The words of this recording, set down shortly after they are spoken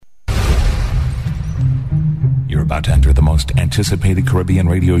about to enter the most anticipated Caribbean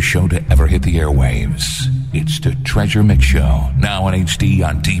radio show to ever hit the airwaves. It's the Treasure Mix Show, now in HD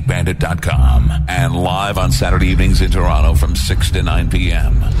on DBandit.com and live on Saturday evenings in Toronto from 6 to 9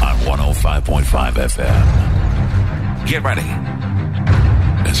 p.m. on 105.5 FM. Get ready,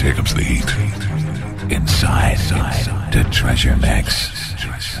 as here comes the heat. Inside the Treasure Mix.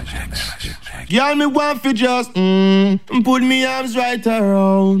 Y'all me want for just put me arms right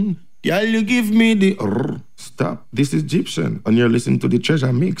around. Y'all you give me the Stop. This is Egyptian, and you're listening to the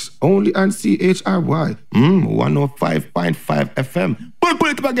Treasure Mix only on CHRY 105.5 FM. Pull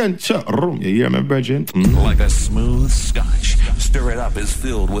it up again. Sure. You hear me, virgin? Like a smooth scotch, Stir It Up is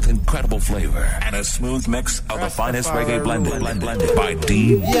filled with incredible flavor and a smooth mix of the finest reggae blended by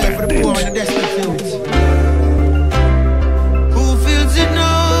D. Yeah, for the poor and the desperate. Who feels it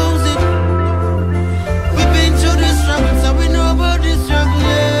knows it. We've been through the struggle, so we know about the struggle.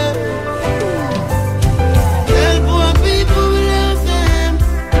 Yeah. Help poor people, we love them.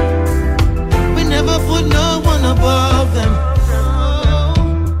 We never put no one above them.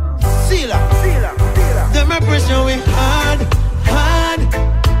 Them oppression we hard.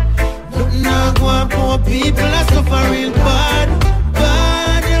 Nothing I go on poor people, I suffer real bad.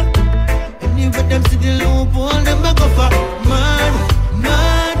 Anyway, them see the loophole, them I go for mad.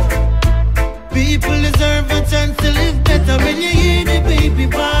 People deserve a chance to live better when you hear the baby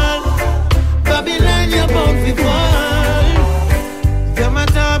ball. Babylon, you're bound to fall. Them a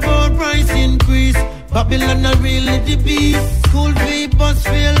talk about price increase. Babylon not really the beast. School fee, bus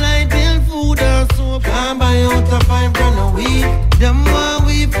feel like bill, food or soap. Can't buy out a $5 a week. Them want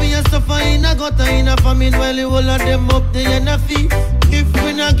we for your suffer in a gutter in a famine while you all of them up there in a feet. If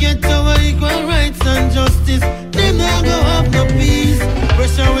we not get our equal rights and justice, them not go have no peace.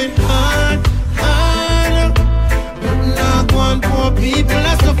 Pressure with hard. Not go on poor people,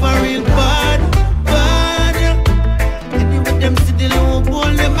 I suffer real bad. Anyway, them see the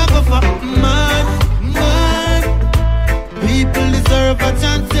loophole, them a go for mad. People deserve a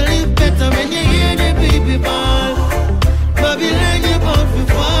chance to live better when you hear the baby ball. Babylon, you're about to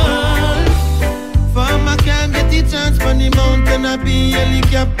fall. Farmer can't get the chance from the mountain, I be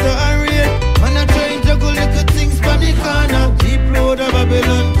helicopter or rail. Man, I try to go little things from the corner. Deep road of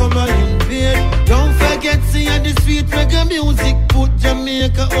Babylon, come and invade. Don't forget, see on the street, reggae music. Put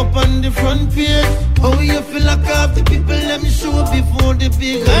Jamaica up on the front page. How you feel like half the people, let me show before the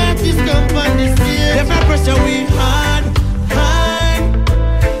big artists come on the stage. Them pressure we hard.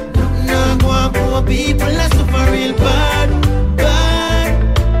 Now go on poor people, I suffer real bad.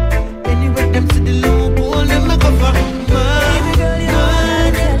 Anyway, them see the loophole, them a go for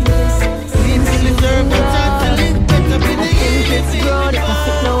mad. People deserve a chance to live better when they get it. Grown, if I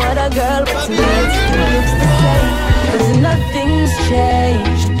fit no other girl, but tonight it looks the same. 'Cause nothing's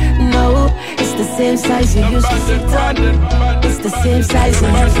changed. No, it's the same size you used to sit on. It's the same size you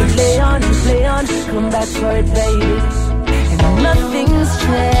used to play on. Come back for it, baby. Nothing's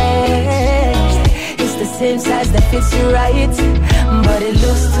changed. It's the same size that fits you right, but it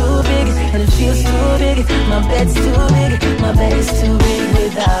looks too big and it feels too big. My bed's too big, my bed is too big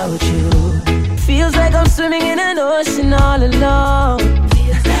without you. Feels like I'm swimming in an ocean all alone.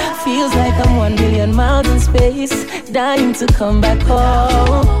 Feels like I'm 1 million miles in space, dying to come back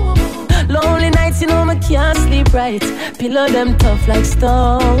home. Lonely nights, you know I can't sleep right. Pillow them tough like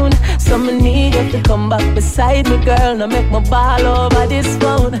stone. So I need you to come back beside me, girl. Now make my ball over this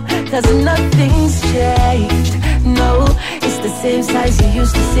phone. 'Cause nothing's changed. No, it's the same size you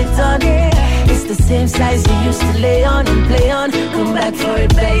used to sit on. It's the same size you used to lay on and play on. Come back for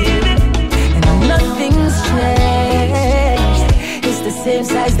it, baby. And nothing's changed. It's the same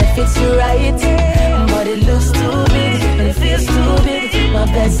size that fits you right, but it looks too big and it feels too big. My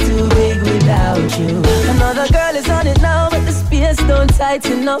bed's too big without you. Another girl is on it now, but the space don't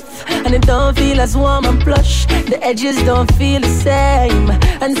tighten up, and it don't feel as warm and plush. The edges don't feel the same,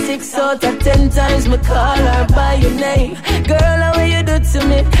 and 6 out of 10 times me call her by your name. Girl, how will you do to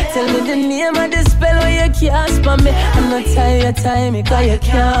me? Tell me the name of the spell where you cast for me. I'm not tired, because you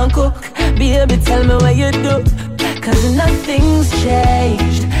can't cook. Baby, tell me what you do. 'Cause nothing's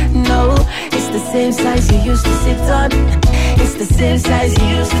changed. No, it's the same size you used to sit on. It's the same size you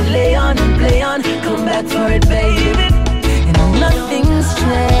used to lay on and play on. Come back for it, baby. And nothing's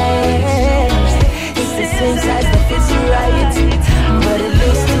changed. It's the same size that fits you right, but it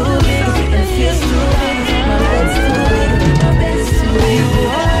looks too big and it feels too big. My bed's too big, my bed is too big.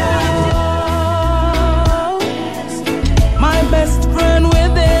 My best friend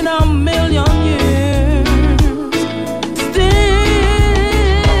within a million years.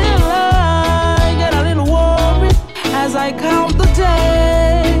 Still I get a little worried as I count the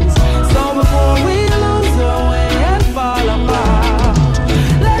days. So before we lose our way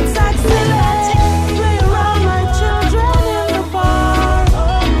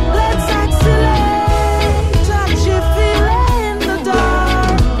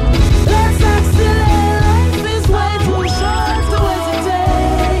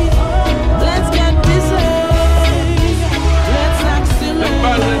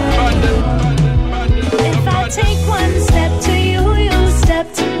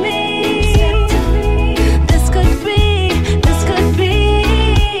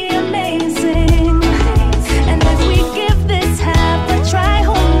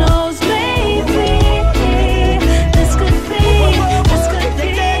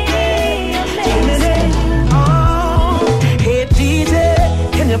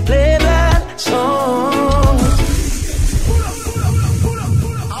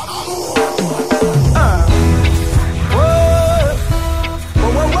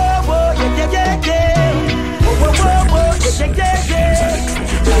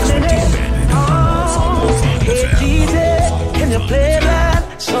you play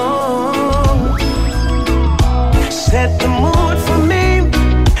that song. Set the mood for me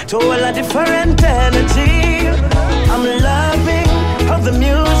to all a different energy. I'm loving how the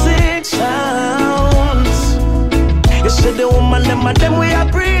music sounds. You see the woman, them we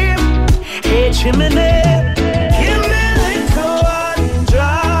agree. Hey, chimney, give me a little one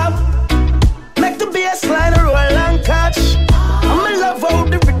drop. Make the bass line roll and catch. I'm in love how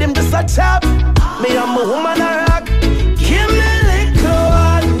the rhythm just a tap. Me, I'm a woman a rock. Give me a little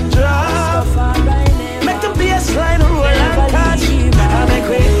one drop. Make the bass line roll and catch. I make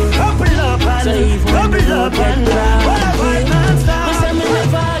way, couple up and drop. What a vibe non-stop. Me say me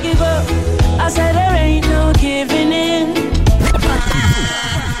never give up. I said there ain't no giving in.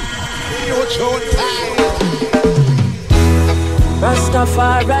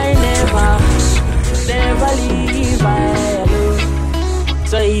 Rastafari never leave I alone.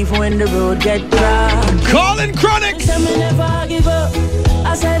 So even when the road get rough, Calling Chronics. I me never give up.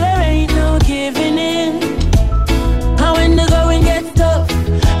 I said there ain't no giving in. And when the going get tough,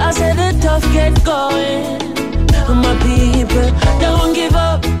 I said the tough get going. My people don't give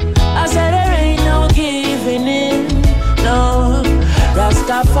up. I said there ain't no giving in. No,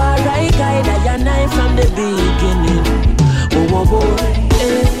 Rastafari guide I and I from the beginning. Oh boy,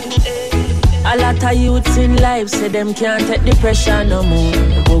 A lot of youths in life say them can't take the pressure no more.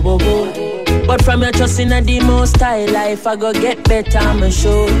 Oh. But from your trust in the most high life, I go get better, I'm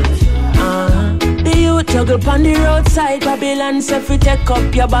sure. The youth juggle on the roadside, Babylon say fi take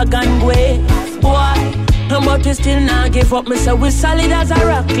up your bag and go. Boy. But we still not give up. Me say we solid as a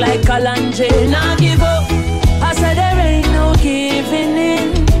rock like Kalanje. Not give up. I said there ain't no giving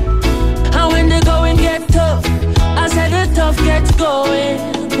in. And when the going get tough, I said the tough gets going.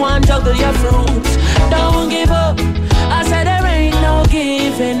 One juggle your fruits, don't give up. I said there ain't no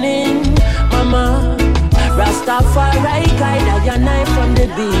giving in. Mama, Rastafari guide I and I from the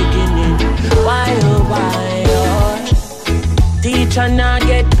beginning. Why oh. Teacher not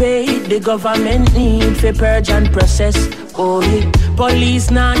get paid, the government need for purge and process. Oh, police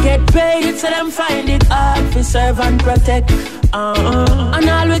not get paid, so them find it hard for serve and protect. And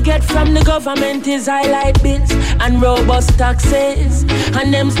all we get from the government is highlight bills and robust taxes.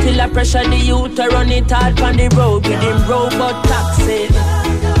 And them still a pressure the youth to run it hard on the road with them robot taxes.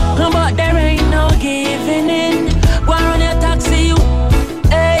 But there ain't no giving in. Go run your taxi, you.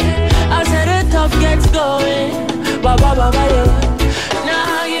 Hey, I said the tough gets going. Nah,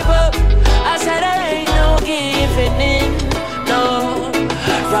 give up. I said there ain't no giving in. No,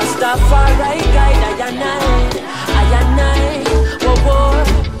 Rastafari guide I and I. Whoa.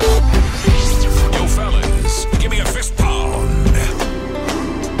 Yo, fellas, give me a fist pound.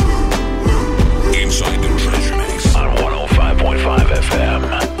 Inside the Treasure Mix on 105.5 FM.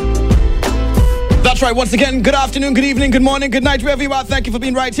 That's right. Once again, good afternoon, good evening, good morning, good night, wherever you are. Thank you for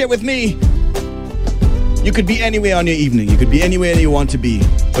being right here with me. You could be anywhere on your evening. You could be anywhere you want to be.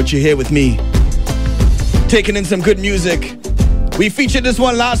 But you're here with me, taking in some good music. We featured this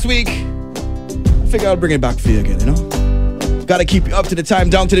one last week. I figure I'll bring it back for you again, you know? Gotta keep you up to the time,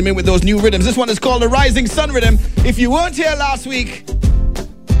 down to the minute with those new rhythms. This one is called the Rising Sun Rhythm. If you weren't here last week,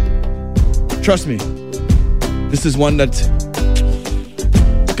 trust me, this is one that's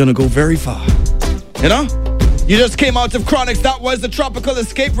gonna go very far. You know? You just came out of Chronics. That was the Tropical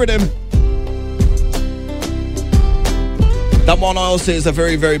Escape Rhythm. That one I also say is a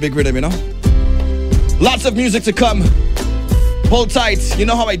very, very big rhythm, you know? Lots of music to come. Hold tight. You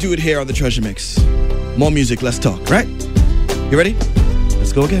know how I do it here on the Treasure Mix. More music, less talk, right? You ready?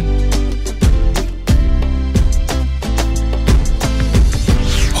 Let's go again.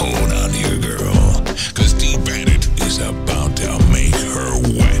 Hold on here, girl, cause D-Bandit is about to make her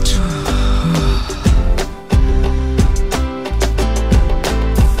wet.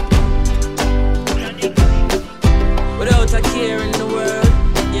 Without a care in the world,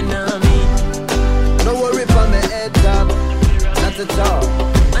 you know what I mean? No worry for me head top, not at all.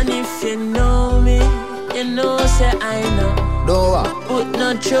 And if you know me, you know say I know. No, put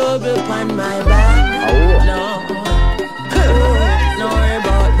no trouble on my back. No, no worry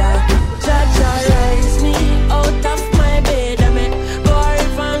about that. Cha-cha rise me out of my bed. I mean, go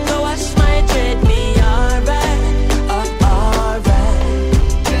river and go wash my dread. Me alright, alright.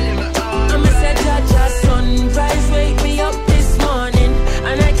 I'm a say cha-cha sunrise wake me up this morning,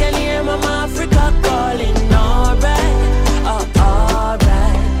 and I can hear Mama Africa calling. Alright,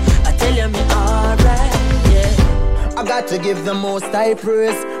 alright. I tell you me alright, yeah. I got to give the most high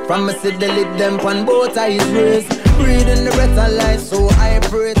praise. From me see the lid them on both eyes raised. Breathing the breath of life, so I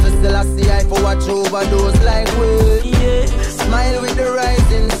pray to still I see I for watch over those like we. Yeah, smile with the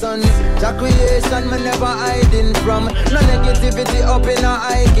rising sun. The creation me never hiding from. No negativity up in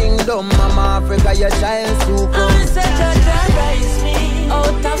our kingdom. Mama Africa, your child to come. I'm such a joy, rise me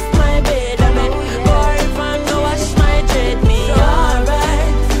out of my bed. I make or even go wash my dread. Me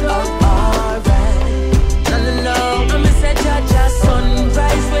alright, alright. No. I'm such a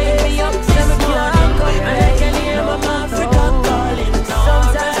sunrise, wake me up this morning, and I can hear Mama Africa calling.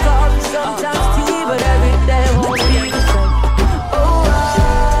 Sometimes coffee, sometimes tea, but every day won't be the same. Oh, I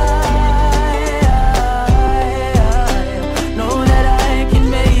know that I can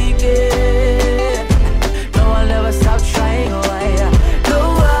make it. No, I'll never stop trying. Oh, no,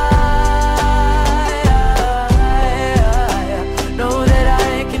 I know that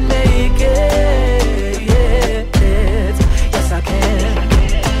I can make it. Yes, I can.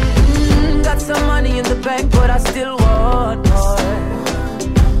 Got some money in the bank, but I still want more.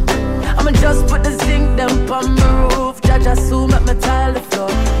 I'ma just put the zinc them on my roof. Jaja soon at my tile the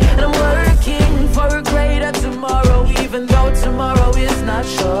floor. And I'm working for a greater tomorrow, even though tomorrow is not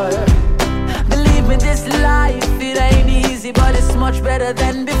sure. Believe me, this life, it ain't easy, but it's much better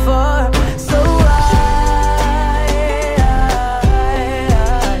than before. So I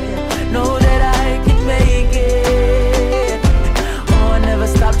know that I can make it. Oh, I never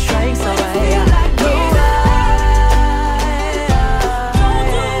stop trying, so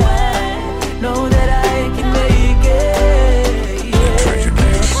know that I can make it. Treasure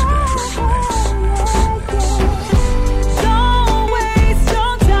Mix. Don't waste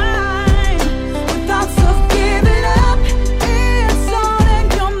your time with thoughts of giving up. It's all in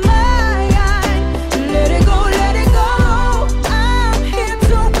your mind. Let it go, let it go. I'm here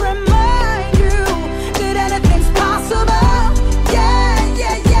to remind you that anything's possible. Yeah,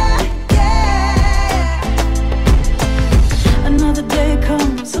 yeah, yeah, yeah. Another day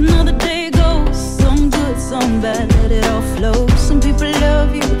comes, another day goes. Some good, some bad, let it all flow. Some people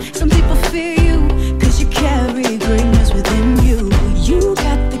love you, some people fear you, 'cause you carry greatness within you. You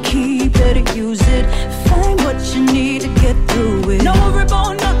got the key, better use it. Find what you need to get through it. No worry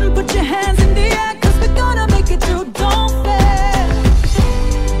about nothing, put your hands in the air, 'cause we're gonna make it through. Don't fail.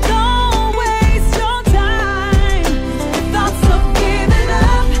 Don't waste your time with thoughts of giving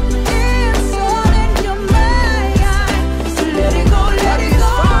up. It's all in your mind. So let it go, let it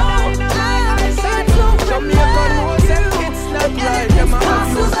go. I'm here to remind you. Anything's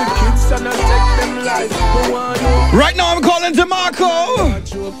possible. Right now I'm calling to Marco.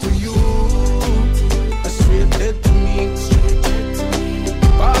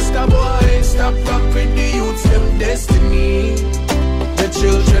 Pastor boy, stop up with the youths, them destiny. The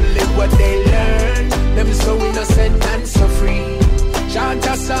children live what they learn. Them so innocent and so free. Chant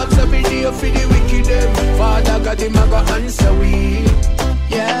a songs every day for the wicked them. Father God, him a go answer we.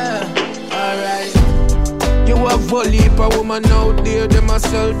 Yeah, alright. You have a heap of woman out there, them a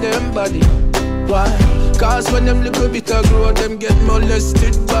sell them body. Why? 'Cause when them little bit of grow, them get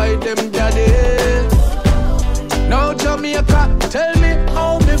molested by them daddy. Now Jamaica, tell me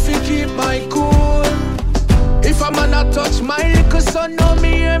how me fi keep my cool. If a man a touch my little son, no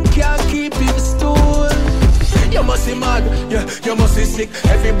me him can't keep him stool. You must be mad, yeah, you must be sick.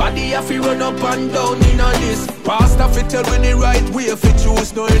 Everybody have to run up and down in a this. Pastor fi tell me the right way fi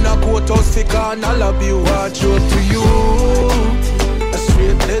choose. No in a courthouse fi can all of you. Watch out to you, a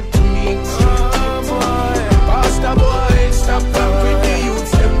straight dead to me. Pastor boy, stop up with the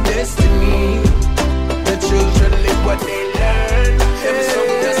youths, them destiny. The children live what they learn. Them so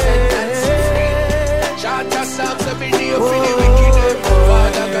innocent and so free. Chant a songs every day for the wicked.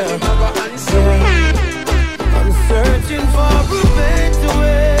 Father God, him a go answer me. I'm searching for a better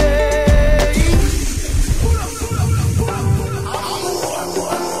way.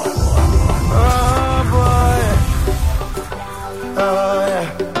 Oh boy. Oh yeah.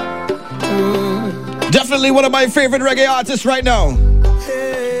 Definitely one of my favorite reggae artists right now.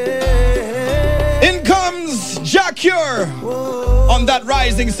 In comes Jack Cure on that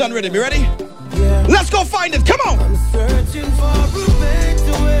Rising Sun rhythm. You ready? Yeah. Let's go find it. Come on. I'm searching for a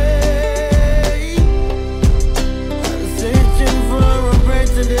better way. I'm searching for a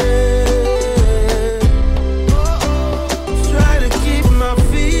better day. Try to keep my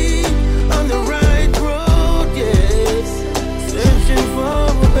feet on the right road, yes. Searching for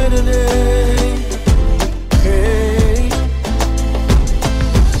a better day. Hey,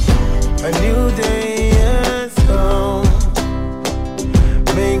 a new day has come,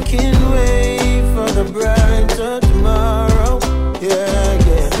 making way for the brighter tomorrow. Yeah,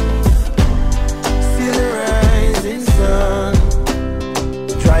 yeah. See the rising sun,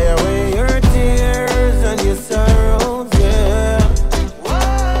 dry away your tears and your sorrows. Yeah.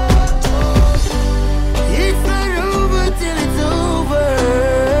 It's not over till it's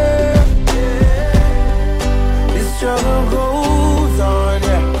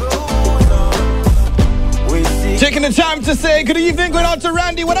to say good evening, going out to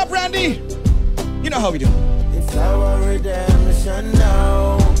Randy. What up, Randy? You know how we do. It's our redemption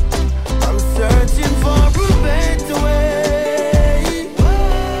now. I'm searching for a better way.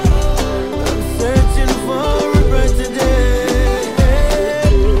 I'm searching for a better day.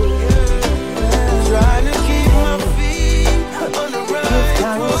 Trying to keep my feet on the right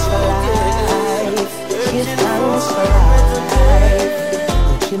road. Give thanks for life.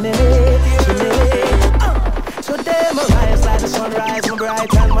 Give me. Today my rise like the sunrise, my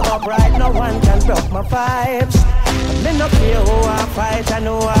bright and my upright. No one can block my vibes. Me no care who I fight, I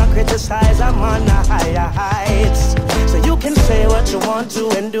know I criticize, I'm on the higher heights. So you can say what you want to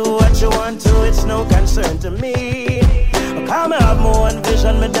and do what you want to, it's no concern to me. Come have my own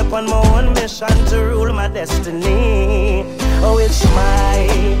vision, me dip on my own mission to rule my destiny. Oh, it's my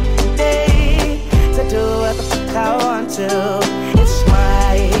day to do what the fuck I want to. It's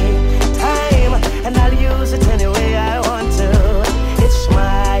my time, and I'll use it any way I want to. It's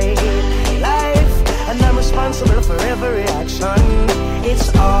my life, and I'm responsible for every action.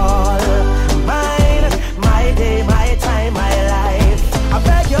 It's all mine, my day, my time, my life. I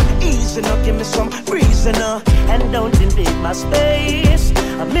beg you, easy now, give me some reason and don't invade my space.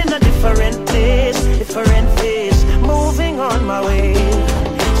 I'm in a different place, different phase, moving on my way.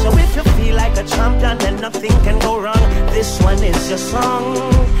 So if you feel like a champion, then nothing can go wrong. This one is your song.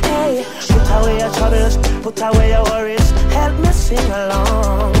 Hey, put away your troubles, put away your worries, help me sing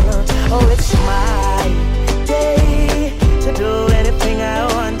along. Oh, it's my day to do anything I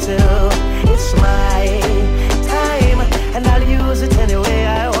want to. It's my time, and I'll use it any way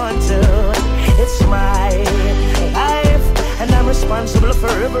I want to. It's my life, and I'm responsible for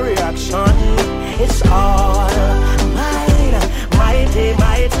every action. It's all mine, my day,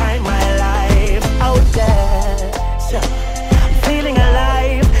 my time, my life. Out there, so I'm feeling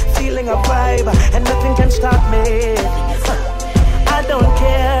alive, feeling a vibe, and nothing can stop me. I don't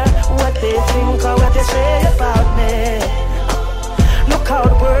care what they think or what they say about me. Look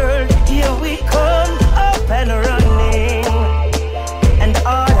out, world, here we come, up and running. And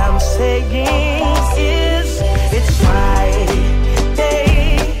all I'm saying is, it's my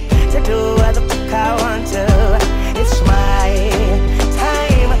day to do what the fuck I want to. It's my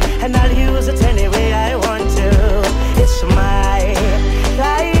time, and I'll use it any way I want to. It's my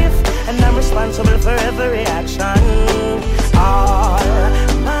life, and I'm responsible for every action. All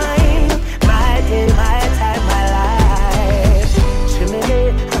mine, my day, my time, my life. Chimney,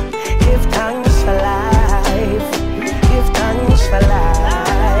 give thanks for life. Give thanks for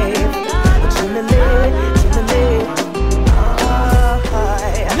life. Chimney, chimney.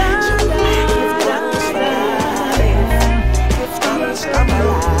 Give thanks for life. Give thanks for my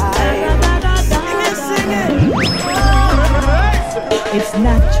life. Sing it. It's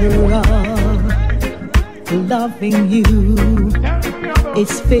natural loving you.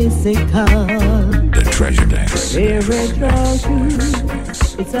 It's physical. The Treasure Mix. Spiritual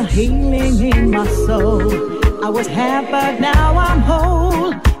truth. It's a healing in my soul. I was half, but now I'm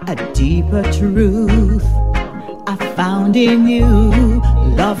whole. A deeper truth I found in you.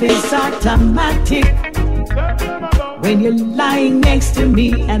 Love is automatic when you're lying next to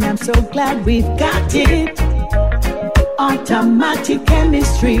me, and I'm so glad we've got it. Automatic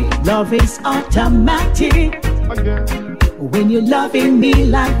chemistry, love is automatic. When you're loving me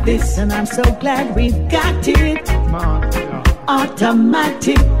like this, and I'm so glad we've got it.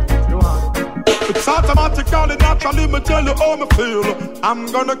 Automatic. It's automatically, naturally, me tell you how me feel. I'm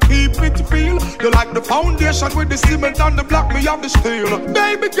gonna keep it real. You like the foundation with the cement and the block, me have the steel.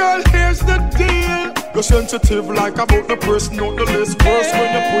 Baby girl, here's the deal. You're sensitive like about the person on the list. First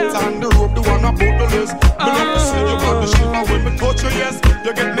when you put on the rope, the one about the list. Me love to see you got the shit, and when me touch you, yes,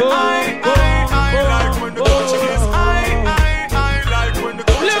 you get me. I like when the touch you, yes. I like when the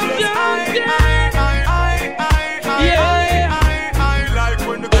touch you, yes. I like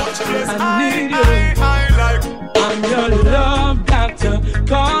when the touch you, yes. I need you. I'm your love doctor.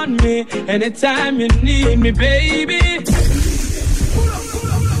 Call me anytime you need me, baby.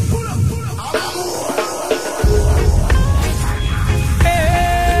 The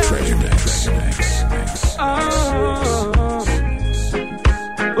Treasure Mix.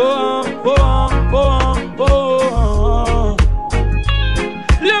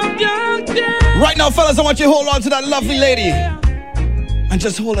 Right now, fellas, I want you to hold on to that lovely lady and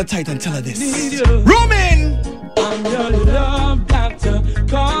just hold her tight and tell her this. Roaming! I'm your love doctor.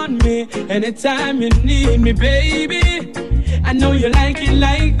 Call me anytime you need me, baby. I know you like it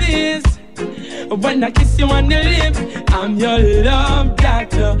like this. When I kiss you on the lips, I'm your love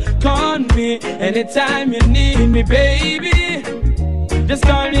doctor. Call me anytime you need me, baby. Just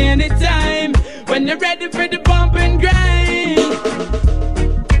call me anytime when you're ready for the bump and grind.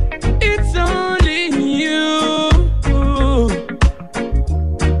 It's only you.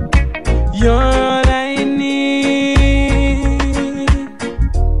 You're all I need.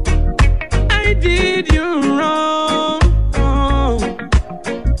 I did you wrong,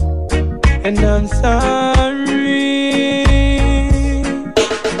 and I'm sorry.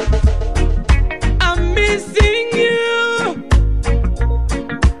 I'm missing you.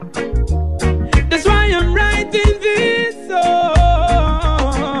 That's why I'm writing this song.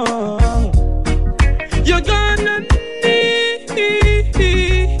 You're gonna need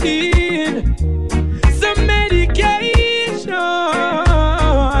some medication,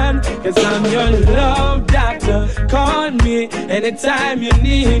 'cause I'm your love doctor. Call me anytime you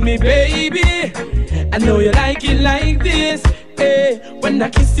need me, baby. I know you like it like this. Hey, when I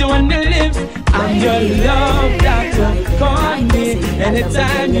kiss you on the lips, I'm your love doctor. Call me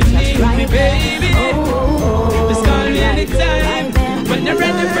anytime you need me, baby. Just call me anytime when you're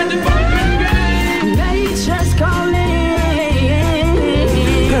ready for the bump and grind. Nature's calling.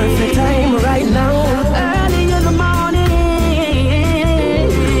 Perfect time right now. Early in the morning.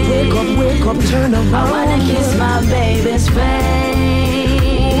 Wake up, turn around. I wanna kiss my baby's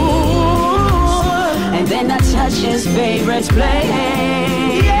face. Ooh. And then I touch his favorite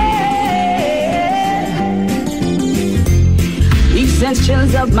place. Yeah. He sends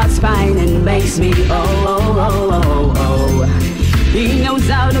chills up my spine and makes me oh. He knows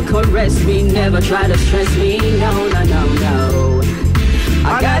how to caress me, never try to stress me, no.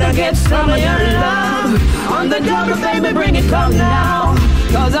 I gotta get some of your love on the double, baby, bring it, come now.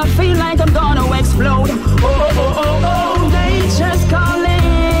 'Cause I feel like I'm gonna explode. Oh, nature's calling.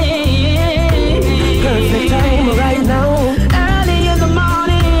 Perfect time right now. Early in the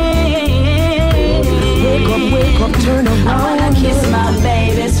morning. Wake up, turn around. I wanna kiss my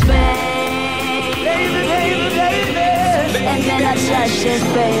baby's face. Baby. And then I touch his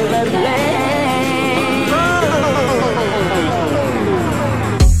favorite place.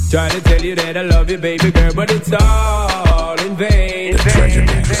 Try to tell you that I love you, baby girl, but it's all in vain. Treasure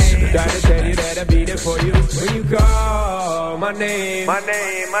Mix. Try to tell you that I'll be there for you when you call my name.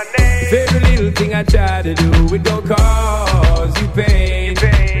 Every little thing I try to do, it don't cause you pain.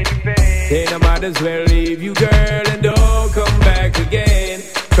 Then I might as well leave you, girl, and don't come back again.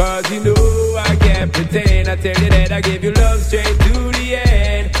 'Cause you know I can't pretend. I tell you that I give you love straight to the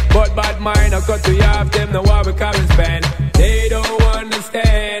end. But bad mind, I cut you off, them know why we come and spend. They don't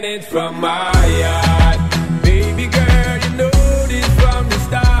understand it from my heart. Baby girl, you know this from the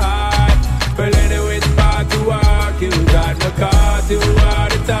start. Well, anyway, it's part to walk. You got my car to all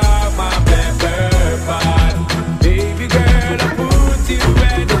the time, my pepper pot. Baby girl, I put you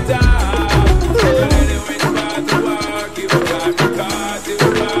at the top. Well, anyway, it's part to walk. You got my car to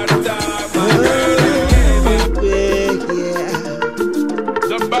all the time, my girl.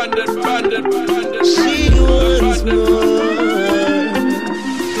 The bandit. She wants more.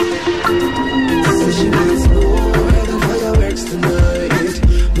 She wants more than fireworks tonight.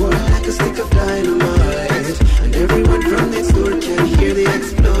 More like a stick of dynamite. And everyone from next door can hear the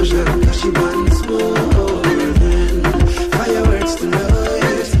explosion. 'Cause she wants more than fireworks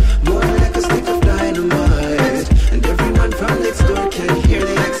tonight. More like a stick of dynamite. And everyone from next door can hear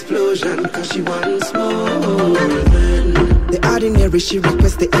the explosion. 'Cause she wants more than the ordinary. She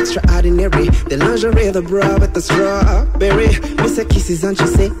requests the extraordinary. The lingerie, the bra with the strawberry. Me say kisses and she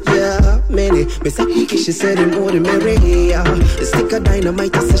say yeah, many. Me say hickey, she said in ordinary. The stick of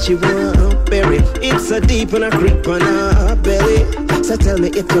dynamite, I say she want berry. It's a deep and a creep on her belly. So tell me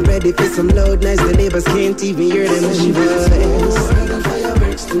if you're ready for some loud nights. The neighbors can't even hear them. She wants more than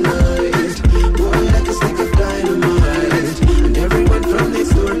fireworks tonight. More like a stick of dynamite. And everyone from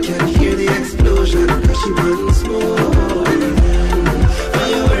next door can hear the explosion. 'Cause she wants more than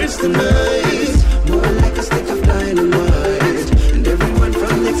fireworks tonight. More like a stick of dynamite. And everyone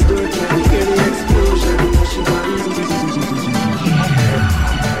from next door can hear the explosion. 'Cause she wants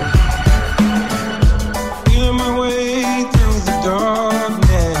feel my way through the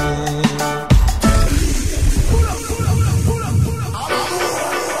darkness.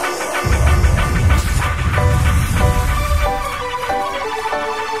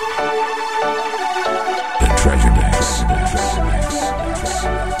 The Treasure Mix.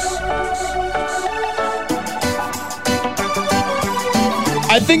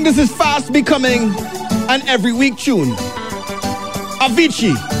 I think this is fast becoming an every week tune.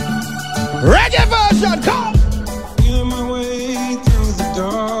 Avicii, reggae version, come! Feel my way through the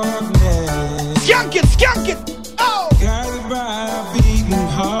darkness. Skank it, oh! Guided by a beating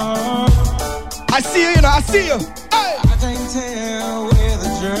heart. I see you, I see you. Hey! I can't tell where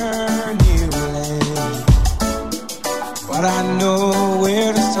know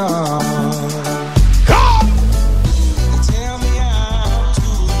where to start.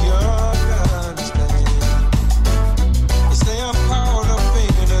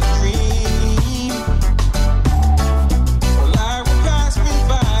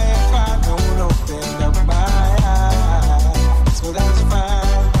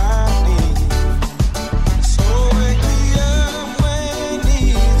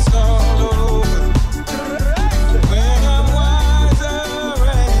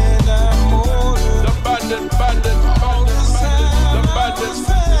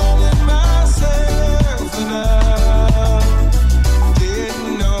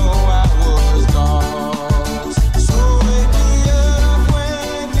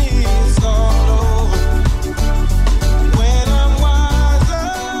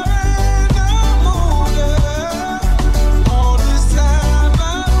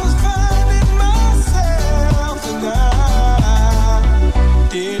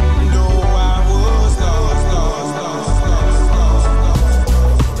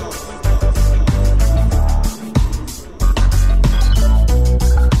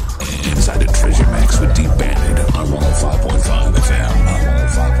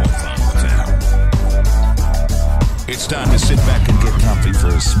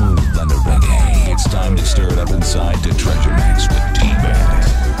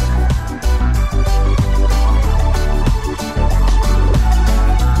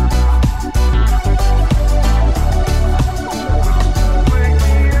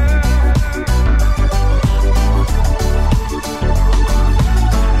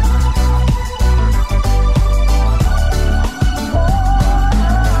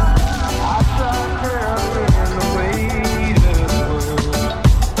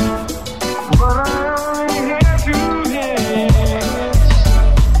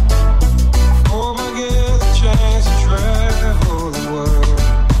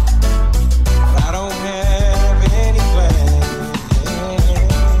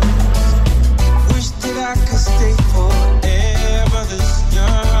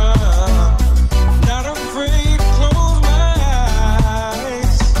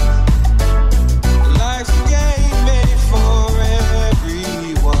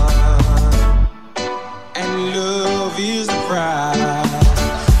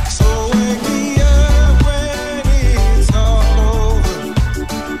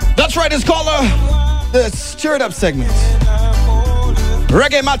 Up segment.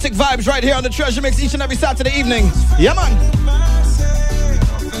 Reggae-matic vibes right here on the Treasure Mix each and every Saturday evening. Yeah, man.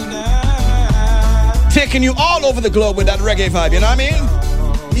 Taking you all over the globe with that reggae vibe, you know what I mean?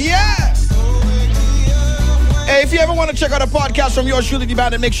 Yeah. Hey, if you ever want to check out a podcast from yours truly,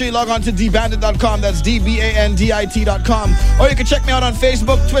 D-Bandit, make sure you log on to dbandit.com. That's dbandit.com. Or you can check me out on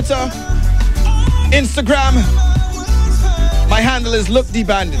Facebook, Twitter, Instagram. My handle is Look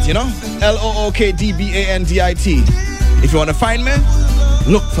D-Bandit, you know? LOOKDBANDIT. If you want to find me,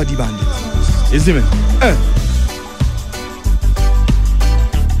 look for D-Bandit. You see me?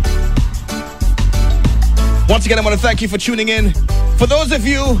 Once again, I want to thank you for tuning in. For those of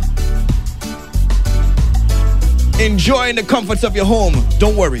you enjoying the comforts of your home,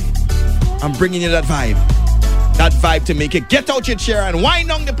 don't worry. I'm bringing you that vibe. That vibe to make you get out your chair and wind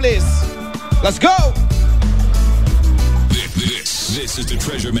down the place. Let's go! This is the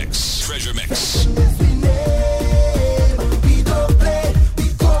Treasure Mix. Treasure Mix. We don't play.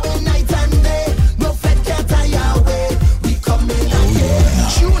 We going night and day. No fed cat way. We coming again.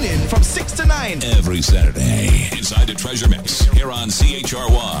 Tune in from 6 to 9 every Saturday inside the Treasure Mix here on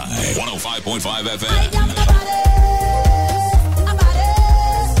CHRY 105.5 FM.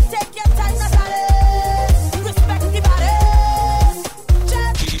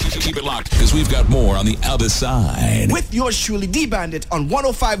 Keep it locked, because we've got more on the other side. With yours truly, D-Bandit, on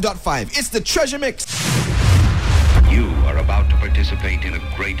 105.5. It's the Treasure Mix. You are about to participate in a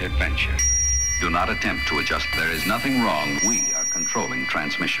great adventure. Do not attempt to adjust. There is nothing wrong. We are controlling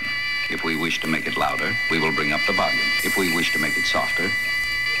transmission. If we wish to make it louder, we will bring up the volume. If we wish to make it softer,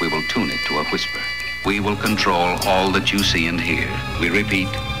 we will tune it to a whisper. We will control all that you see and hear. We repeat,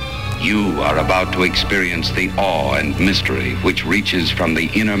 you are about to experience the awe and mystery which reaches from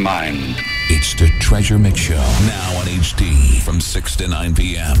the inner mind. It's the Treasure Mix Show, now on HD from 6 to 9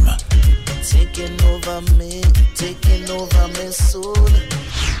 p.m. Taking over me soul.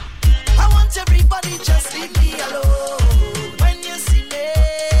 I want everybody just leave me alone. When you see me,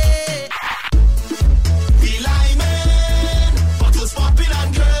 we lie men, bottles popping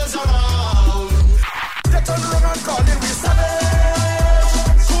and girls around. They turn around and call it we savage.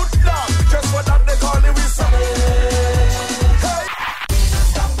 Good luck, just what that they call it we savage. Hey. We not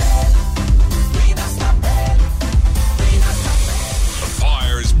stop it.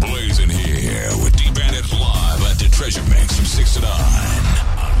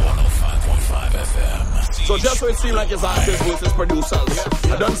 So just so it seems like it's artists versus producers.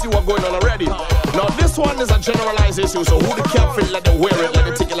 I don't see what's going on already. Now this one is a generalized issue, so who the can't feel, let them wear it, let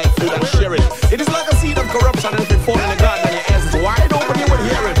them take it like food and share it. It is like a seed of corruption, and if it fall in the garden and your ass is wide open, you will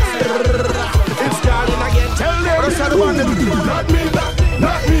hear it. It's calling again, tell them. Not me,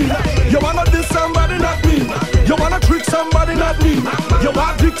 not me. You wanna diss somebody, not me. You wanna trick somebody, not me. You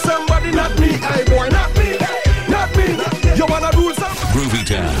wanna trick somebody, not me. Hey boy, not me, not me. You wanna rule somebody. Groovy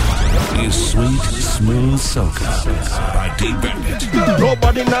Town is sweet, smooth soca by D Bandit.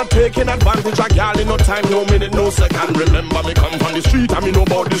 Nobody not taking advantage of y'all in no time, no minute, no second. Remember me come from the street, and me know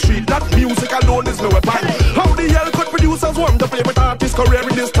about the street. Not music alone is no weapon. How the hell could producers want to play with artists' career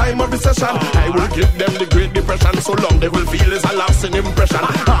in this time of recession? I will give them the Great Depression, so long they will feel it's a lasting impression.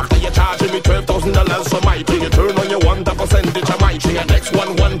 After you charging me $12,000 for my thing, you turn on your 1 percentage of my thing, and next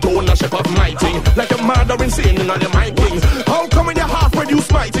one to ownership of my thing. Like a murder insane in on your my king. How come when you half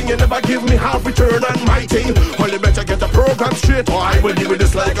reduce my thing, you never give me half return on my thing? Only better get the program straight, or I will give you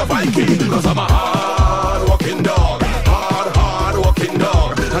this like a Viking. Cause I'm a hard-walking dog, hard-walking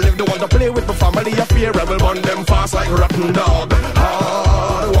dog. And if they want to play with my family affair, I will burn them fast like rotten dog.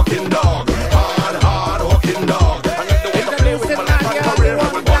 Hard-walking dog, hard-walking dog. And if they want to play with my life and career,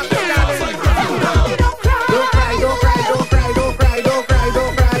 I will burn them fast like rotten dog. Don't cry, don't cry, don't cry, don't cry, don't cry,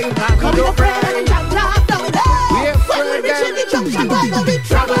 don't cry. Come to pray and jump, jump down there. When we reach in the junction, we'll be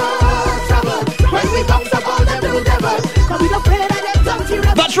trouble, trouble. When we bounce up all them little devils, come to pray and them dirty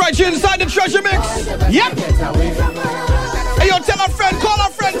rebels. That's right, you inside the treasure mix. Yep. Hey, yo, tell a friend, call a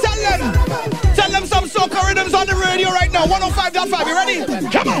friend, tell them some soca rhythms on the radio right now. 105.5, you ready?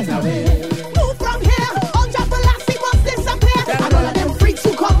 Come on. Move from here, all Japalassi must disappear. And all of them freaks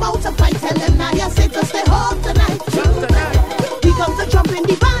who come out to fight, tell them now you're safe to stay home tonight. We come to jump in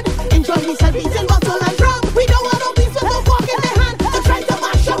the band, enjoy the selfies and bottle and drum. We don't want no peace with no fork in the hand. To try to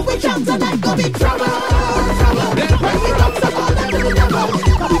mash up, we jump tonight, go be trouble, trouble. When we come to all them little devils,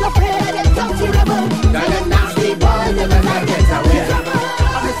 come we don't pray them dirty rebels. Tell them nasty boy, they will not get away.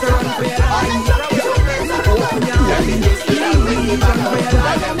 I'm Mr. Unfair,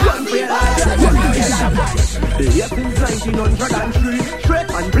 yes, since 1903, straight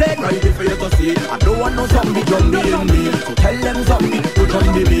and blade right for you to see. I don't want no zombie in me, so tell them zombie to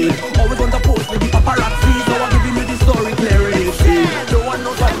zombie me. Always on the post with the paparazzi, so I'm giving you the story clearly. See, don't want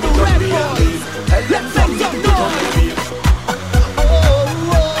no zombie in me, so tell them zombie to zombie me.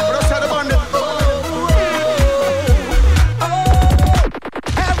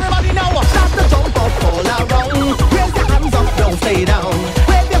 Everybody now, start to jump up all around. Raise your hands up, don't stay down.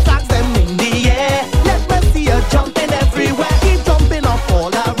 Wave your flags them in the air. Let me see you jumping everywhere. Keep jumping up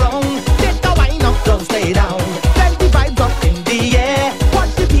all around. Take the wine up, don't stay down. Let the vibes up in the air.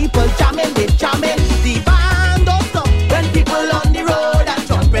 Watch the people jamming, they jamming. The band don't stop when people on the road are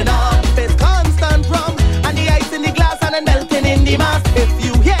jumping up. It's constant drum and the ice in the glass and then melting in the mass. If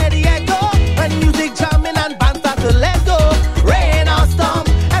you hear the echo when music jamming and band start to let go, rain or storm,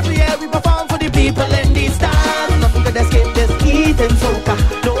 every year we perform for the people in the stand. Nothing could escape this heat and soca.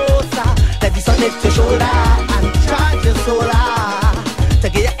 No sir, let the sun lift your shoulder and charge your solar to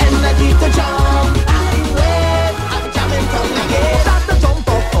get your energy to jump and wave and jamming from the gate. Start to jump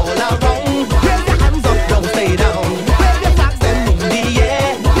up all around. Raise your hands up, don't stay down. Wave your flags them in the air.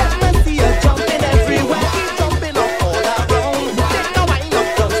 Let me see you jumping everywhere. Keep jumping up all around. Take the wine up,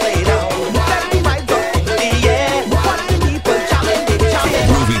 don't stay down. Let the vibes up in the air. Watch the people jamming, they jamming.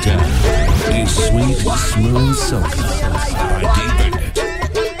 Groovy Town is sweet, smooth soca by D Bandit.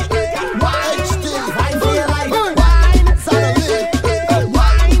 Wine still, wine for your life. Wine, suddenly.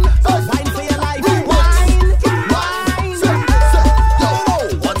 Wine, wine for your life. Wine, wine.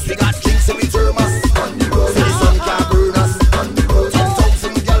 Once we got drinks and we thermos, so the sun can't burn us.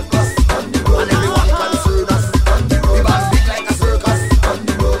 10,000 girl plus, and everyone concern us. We bounce big like a circus, and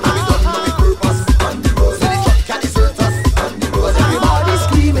we done know with purpose. So the truck can desert us, cause everybody's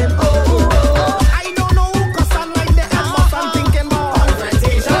screaming, oh. I don't know who cause I'm like the end, but I'm thinking about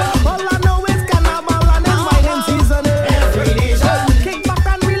confrontation. All I know is carnival and it's violent season. Every nation, kick back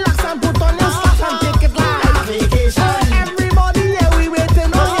and relax and put on your slacks and take it like vacation. Everybody here we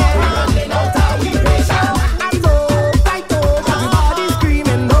waiting on you. We running out of we patient. And so right out, everybody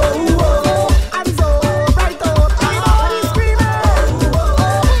screaming no. And so right out, everybody screaming.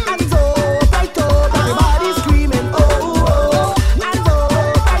 And so right out, everybody screaming oh. And so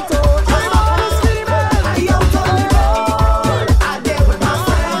right out, everybody screaming. I out on the road, I there with my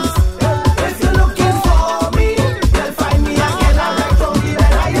friends. If you're looking for me, you'll find me again. I right on the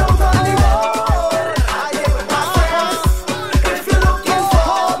bed. I out on the road, I there with my friends. If you're looking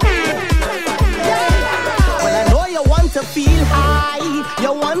for me, you'll find me again. Well, I know you want to feel high,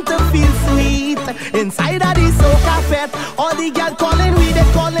 you want to feel sweet inside of perfect. All the girls calling we,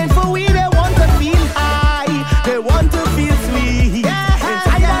 they calling for we. They want to feel high, they want to feel sweet.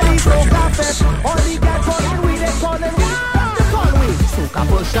 Inside body so perfect. All the girls calling we, they calling we. They call we. Soca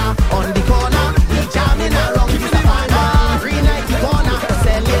pusher on the corner, we jamming around the savannah. 390 corner,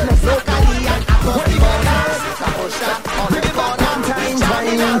 selling soca and apple corner. Soca pusher on the corner, we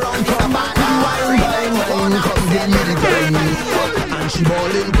jamming around the savannah. And she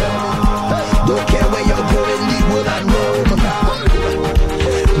ballin', don't care where you're going, leave wood and roam.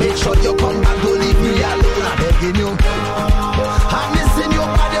 Make sure you come back, don't leave me alone. I'm begging you, I'm missing your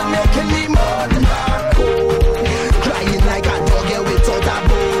body, making me moan. Crying like a dog without a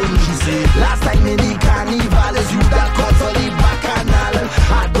bone. She said, last time in the carnival is you that caught on the bacchanal.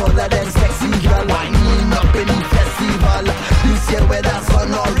 I'd rather than sexy girl winding up in the festival. This year whether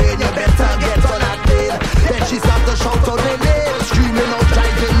sun or rain, you better get on that tail. Then she started to shout out the name, screaming out,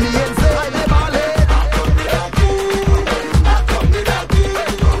 driving me insane.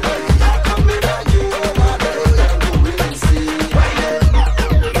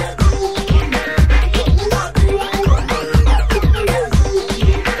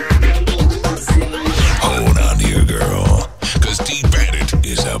 Hold on to your girl, cause D-Bandit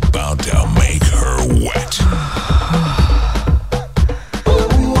is about to make her wet.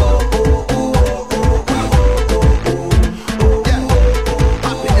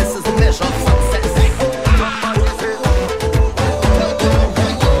 Happiness is a measure of success.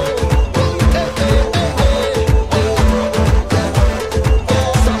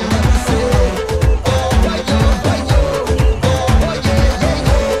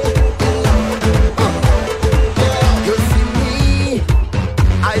 You see me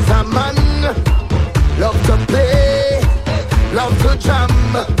as a man, love to play, love to jam.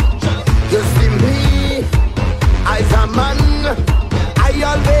 You see me as a man, I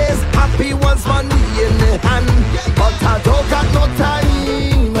always happy once money in the hand. But I don't got no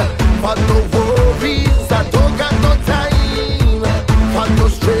time for no worries. I don't got no time for no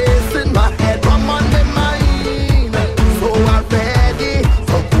stress in my head, I'm on my mind. So I'm ready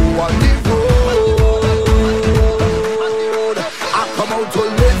to go on the road. I come out to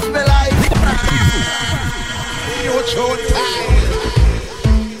live my life. You're your time.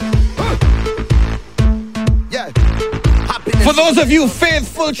 Yeah. Happiness. For those of you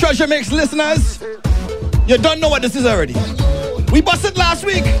faithful Treasure Mix listeners, you don't know what this is already. We busted last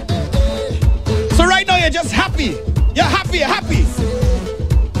week. So right now you're just happy. You're happy, you're happy.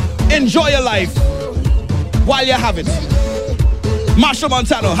 Enjoy your life while you have it. Marshall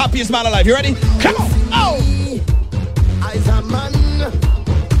Montano, happiest man alive. You ready? Come on. Oh! As a man,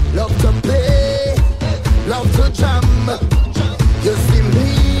 love to play, love to jam. You see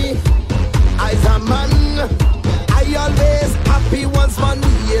me, as a man, I always happy once money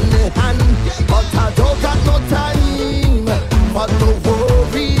in the hand. But I don't got no time for no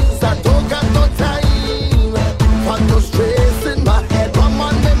worries. I don't got no time for no stress in my head, I'm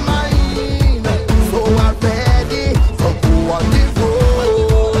on my mind. So I'm ready to go on the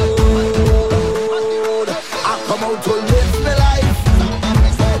road. I come out to live my life,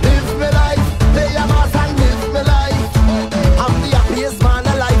 play a mass and live my life. I'm the happiest man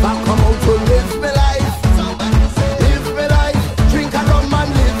alive. I come out to live my life, drink and rum and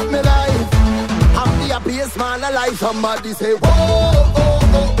live my life. I'm the happiest man alive. Somebody say, whoa, oh,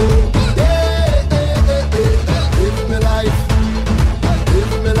 oh, oh, yeah, live my life,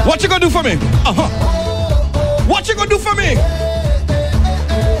 live my life. What you gonna do for me? What you gonna do for me?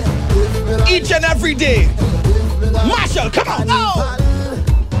 Each and every day. Marshall, come on. Oh.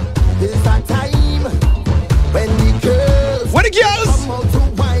 It's that time when the girls, Where the girls?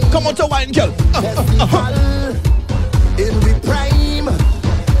 come out to wine, girl. in the prime.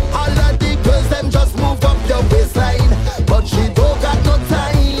 All of the girls, them just move up your waistline. But she don't got no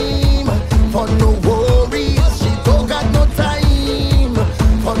time for no worries. She don't got no time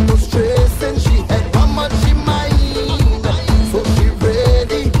for no stress. And she had how much she mind. So she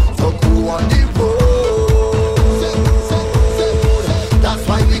ready to go on the road. That's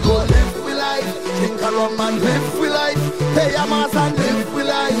why we go live with life. Drink a rum and live with life. Pay a mass and live with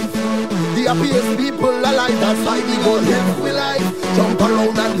life. The happiest people alive. That's why we go live with life. Jump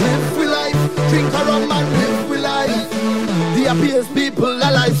around and live with life. Drink a rum and live with life. The happiest people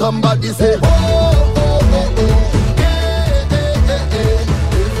alive. Somebody say, oh, oh, oh, oh. Yeah,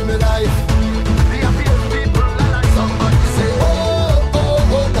 live my life. The happiest people alive. Somebody say, oh, oh,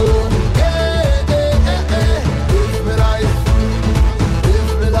 oh, oh. Yeah, live my life.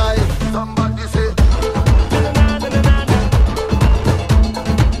 Live my life. Somebody say,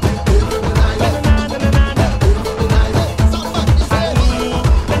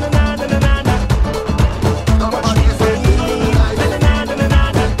 somebody say,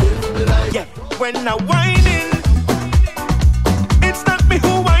 I whining. It's not me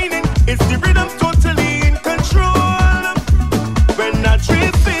who whining, it's the rhythm totally in control. When I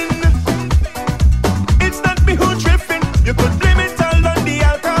tripping, it's not me who tripping. You could blame it all on the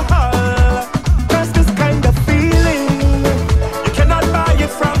alcohol. Cause this kind of feeling, you cannot buy it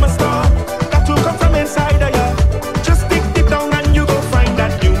from a store. Got to come from inside of you. Just dig deep down and you go find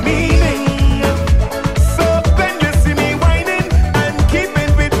that new meaning. So when you see me whining and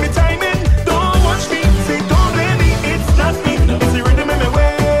keeping with me timing, don't watch me, say don't blame me, it's not me. It's the rhythm in my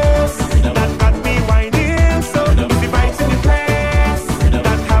waist that got me whining. So it's the vibes in the place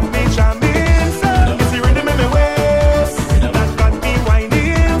that have me jamming. So it's the rhythm in my waist that got me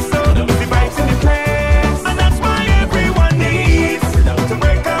whining. So it's the vibes in the place, and that's why everyone needs to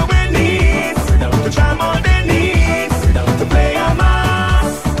break away, needs to jam on their knees, to play a mass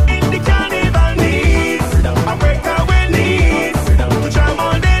in the carnival, needs a breakaway, needs to jam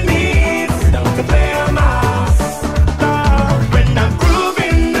on their knees, to play a mass. When I'm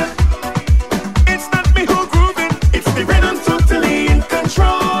grooving, it's not me who grooving, it's the rhythm totally in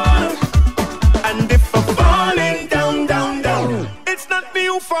control. And if I'm falling down, down, down, it's not me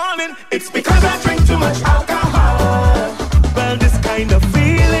who falling, it's because I drink too much alcohol. Well, this kind of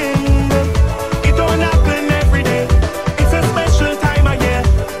feeling, it don't happen every day. It's a special time of year,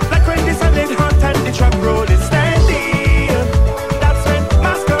 like when the sun is hot and the truck road is steady. That's when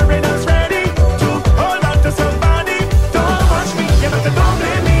masquerade's ready to hold on to somebody. Don't watch me, you better don't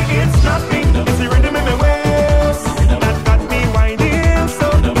blame me, it's not me. It's the rhythm in my waist that got me whining. So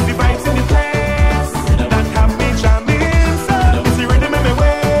it's the vibes in the place that have me jamming. So it's the rhythm in my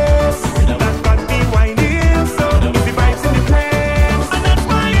waist that got me whining. So it's the vibes in the place, and that's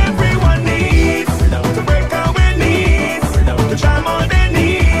why everyone needs to break away, needs to jam on their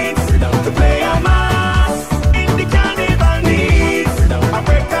knees, to play a mass in the carnival, needs a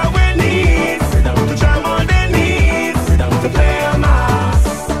breakaway, needs to jam on their knees, to play a mass.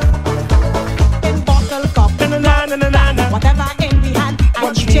 In bottle cup, Na na na na na na. whatever in the hand, and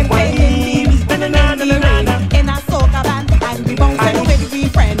Watch the me champagne in whine. the Na na na na na na. in a soca band, and we bouncing with we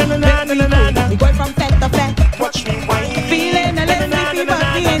friends. Na na na na na na na. We going from set to set, Watch me whine. feeling a little sleepy, but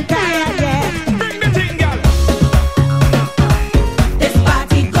the entire yeah. Bring the thing, girl. This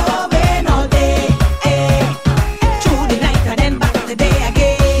party going all day, eh? Through the night and then back the day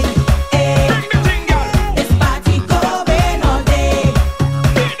again, eh? Bring the thing, girl. This party going all day,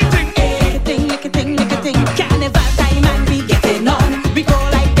 Bring the thing. lick a thing, carnival time and we getting on. We go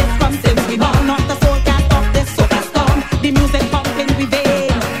like this from since we born. Not the soul can't stop this soca storm. The music pumping we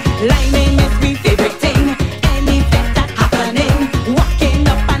vein, lining is we favorite thing. Any fest that happening, walking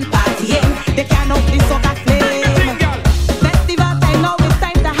up and partying, they can't off the soca flame. Festival time now, it's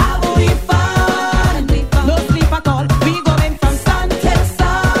time to have we fun. No sleep at all, we going from sun till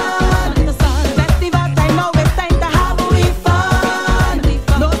sun. Festival time now, it's time to have we fun.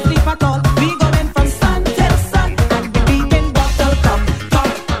 No sleep at all, we going from sun till sun. And we beating bottle cup, top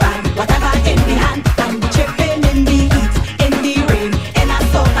band, whatever in the hand, and we chipping in the heat, in the rain, in a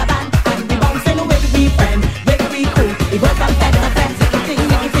soca band, and we bouncing with we friend, with we crew. We go from set to set, sing,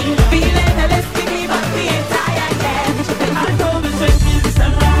 feeling a little sleepy, but the entire day. I told the sweat is the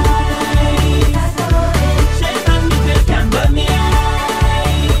sunrise. Shake on me, just can't burn me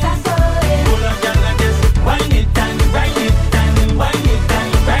eye. Pull up, girl, and just wind it and grind it and wind it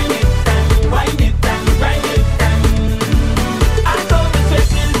and grind it and wind it and grind it and. I told the sweat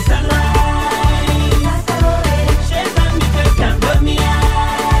is the sunrise. Shake on me, just can't burn me eye.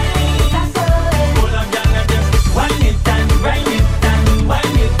 Pull up, girl, and just wind it and grind it and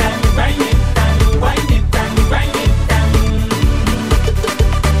wind it and grind it and wind it and grind it and.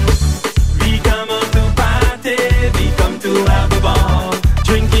 We come out to party, we come to have a ball.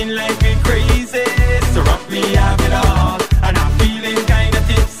 Drinking like we crazy, so rock we have it all. And I'm feeling kinda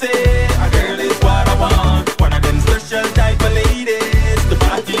tipsy, a girl is what I want. One of them special type of ladies, the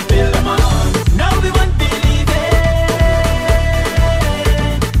party fill them on. Now we won't believe it,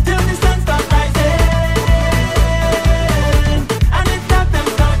 till the sun starts rising. And it's not them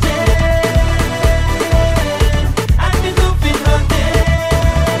starting, and the roof is floating.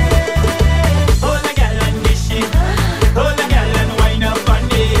 Hold a gal and dish it. Hold a gal and wind up on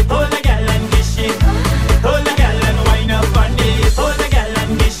it. Hold a gal and dish it. Hold a gal and wind up on it. Hold a gal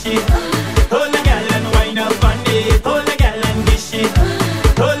and dish it. Hold a gal and wind up on it. Hold a gal and dish it.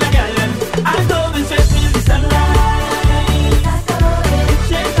 Hold a gal and I told the sweat till the sunrise.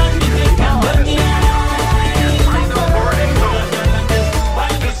 Shake on me, they can't burn me eye.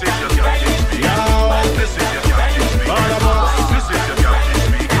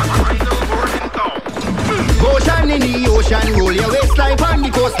 Ocean in the ocean, roll your waistline on the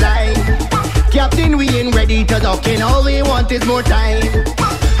coastline. Captain talking, all we want is more time.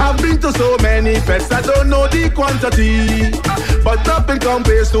 I've been to so many fests, I don't know the quantity, but nothing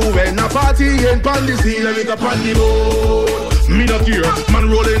compares to when a party ain't on the scene and it's up on the boat. Me not here, man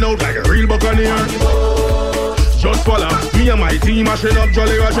rolling out like a real buccaneer. Just follow me and my team mashing up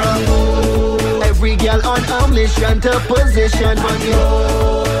Jolly Roger. Every girl on a mission to position for you.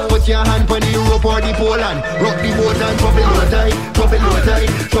 Put your hand on the rope or the pole and rock the boat and drop it low tight, drop it low tight,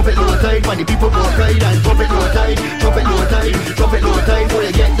 drop it low tight. When the people go ride and drop it low tight, drop it low tight, drop it low tight. Before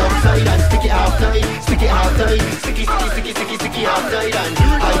you get downside and stick it out tight, stick it out tight, sticky, sticky, sticky, sticky, sticky out tight and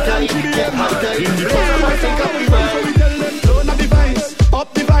high tight, get high tight. Because I might think of the vibes. Turn up the vibes,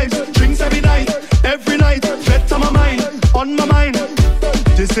 up the vibes, drinks every night, flex on my mind, on my mind.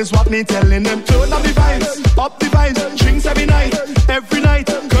 This is what me telling them. Turn up the vibes, drinks every night,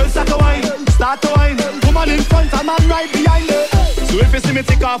 girls start to wine, woman in front and man right behind her. So if you see me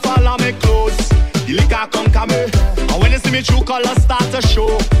take off all of my clothes, the liquor come come me. And when you see me true colors start to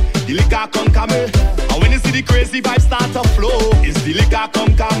show, the liquor come come me. And when you see the crazy vibes start to flow, it's the liquor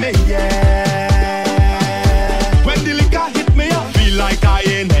come come me, yeah. When the liquor hit me, I feel like I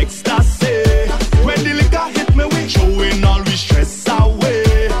in ecstasy. When the liquor hit me, we showing all we stress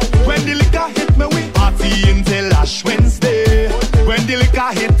away. When the liquor hit me, we party until Ash Wednesday. When the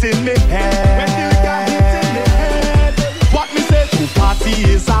liquor hit in me head, what me say? To party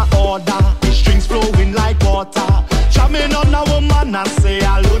is a order. The strings flowing like water. Jamming on a woman and say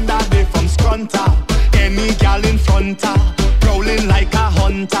alone that day from Scrunta. Any gal in front her, prowling like a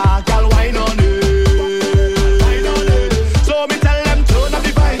hunter. Gal wine on it. So me tell them turn up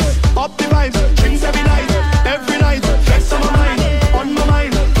the vibes, drinks every night, flex on my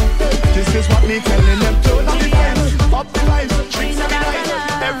mind, This is what me telling them. Turn up the vibes, drinks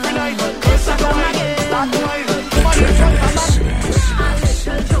every night, girls start to wine, start to wine.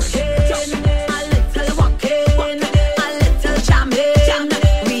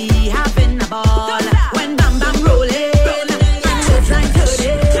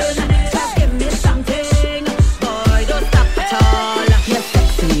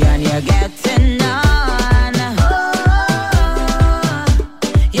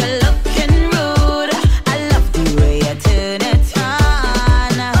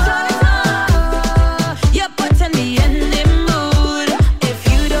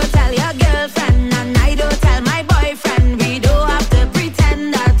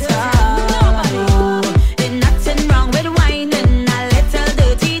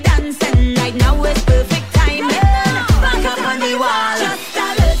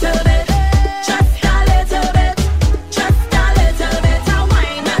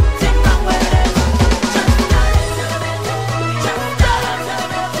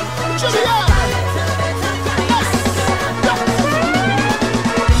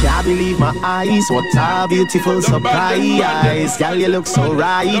 What a beautiful surprise. Girl, you look so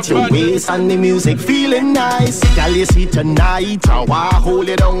right. Your waist and the music feeling nice. Girl, you see tonight, I wanna hold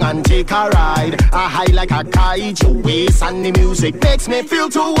it down and take a ride. A high like a kite. Your waist and the music makes me feel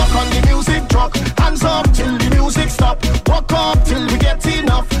to walk on the music truck. Hands up till the music stop. Walk up till we get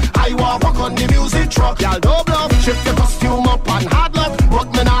enough. I wanna walk on the music truck. Girl, don't bluff. Shift your costume up and hard luck.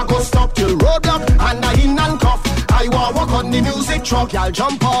 But me nah go stop till road up. And I in and cuff. I wanna walk on the music truck. Y'all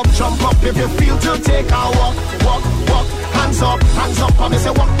jump up if you feel to take a walk. Hands up, I me say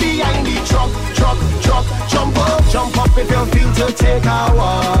walk behind the truck. Jump up if you feel to take a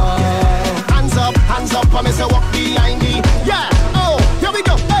walk. Hands up, I me say walk behind the, yeah. Oh, here we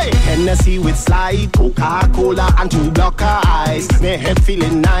go, hey. Hennessy with slide, Coca-Cola and 2 blocker eyes. My head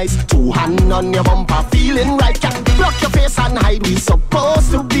feeling nice, 2 hand on your bumper feeling right. Can't block your face and hide. We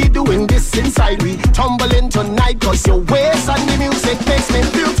supposed to be doing this inside. We tumbling tonight cause your waist and the music makes me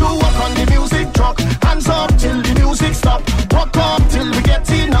feel to walk on the music truck. Hands up till the music stop. Walk up till we get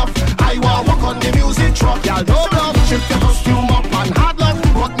enough. I wanna walk on the music truck. Y'all don't bluff. Shift your costume up and hard luck.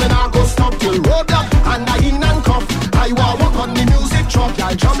 But me nah go stop till road up. And I in and cuff. I wanna walk on the music truck.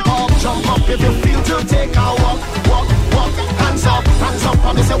 Y'all jump up if you feel to take a walk. Hands up,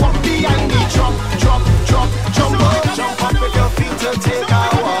 I me say walk behind the truck. Jump up if you feel to take a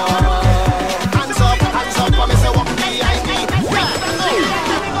walk. Hands up, I me say walk behind the,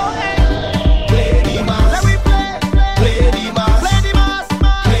 play the mass. Let me play the mass.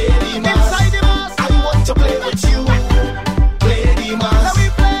 Inside the mass. I want to play with you. Play the mass. Let me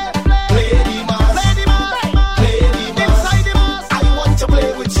play the mass. Inside the mass. I want to play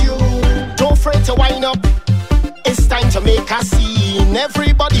with you. Don't fret to wind up. It's time to make a scene.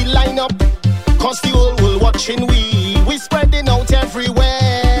 Everybody line up. Cause the whole world watching we spreading out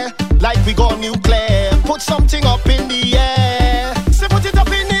everywhere. Like we go nuclear. Put something up in the air. Say put it up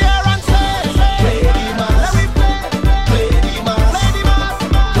in the air and say, play the mass. Let me play.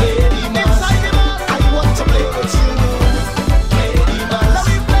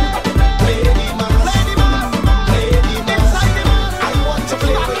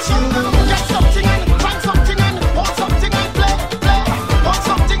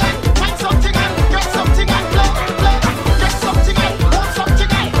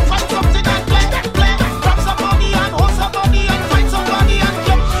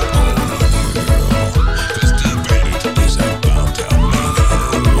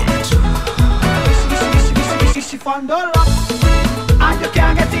 found the lock, and you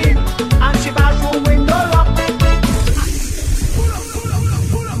can't get in, and she bathroom window lock.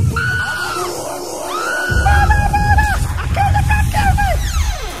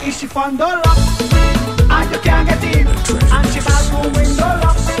 If she found the lock, and you can't get in, and she bathroom window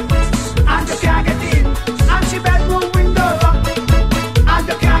lock, and you can't get in, and she bedroom window lock, and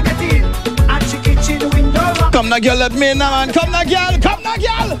you can't get in, and she kitchen window lock. Come now, girl, let me in now, man. Come now, girl. Come now,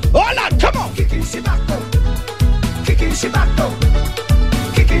 girl. Hold on, come on. Kicking she back though, kicking she back though,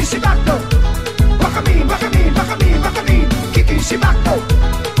 kicking she back though. Back a me, back a me, back a me, back a me. Kicking she back though,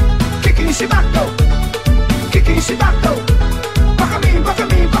 kicking she back though, kicking she back though. Back a me, back a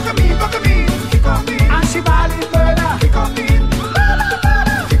me, back a me, back a me. Kick on me, and she bad in murder. Kick on me,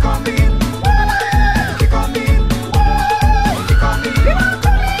 kick on me, kick on me, kick on me,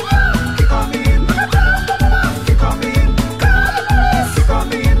 kick on me, kick on me, kick on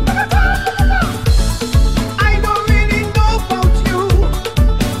me. I don't really know about you,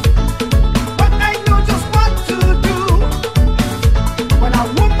 but I know just what to do. When a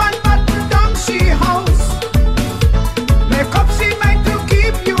woman battles down she house, make up she mind to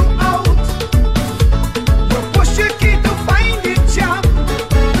keep you out. You push your key to find it jam,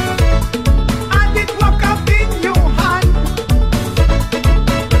 and it walk up in your hand.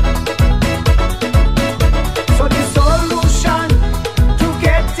 So the solution to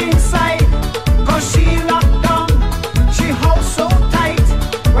get inside, cause she locked down, she house so tight.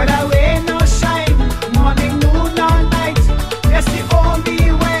 Whether rain or shine, morning, noon or night, that's the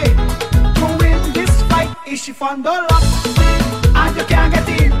only way to win this fight. Is she found the lock, and you can't get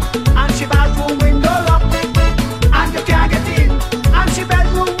in, and she bathroom window lock, and you can't get in, and she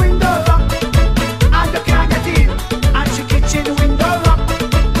bedroom window lock, and you can't get in, and she kitchen window lock,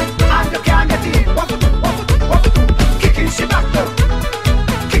 and you can't get in. What to do, what to do, what to do? Kicking she back though,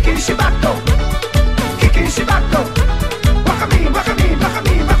 kicking she back though, kicking she back though. Back a me, back a me, back a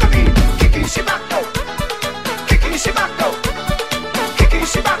me, back a me. Kicking she back though, kicking she back though, kicking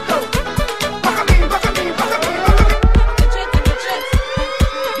she back though. Back a me, back a me, back a me, back a me.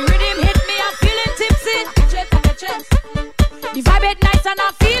 The rhythm hit me, I'm feeling tipsy. The vibe at night and I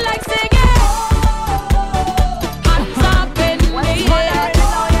feel like singing. Hands up in the air.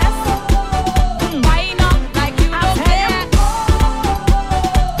 Wind up like you don't care.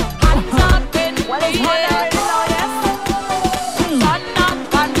 Hands up in the air. Sun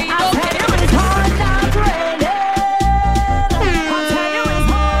up and we don't care. It's hard not raining. I'll tell you it's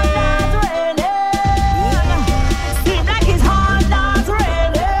hard not raining. Seem like it's hard not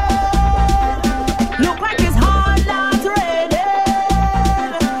raining. Look like it's hard not raining.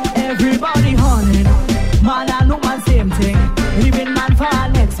 Everybody horning. Man and woman same thing. Leaving man for our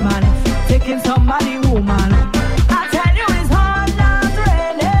next man. Taking somebody woman. I tell you it's hard not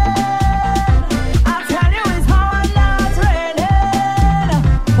raining. I tell you it's hard not raining.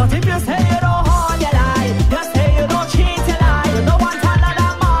 But if you say you don't hold your lie, you say you don't cheat your lie, you don't want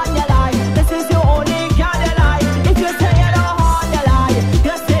another man your lie, this is your only girl your lie. If you say you don't hold your lie,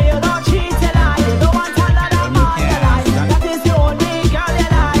 you say you don't cheat your lie, you don't want another man your lie, that is your only girl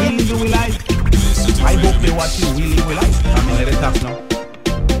your lie. Really do we like? I hope they watch you really we like. I mean let it talk now.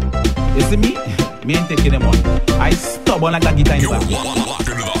 You see me? Me ain't taking them on. I stubborn like that guitar in the You're back. locked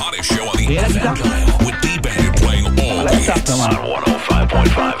into the hottest show on the Yeah, that's FM that. dial with D-Bandit playing all Let's talk hits now, man. on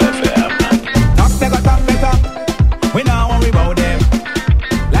 105.5 FM. Talk better. We now worry about them.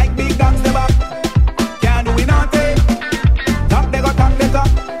 Like big dogs the back. Can't do we nothing. Talk better.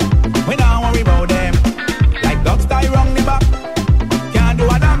 We now worry about them. Like dogs tie round the back. Can't do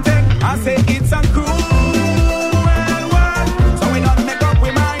a damn thing. I say it's a cruel world. So we don't make up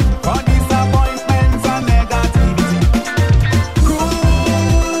we mind for disappointments and negativity.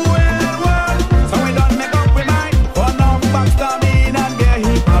 Cruel world. So we don't make up we mind for no backstabbing and their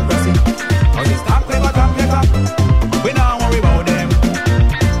hypocrisy. Now this talk better. We don't worry about them.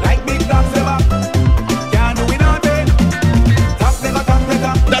 Like big dogs the back. Can't do we nothing. Talk better.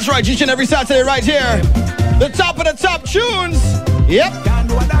 That's right, each and every Saturday right here. The top of the top tunes. Yep.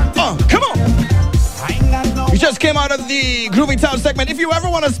 Come on. We just came out of the Groovy Town segment. If you ever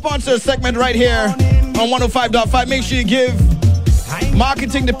want to sponsor a segment right here on 105.5, make sure you give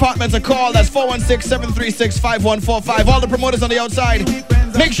marketing departments a call. That's 416-736-5145. All the promoters on the outside,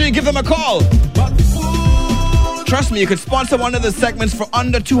 make sure you give them a call. Trust me, you could sponsor one of the segments for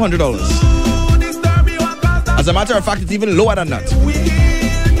under $200. As a matter of fact, it's even lower than that.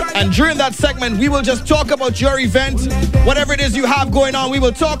 And during that segment, we will just talk about your event. Whatever it is you have going on, we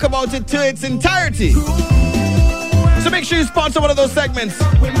will talk about it to its entirety. So make sure you sponsor one of those segments. I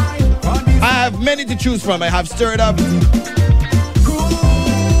have many to choose from. I have Stir It Up,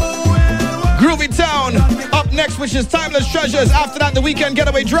 Groovy Town. Up next, which is Timeless Treasures. After that, the Weekend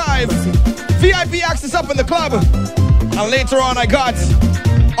Getaway Drive. VIP access up in the club. And later on, I got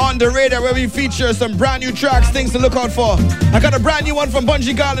On the Radar, where we feature some brand new tracks, things to look out for. I got a brand new one from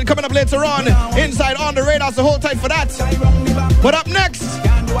Bungie Garland coming up later on. Inside On the Radar, so hold tight for that. But up next,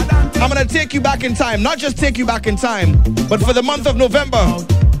 I'm going to take you back in time. Not just take you back in time, but for the month of November,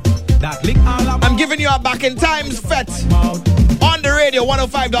 I'm giving you a back in times fete on the radio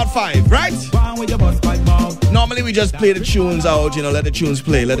 105.5, right? Normally we just play the tunes out, you know, let the tunes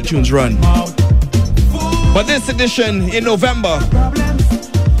play, let the tunes run. But this edition in November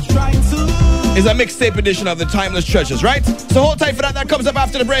is a mixtape edition of the Timeless Treasures, right? So hold tight for that. That comes up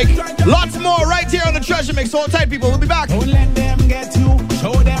after the break. Lots more right here on the Treasure Mix. Hold tight, people. We'll be back. Don't let them get you.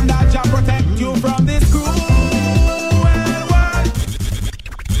 Show them that Jah protect you from this cruel world.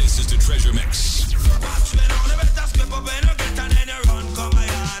 This is the Treasure Mix.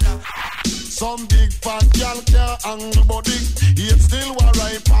 Some big fat girl can't angle body. Yet still war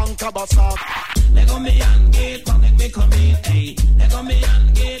right on Kabasa. Let go me and gate, make me come in. Hey, let go me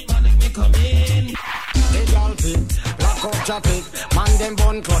and gate, make me come in. They girl fit, black up traffic. Man them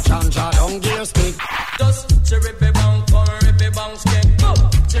bun clutch and jaw down gear stick. Just cherry be bang, come rip bang skeng.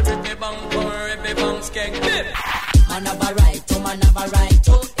 Cherry be bang, come rip bang skeng. Man have a right to, man have a right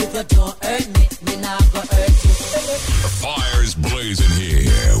to. If you don't hurt me, me not go hurt you. The fire's blazing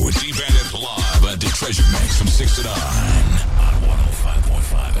here with D-Bandit live at the Treasure Mix from 6 to 9 on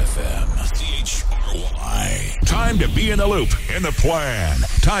 105.5 FM. CHRY. Time to be in the loop, in the plan.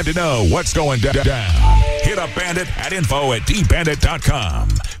 Time to know what's going down. Hit up Bandit at info@dbandit.com,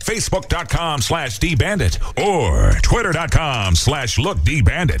 Facebook.com/dbandit, or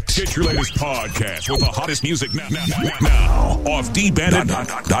Twitter.com/lookdbandit. Get your latest podcast with the hottest music now off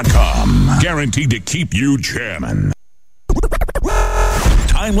dbandit.com. Guaranteed to keep you jamming.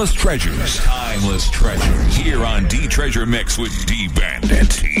 Timeless Treasures. Timeless Treasures. Here on D-Treasure Mix with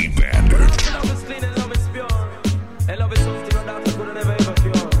D-Bandit. D-Bandit.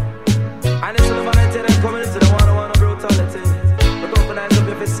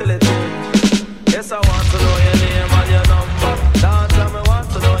 Yes, I want to know your name and your number. Dancer, me want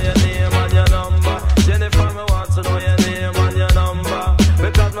to know your name and your number. Jennifer, me want to know your name and your number.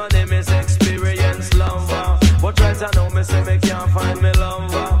 Because my name is Experience Lover. But right now, me say me can't find me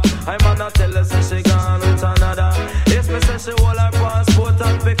lover. I'm gonna tell her say she gone with another. If me say she hold her passport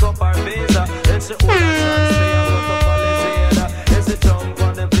and pick up her visa, then she hold her transfer and go to Polyzeda. Then she jump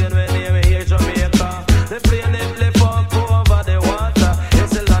on the plane when they me here Jamaica. The plane it lift up over the water.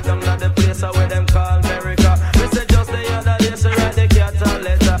 It's a land down at the place where them call America. Me say just the other day she write the cat a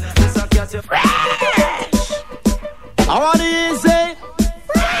letter. This a cat you fresh. How are you say?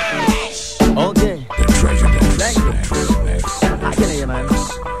 Fresh. Okay. The Treasure Mix. I can hear you, man.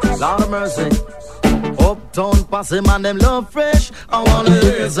 Lord of mercy. Uptown posse man, them love fresh. I wanna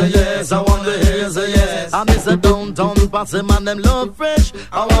hear say yes, I wanna hear say yes. I miss a downtown posse man, them love fresh.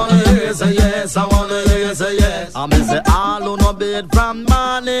 I wanna hear say yes, I wanna hear say yes. I miss it all on no bed from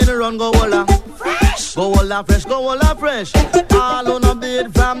morning, run go holla fresh, go holla fresh, go holla fresh. All on no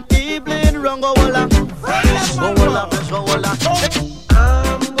bed from evening, run go holla fresh, go holla fresh, go holla.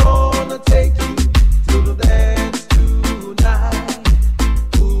 I'm gonna take you to the dance tonight.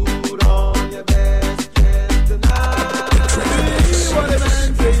 Put on your best dress tonight. What a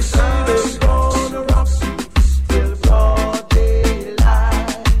man says, I'm gonna rock you till broad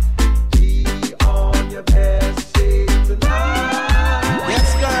daylight. Be on your best shape tonight.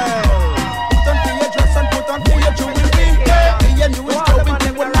 Yes, girl. Put on your dress and put on your jewelry. Me and you is going to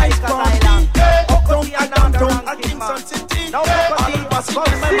a nice party. Uptown and downtown at Kingston City. All the bus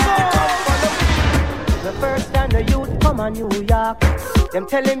come and the first time the youth come on New York, them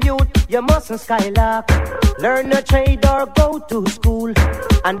tell him youth, you mustn't skylark. Learn a trade or go to school,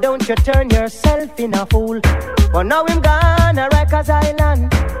 and don't you turn yourself in a fool. But now him gone a Rikers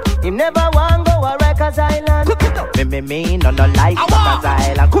Island, him never want go a Rikers Island. Me no like Rikers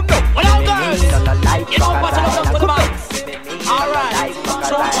Island. Come down, what up girls? No like Rikers Island. Come down. Alright,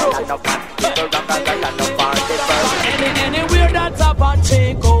 anywhere that's a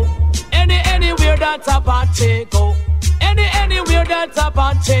party go. Anywhere that's a party go. Anywhere that's a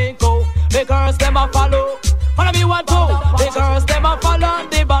party go. The girls them a follow. Follow me one two. The girls them a follow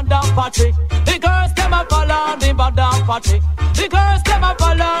the band of party. The girls them a follow the band of party. The girls them a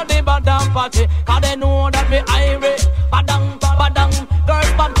follow the band of party. 'Cause they know that me Irish. Badang, badang.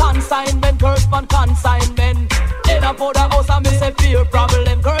 Girls pan consignment. Girls pan consignment. In a for the house and me say fear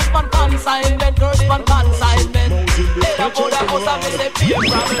problem. Girls pan consignment. Girls pan consignment. In a for the house and me say fear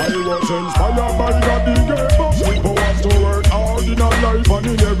problem. I was inspired by the DJ, but we go have to work hard in a life and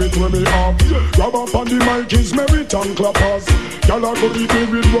inherit where me have. Grab up on the mic is merit and clappers. Y'all are good eat me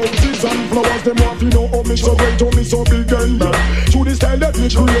with roses and flowers. Them want to know how me so great, how me so big and bad. Through the style that me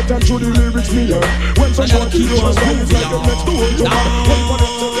create and through the lyrics me hear. When someone keep on style, it's like them next to it to man. When for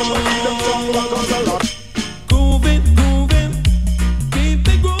them to them, I keep them song like a lot. Grooving, grooving, keep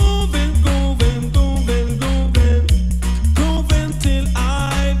it grooving, grooving, grooving, grooving, grooving till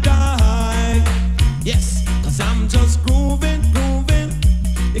I die. Yes, 'cause I'm just grooving, grooving.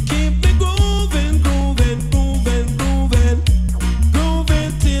 You keep me grooving, grooving, grooving, grooving,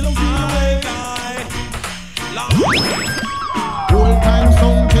 grooving till I die. Whole time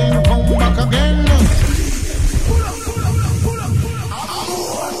something come back again.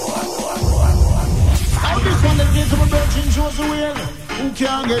 And this one that gets to my virgin shows the way. Who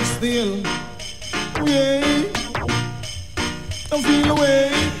can't get still? Yeah, don't feel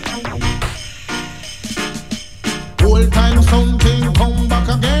away. Whole time something come back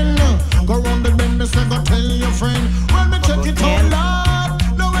again. Go round the bend, say go tell your friend. When me check it out, Lord,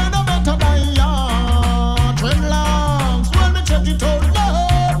 no way no better than ya. Dreadlocks, when me check it out,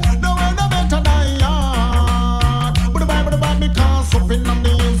 Lord, no way no better than ya. But the Bible because up in the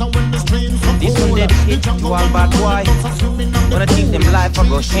hills and when the streams come this one dedicated to all bad boy. Wanna keep them life a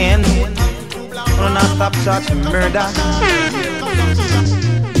go hand. Wanna not stop shot murder.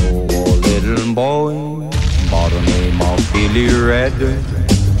 Oh, little boy, by the name of Billy Red.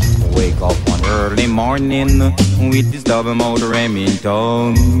 Wake up one early morning with this double motor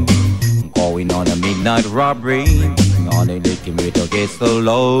Remington. Going on a midnight robbery on a little meter gets so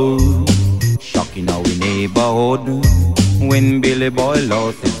low. Shocking our neighborhood when Billy Boy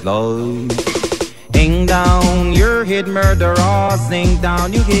lost his life. Hang down your head, murderer. Sing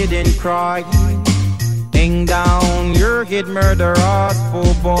down your head and cry. Hang down your head, murderer.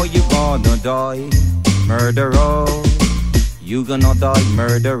 Poor boy, you gonna die. Murderer, you gonna die.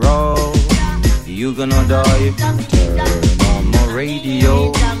 Murderer, you gonna die. Turn on my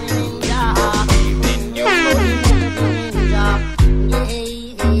radio.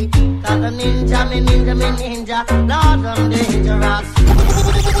 Ninja, me ninja, me ninja, Lord, I'm dangerous.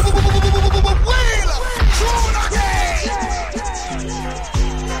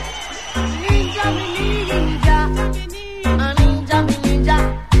 Ninja, me ninja, a ninja, me ninja,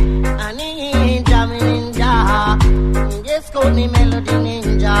 a ninja, me ninja. Yes, call me Melody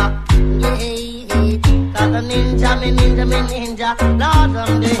Ninja. Yeah, got a ninja, me ninja, me ninja, Lord,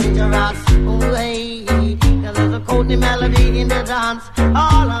 I'm dangerous. Way, there's a code melody in the dance.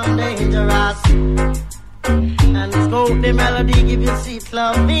 All I'm dangerous. And it's code the melody, give you sweet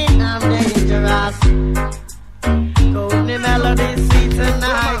loving. I'm dangerous. Code the melody, sweet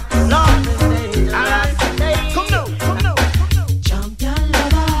tonight. Lord is dangerous. Come now, come now. Champion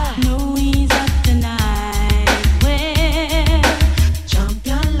lover, no ease up tonight. Well,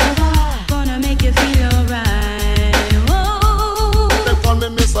 champion lover, gonna make you feel alright. Whoa. They call me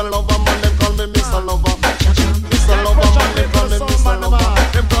Mr. Lover, man. They call me Mr. Lover. Mr. Lover, man. They call me Mr. Lover.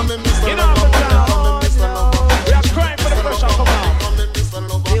 They call me Mr. Lover, man. They call me Mr. Lover. We are crying for the pressure, come on.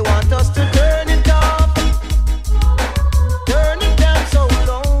 They want us to turn it up, turn it down so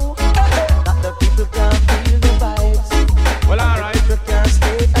low that the people can't feel the vibes. Well, alright. People can't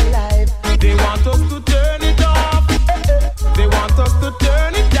stay alive. They want us to turn it off. They want us to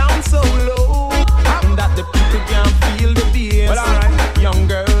turn it down so low that the people can't feel the bass. Well, alright. Young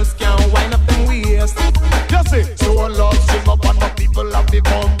girls can't wind up them waist. Just say, so a love sing up and the people have the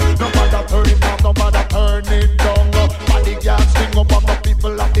come. Nobody turn it down, nobody turn it down. Body can't sing up and the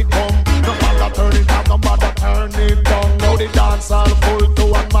people have the come. Nobody turn it down, nobody turn it down. Now the dance all full to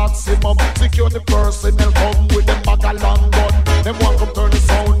a maximum. Security personnel come with them bag a long gun. Them want to turn the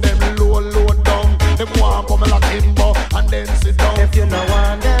sound, them low down. Them want come like Kimbo and then sit down. If you know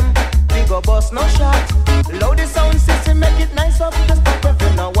want them, we go bust no shot. Load the sound system, make it nice up the stop. If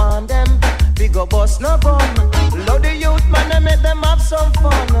you know want them, we go bust no gun. Load the youth man and make them have some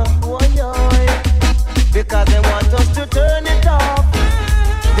fun. Oh, because they want us to turn it off.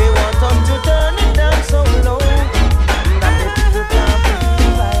 They want us to turn it down so low that the people can't feel the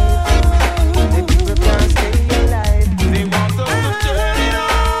vibe. The people can't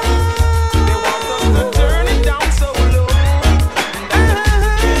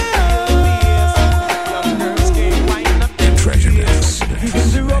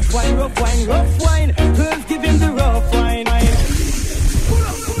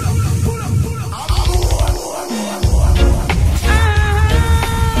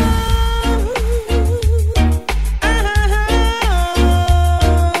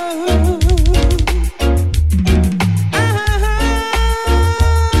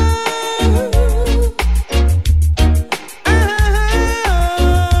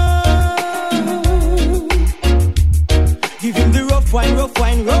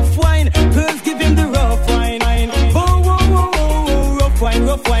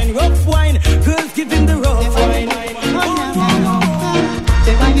rough wine, rough wine. Girls give him the rough wine.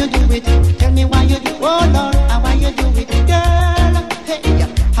 Say why you do it? Tell me why you do it. Oh Lord, how why you do it, girl? Hey,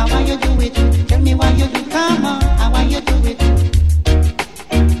 how why you do it? Tell me why you do it. Come on, how why you do it?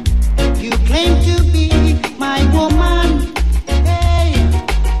 You claim to be my woman, hey,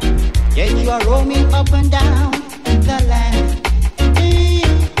 yet you are roaming up and down the land. Hey,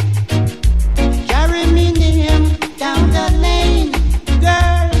 carry me name down the lane,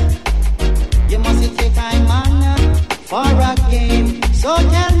 girl. You must take time on for a game. So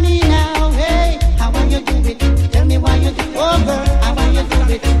tell me now, hey, how will you do it? Tell me why you do it. Oh girl, how will you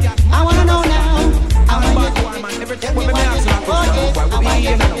do it? I wanna know now. How will you do it? Tell me why you do it. Oh yes, how will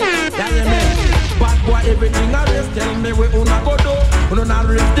you do it? Bad boy, everything I raise, tell me where una go do. Una not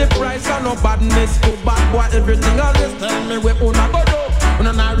raise the price and no badness. Oh bad boy, everything I raise, tell me where una go do.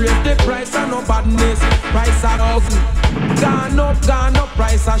 Una not raise the price and no badness. Price are up, gone up,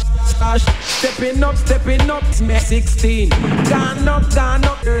 price are stepping up, me 16. Gone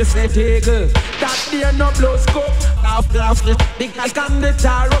up, there's a table. That there no blow scope. Laugh, the guys can the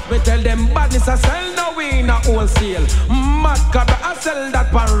tar up. Me tell them badness I sell no we in a wholesale. Mad cabra I sell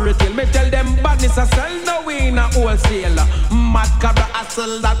that pan retail. Me tell them badness I sell no we in a wholesale. Mad cabra I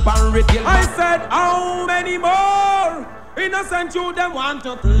sell that pan retail. I said how many more innocent you them want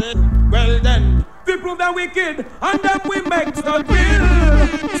to play? Well then, we prove them wicked and then we make the bill.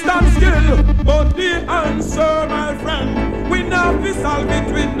 Stand still, but the answer, my friend, we now be solve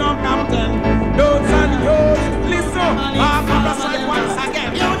it with no captain. Those and yours, listen, I'm gonna say once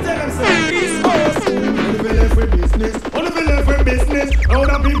again. You tell them so. East Coast. Only be left with business. Only be left with business. All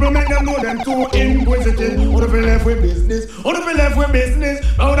the people make them know them too inquisitive. Only be left with business. Only be left with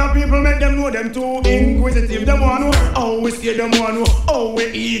business. All the people make them know them too inquisitive. Them want to know how we see them want to know how we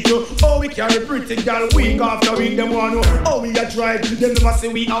eat, how we carry pretty girl week after week. Them want to know how we a try. Them never say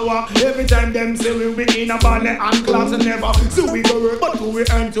we our. Every time them say we be in a ballet and class and never. So we go work, but we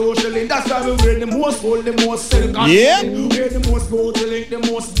earn 2 shillings. That's why we wear the most gold, the most silk. Yeah. Wear the most gold link, the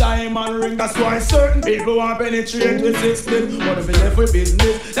most diamond ring. That's why certain people want to penetrate with 16. But if we left with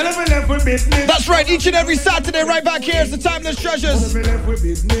business, then if we left with business. That's right, each and every Saturday right back here is the Timeless Treasures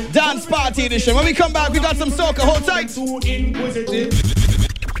Dance Party Edition. When we come back, we got some soca. Hold tight. This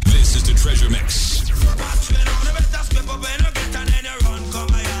is the Treasure Mix.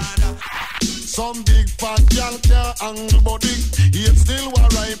 Some big fat girl can't angle body, yet still war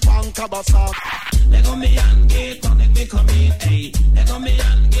right on Kabasa. Let go me and gate, man, make me come in. Hey, let go me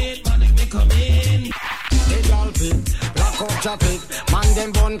and gate, man, make me come in. They dolphin, black out traffic, man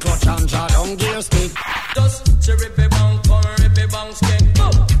them bun clutch and jaw down gear stick. Just chiripy bang, chiripy bang, skeng.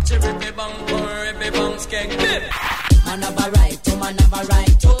 Chiripy bang, chiripy bang, skeng. Man have a right to, man have a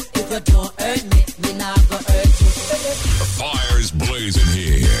right to. If you don't hurt me, me not go hurt you. The fire's blazing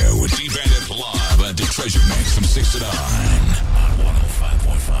here with D-Bandit live at the Treasure Mix from 6 to 9 on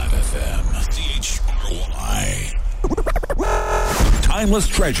 105.5 FM DHRY. Timeless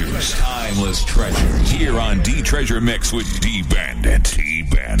Treasures. Timeless Treasures. Here on D-Treasure Mix with D-Bandit.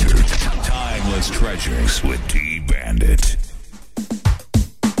 D-Bandit. Timeless Treasures with D-Bandit.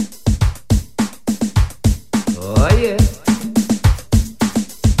 Oh yeah.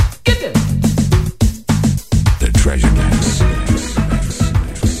 Get it. The Treasure Mix.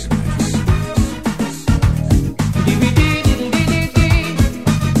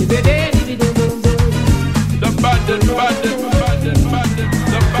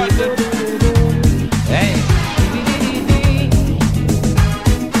 Hey.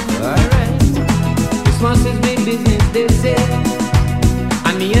 Alright. Christmas is big business, they say.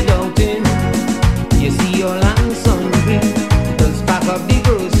 And me a doubting. You see your land's hungry. Just pack up the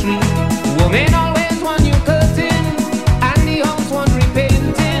grocery. Women always want you curtain. And the house want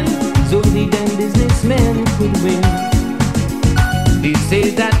repainting. So the damn businessmen could win. They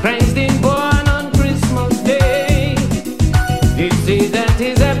say that Christ ain't born on Christmas Day. They say that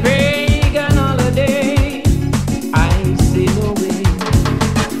is a pagan holiday. I say no way.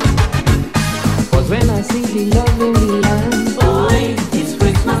 'Cause when I see the love in the land, boy, it's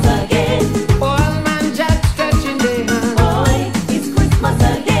Christmas again. All man jack stretching their hand, boy, it's Christmas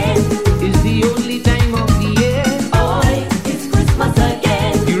again. It's the only time of the year, boy, it's Christmas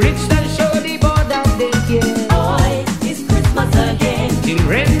again. The rich that show the board that they care, boy, it's Christmas again.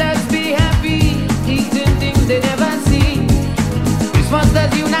 Children that be happy, eating things they never see. Christmas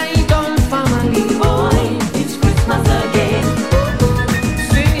that you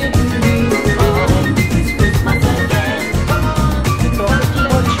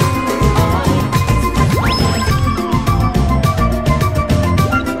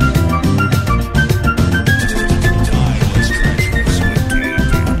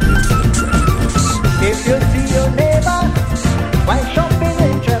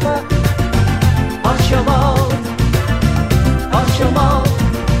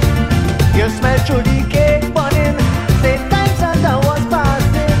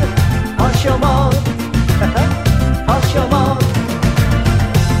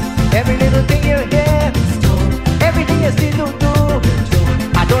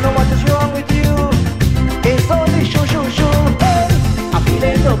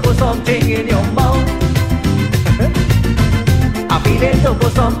something in your mouth. I feel it to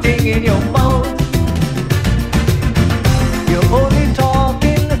put something in your mouth. You're only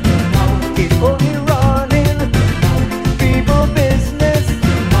talking, it's only running. People business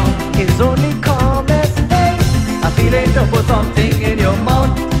is only comments. Hey, I feel it to put something in your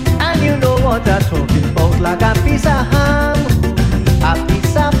mouth. And you know what I'm talking about. Like a piece of ham, a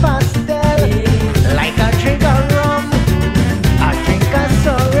piece of pastel, like a drink of rum, a drink of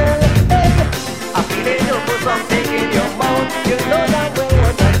sorrel. Hey, I feel it to put something in your mouth. You know that way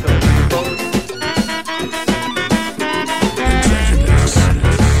what I'm talking about.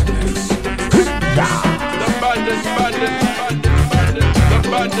 The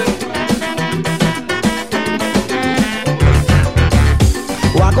bandit.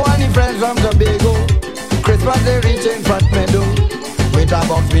 Wago and the friends from Tobago, Christmas they reach in Fat Meadow, with a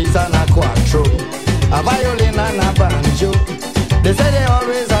box piece and a quattro, a violin and a banjo. They say they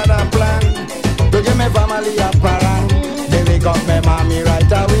always had a plan to give me family a parang. They wake up my mommy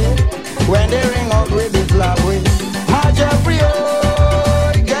right away when they ring out with this love way. My Jeffrey,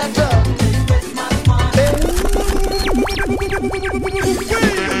 oh, get up.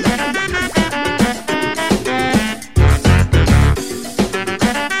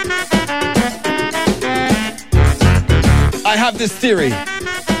 I have this theory.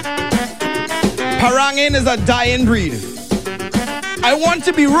 Parangin is a dying breed. I want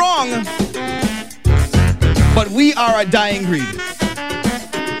to be wrong, but we are a dying breed.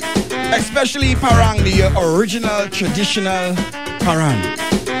 Especially Parang, the original, traditional Parang.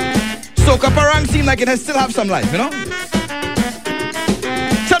 Soca Parang seems like it still have some life, you know?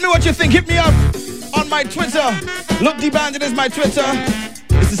 Tell me what you think. Hit me up on my Twitter. Look, the Bandit is my Twitter.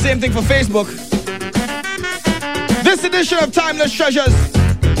 It's the same thing for Facebook. This edition of Timeless Treasures,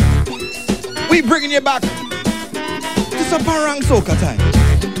 we bringing you back to some Parang Soca time.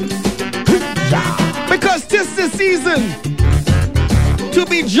 Because this is the season to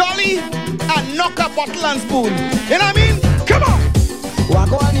be jolly and knock a bottle and spoon. You know what I mean? Come on!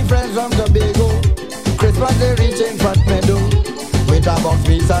 Wago and the friends from Tobago, Christmas they reach in Fat Meadow, with a box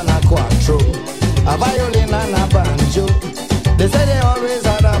piece and a quattro, a violin and a banjo. They say they always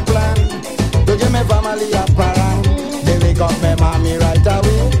had a plan to give me family a parang. They wake up my mommy right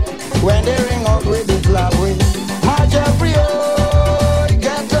away when they ring out with this love way. My Jeffrey, oh,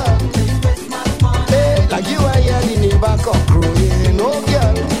 get up. Hey, like you are here, the neighbor come crowing, oh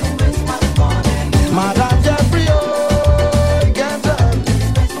girl. Madam Jeffrey, oh, get up.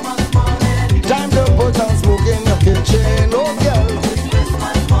 Time to put on smoke in your kitchen, oh girl.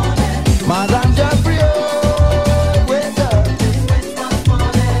 Madam Jeffrey, oh, wait up.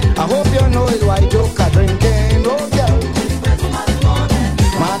 I hope you know it's white oak a drinking, oh girl.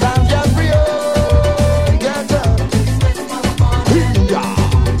 Madam Jeffrey, oh, get up.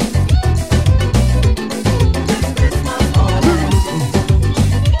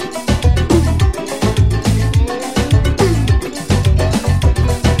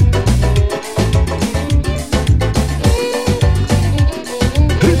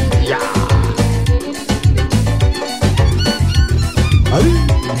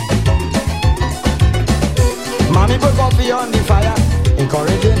 Mommy put coffee on the fire,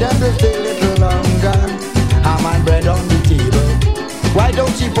 encouraging them to stay a little longer. Ham and bread on the table. Why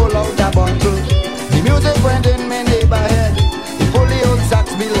don't she pull out a bottle? The music went in my neighbor head. He pull the old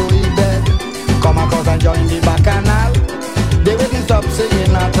sax below his bed. Come across and join the bacchanal. They wouldn't stop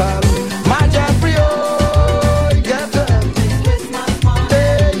singing at all. My Jeffrey, oh, get up.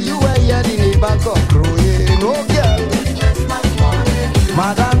 Hey, you were here, the neighbor come crowing, oh girl.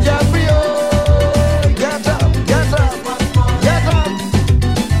 Madam Jeffrey, oh, get up, get up, get up.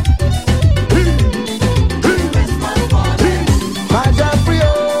 My Jeffrey,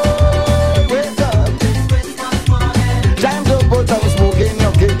 oh, wake up. Time to put some smoke in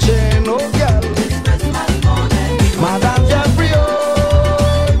your kitchen, oh girl. Madam Jeffrey, oh,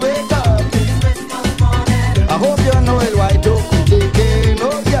 wake up. I hope you know it white oak we taking,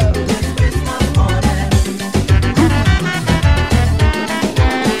 oh girl.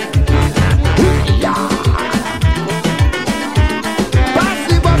 Pass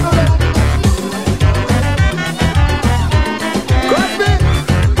the bottle up. Crosby,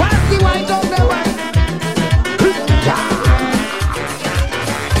 pass the white oak there, white.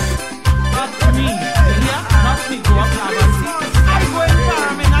 Not me, yeah, not me go up now and see. I go in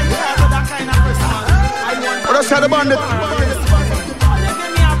farming and try for that kind of Christmas. I want What else had about it? you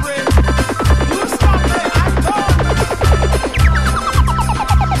give me a break. You stop it, I'm done.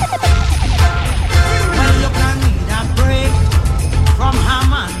 Well, you can need a break from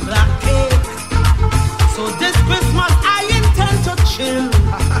ham and black cake. So this Christmas I intend to chill.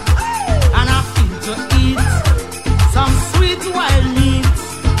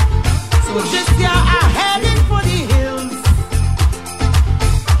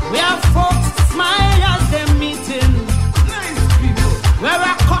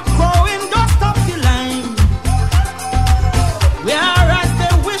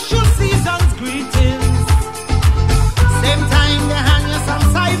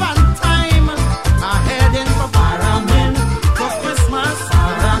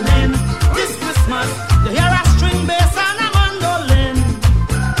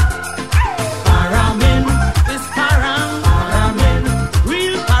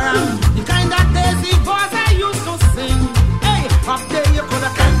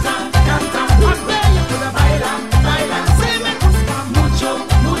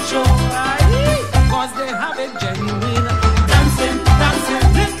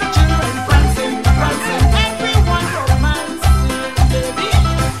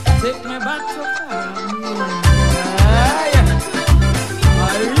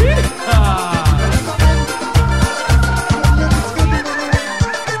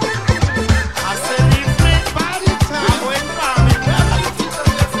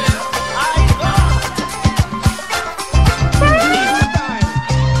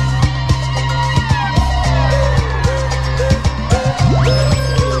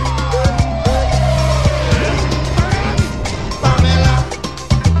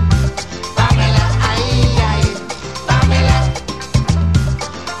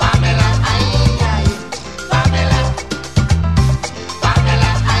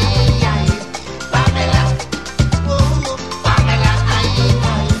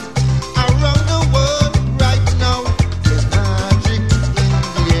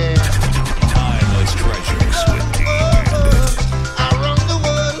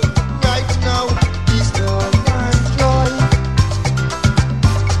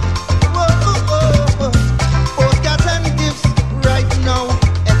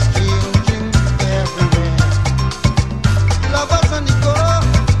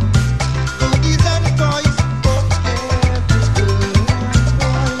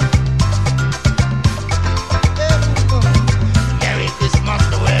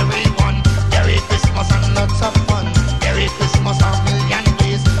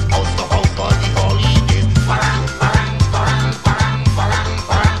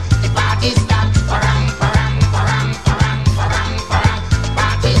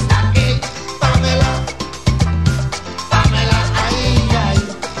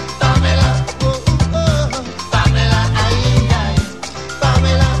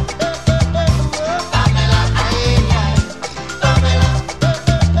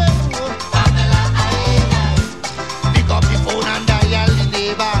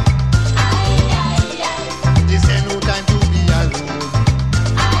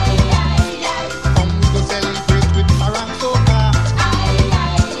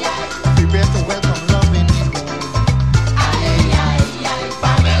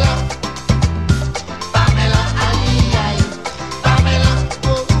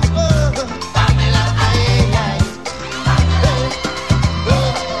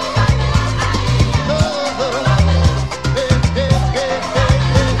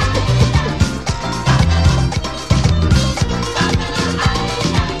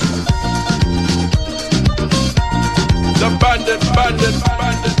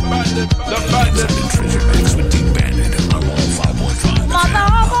 Treasure Mix with Deep Bandit on 105.5. Mother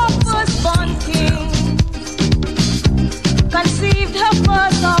of our firstborn king conceived her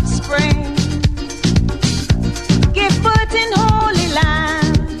first offspring, gave birth in Holy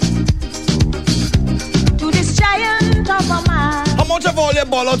Land to this giant of a man. How much of all your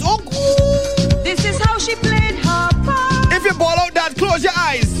ball out? Oh, this is how she played her part. If you ball out that, close your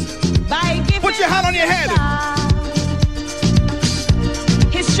eyes. Put your hand on your head.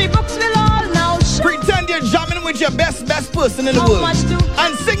 History books will all now show. Pretend you're jamming with your best person in the world.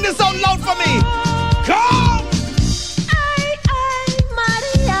 And sing this out loud for me. Come!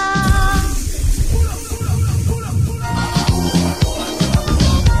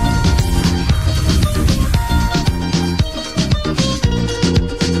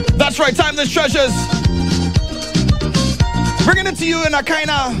 That's right, Timeless Treasures. Bringing it to you in a kind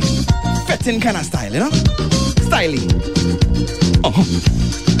of fetting kind of style, you know? Styling. Oh.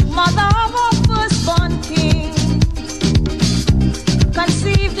 Mother of our firstborn king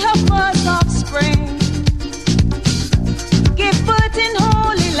conceived her first offspring, gave birth in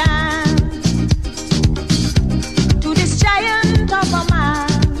Holy Land to this giant of a man.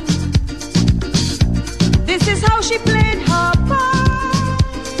 This is how she played her part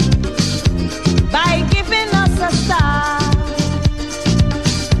by giving us a star.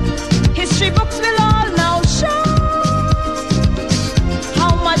 History books will all now show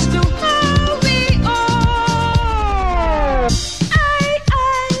how much do we owe.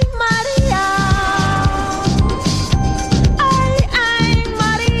 Maria.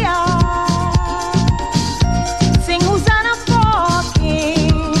 Maria. Sing Hosanna for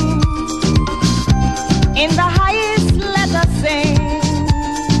King. In the highest let us sing.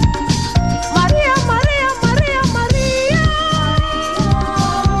 Maria, Maria, Maria, Maria.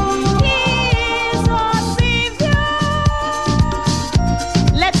 He's our Savior.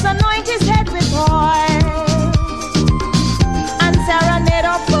 Let's anoint his head with oil and serenade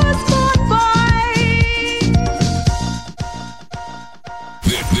our firstborn boy.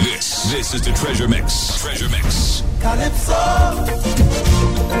 This is the Treasure Mix. Treasure Mix. Calypso,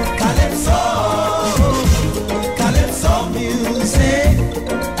 Calypso, Calypso music.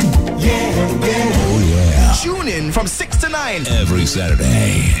 Yeah, yeah. Oh, yeah. Tune in from 6 to 9. Every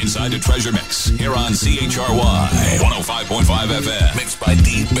Saturday, inside the Treasure Mix, here on CHRY 105.5 FM, mixed by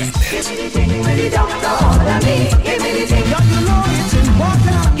Deep Bandit. Give me the thing with the doctor order me. Give me the thing, you know it's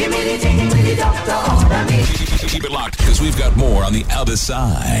important. Give me the thing with the doctor order me. Keep it locked, because we've got more on the other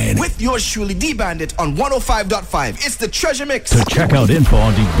side. With yours truly, D Bandit on 105.5. It's the Treasure Mix. To check out info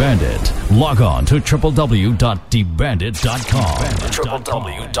on Deep Bandit, log on to www.deepbandit.com.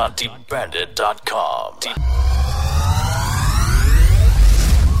 www.deepbandit.com.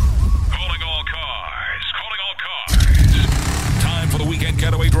 Time for the weekend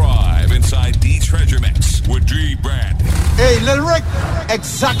getaway drive inside the Treasure Mix with D Bandit. Hey, Lil Rick,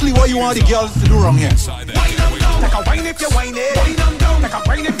 exactly what you want the girls to do wrong here. Take a wine if you whine it. Take a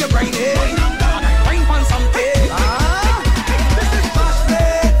wine if you grind it. Wine on something. This is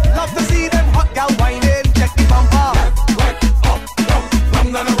Ashley. Love to see them hot gal whining. Check the bumper. Left, right, up, down,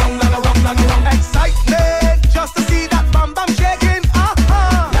 wrong, down, wrong, down, wrong, down, wrong. Excitement, just to see that bam bam shaking. Left,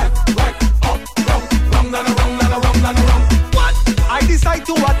 right, up, down, wrong, down, wrong, down, wrong, down, wrong. What? I decide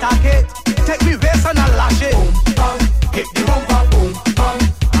to attack it. Take me waist and I lash it. Boom, bam, hit the bumper. Boom, bam.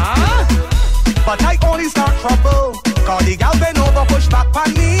 But I only start trouble. Cause the gal bend over, push back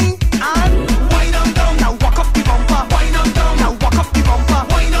on me. And wind them down. Now walk up the bumper. Wind them down. Now walk up the bumper.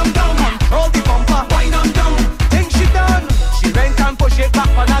 Wind them down. Control the bumper. Wind them down. Think she done. She bend and push it back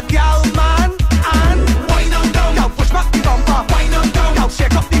on a gal, man. And wind them down. Now push back the bumper. Wind them down. Now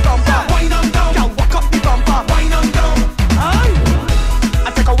shake up the bumper. Wind them down. Now walk up the bumper. Wind them down. I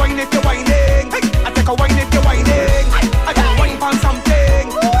take a wine if you're whining. Hey, I take a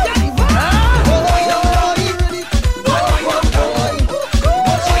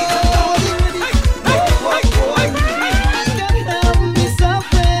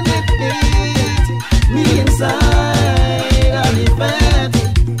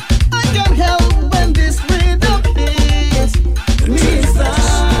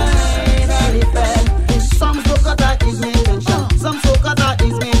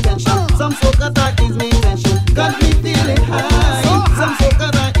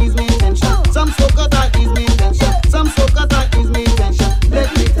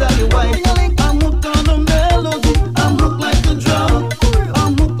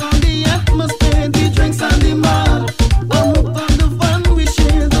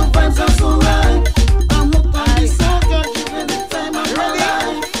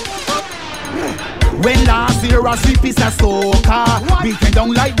Beating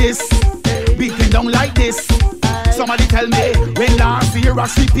down like this. Beating down like this. Somebody tell me when last year a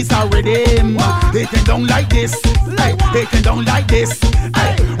sleep is already. Beating down like this. Hey, beating down like this.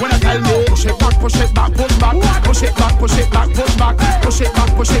 Hey, when I tell me push it back, push it back, push back, push it back, push it back, push back, push it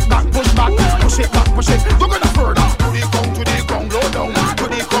back, push it back, push back, push it back, push it. We're gonna further to the ground, low down, to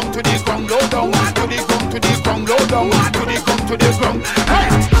the ground, low down, to the ground, low down, to the ground. Hey.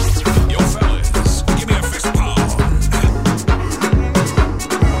 Yo, fellas, give me a fist pump.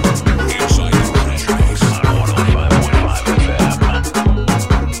 Inside the trace on 105.5 FM.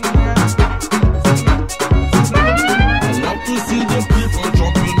 I love to see the people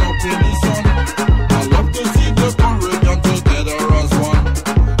jumping up in the sun. I love to see the Caribbean together as one.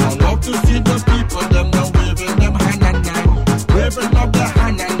 I love to see the people them now waving them hand and hand, waving up their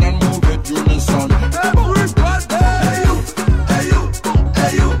hand and then move it unison. Everybody, hey you, hey you,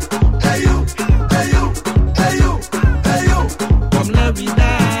 hey you, hey you, hey you, hey you, hey you, come let me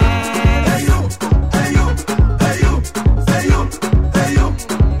dance. Hey you, hey you, hey you, hey you, hey you,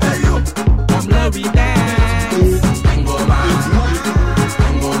 hey you, come let me dance.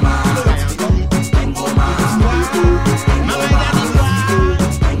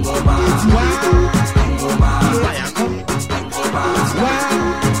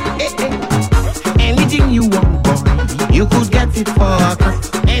 Anything you want, boy, you could get it for a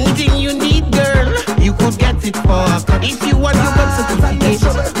cut. Anything you need, girl, you could get it for a cut. If you want your birth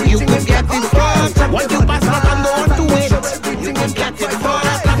certificate, you could get it for a cut. Want your passport and go on to it, you could get it for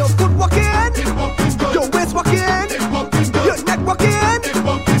a cut. Your foot walking, your waist walking, your neck walking.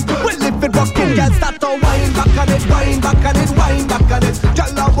 Well, if it walking, girl, start to wind back on it, wind back on it, wind back on it.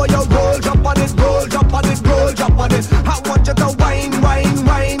 Girl, now when you roll, jump on it, roll, jump on it, roll, jump on it. I want you to wind, wind,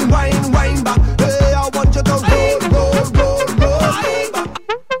 wind, wind, wind back. Hey, I want you to roll, roll, roll, roll.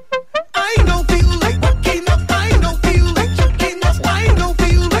 I don't feel like walking up, I don't feel like choking up, I don't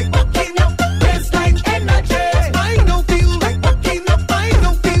feel like walking up. It's like energy. I don't feel like walking up, I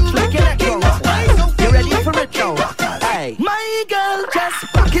don't feel like walking up, I don't feel. You ready for it now? Hey, my girl,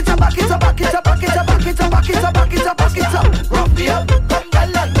 just back it up, back it up, back it up, back it up, back it up, back it up, back it up, back it up. Rough it up, come back,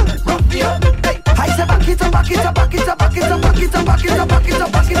 rough it up. Hey, I say back it up, back it up, back it up, back it up, back it up, back it up, back it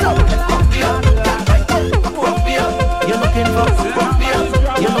up, back it up. Rough it up, rough it up. You're looking for rough it up.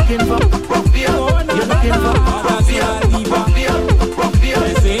 You're looking for rough it up. You're looking for rough it up, rough it up, rough it up.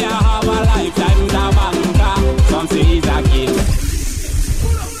 They say I have a lifetime with a banker. Some say it's a game.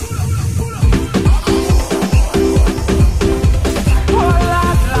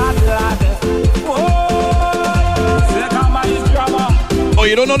 Oh,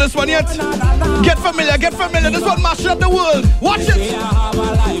 you don't know this one yet? Get familiar, get familiar. This one mashed up the world. Watch it. Say I have a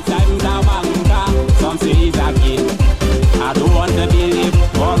lifetime with a banker. Some say it's a game. I don't want to believe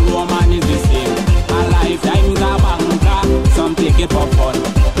all woman is the same. A lifetime with a banker. Some take it for fun.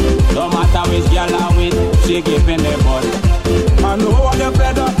 No matter which girl I'm with, she giving the ball. I know what you're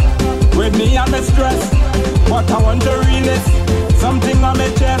fed up with me and my stress. What I want to release, something on my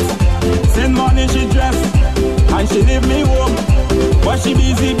chest. Send money she dress, and she leave me home. But she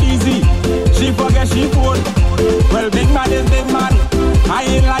busy, she forget she phone. Well, big man is big man, I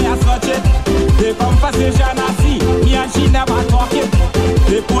ain't lie as such it. The conversation I see, me and she never talk it.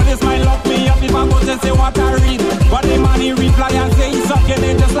 The police might lock me up if I go to say what I read. But the man he reply and say he's sucking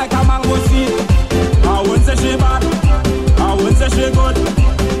it just like a mango seed. I won't say she bad, I won't say she good.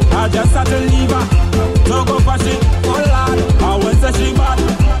 I just had to leave her, to go for she, oh lord. I won't say she bad,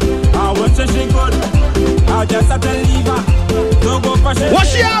 I won't say she good. I just had to leave her, to go for she. What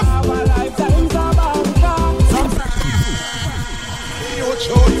she have?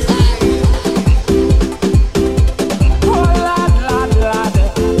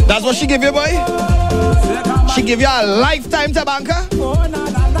 That's what she give you, boy? She give you a lifetime to banker?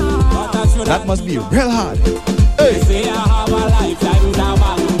 That must be real hard. Hey. Say I have a lifetime to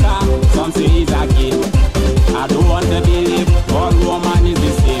banker. Some say it's a game. I don't want to believe all woman is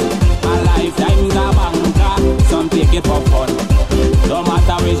the same. A lifetime to banker. Some take it for fun. No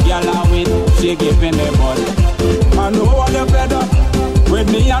matter which girl I'm with, she giving the ball. I know what you're fed up with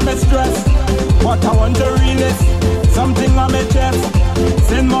me and my stress. What I want to release, something on my chest.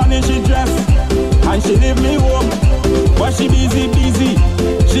 Send money she dress, and she leave me home. But she busy,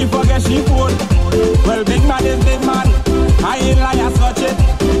 she forget she phone. Well, big man is big man, I ain't lie as such it.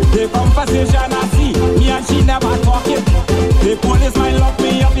 The conversation I see, me and she never talk it. The police might lock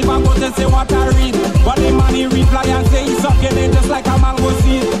me up if I go to say what I read. But the man he reply and say he's sucking it just like a mango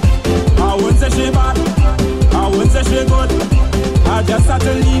seed. I won't say she bad, I won't say she good. I just had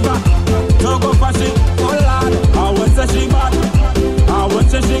to leave her, to go for she, oh lord. I won't say she bad, I won't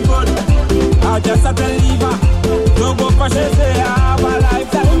say she good. I just had to leave her, to go for she, say I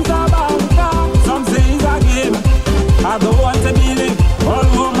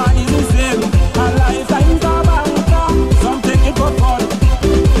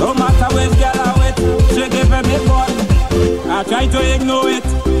ignore it.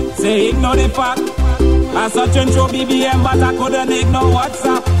 Say ignore the fact. I searching through BBM, but I couldn't ignore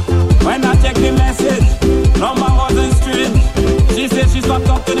WhatsApp. When I check the message, number wasn't strange. She said she swapped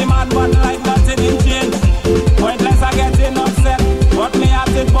up to the man, but like nothing in change. Pointless, I getting upset, but me at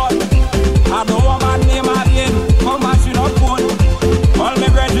it, but I don't want my name again. Come and shoot up phone. All my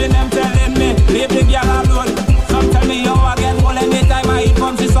brethren, them telling me, leave the girl alone. Some tell me how I get full anytime I eat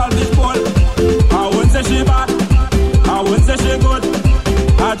from she solve this bowl. I won't say she bad, I won't say she good.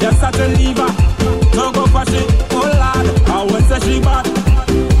 I just had to leave her, so go for she, oh lad. I won't say she bad,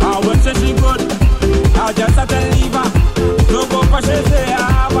 I won't say she good. I just had to leave her, so go for she. Say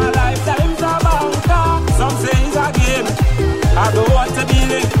I have a lifetime's about her. Some say it's a game, I don't want to be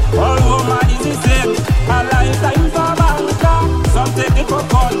late. All woman is the same. A lifetime's about her. Some take it for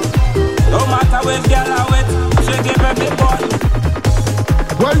fun. No matter where girl I wet, she give me fun.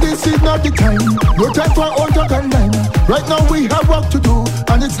 Well, this is not the time. No time for old talk and line. Right now we have work to do,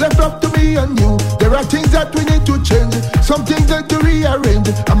 and it's left up to me and you. There are things that we need to change, some things that to rearrange.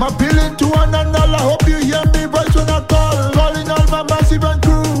 I'm appealing to one and all. I hope you hear me voice when I call. Calling all my massive and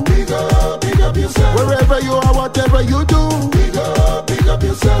crew. Big up yourself. Wherever you are, whatever you do. Big up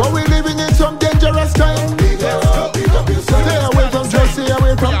yourself. But we're living in some dangerous time. Big up yourself. Stay away from drugs, stay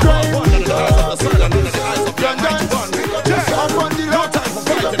away from crime.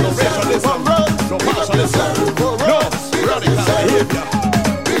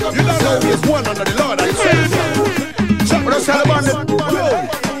 Is one under the Lord and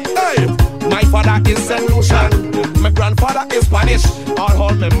my father is St. Lucian, my grandfather is Spanish.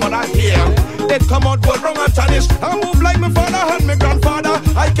 All my mother here, it come out good wrong and tarnish. I move like my father and my grandfather.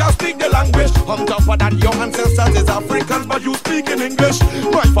 I can't speak the language. On top of that, your ancestors is African, but you speak in English.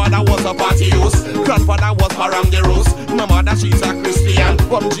 My father was a party host, grandfather was Param the Rose. My mother, she's a Christian,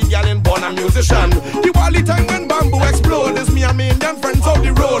 G-girl born a musician. The wally time when bamboo explode is me and my Indian friends on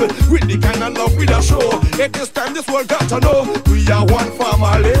the road. With the kind of love we da show. At this time, this world got to know we are one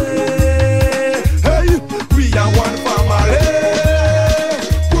family. Hey, we are one family.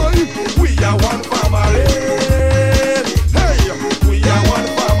 We are one family. Hey, we are one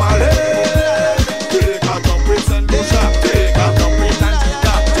family. Take a jump with St. Lucia. Take a jump with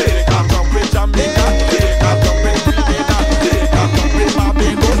Antigua. Take a jump with Jamaica. Take a jump with Grenada. Take a jump with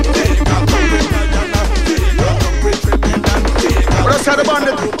Barbados. Take a jump with Guyana. Take a jump with Trinidad. Take a jump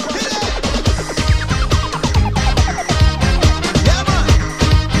with...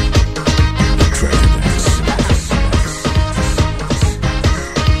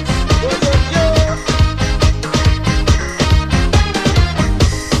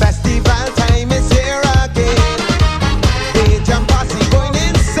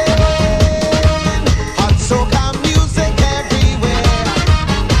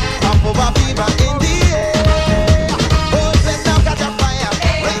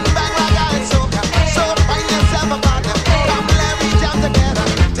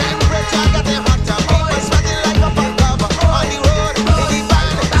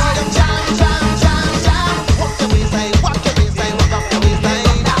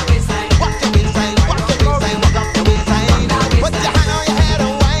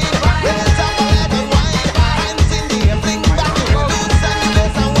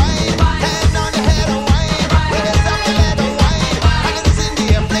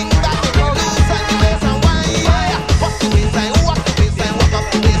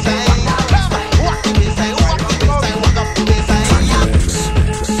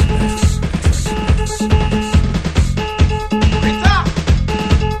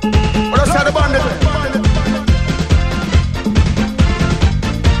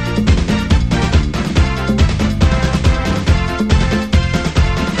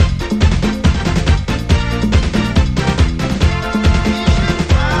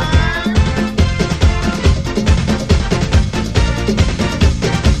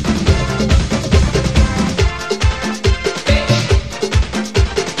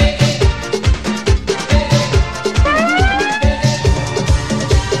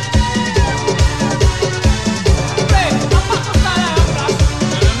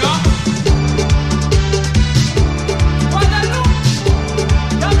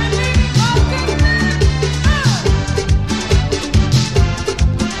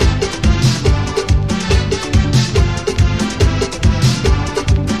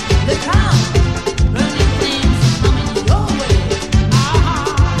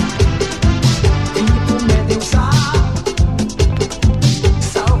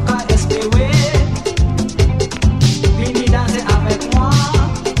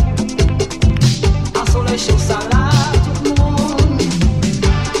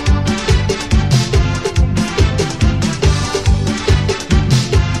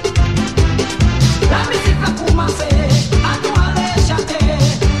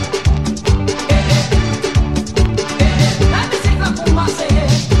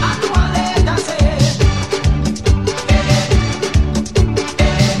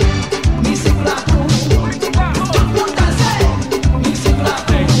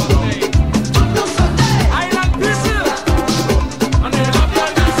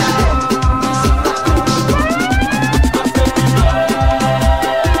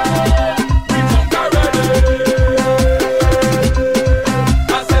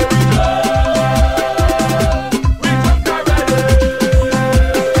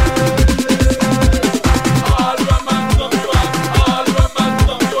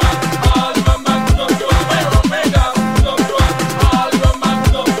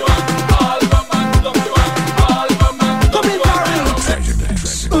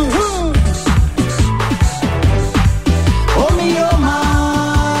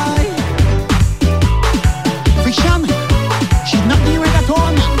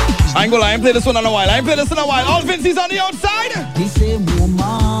 ain't gonna lie, I ain't played this one in a while. All Vincey's on the outside. The same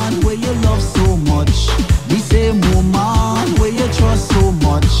woman where you love so much. The same woman where you trust so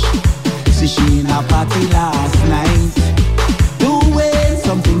much. See, she in a party last night, doing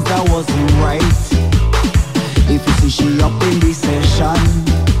some things that wasn't right. If you see she up in the session,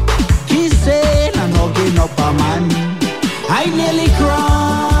 kissing and hugging up a man, I nearly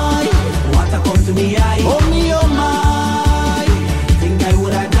cry. What a come to me, oh me, oh my, think I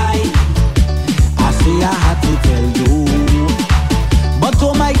would have died. I say I had to tell you, but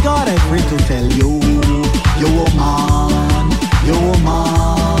oh my God, I pray to tell you, you woman, you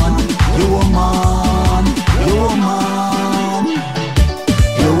woman, you woman, you woman,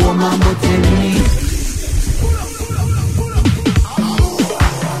 you woman, but in me.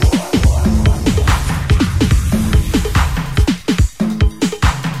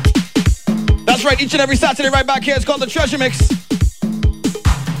 That's right, each and every Saturday right back here. It's called the Treasure Mix.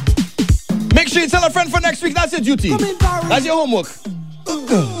 Make sure you tell a friend for next week. That's your duty. That's your homework.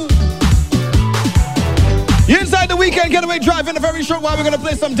 You're inside the weekend getaway drive in a very short while. We're going to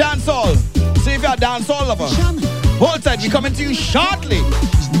play some dancehall. See if you're a dancehall lover. Hold tight, we're coming to you shortly.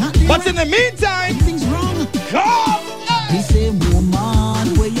 But in the meantime, come! The same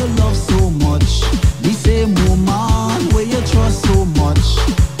woman where you love so much. The same woman where you trust so much.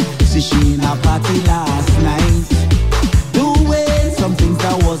 See, she in a party last night, doing some things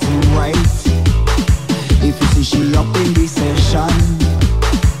that wasn't right. If you see she up in the session,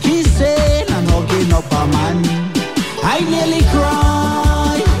 kissing and hugging up a man, I nearly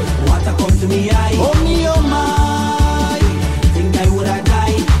cry. What a come to me, oh me, oh my, think I would have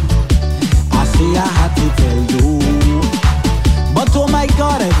died. I say I had to tell you, but oh my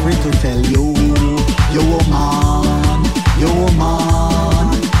God, I pray to tell you, you woman, you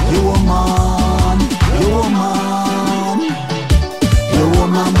woman, you woman, you woman, you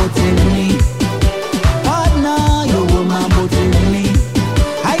woman, but in me. Partner, you woman, but in me.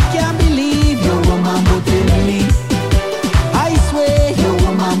 I can't believe you woman, but in me. I swear you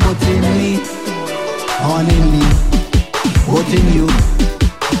woman, but in me. Honey me, but in you,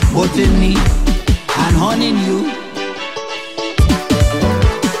 but in me, and honey you.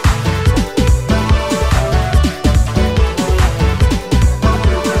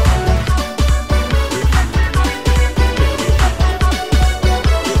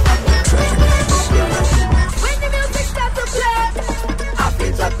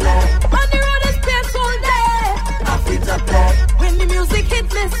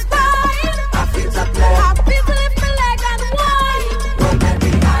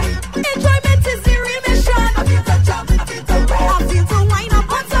 Enjoyment is the remission.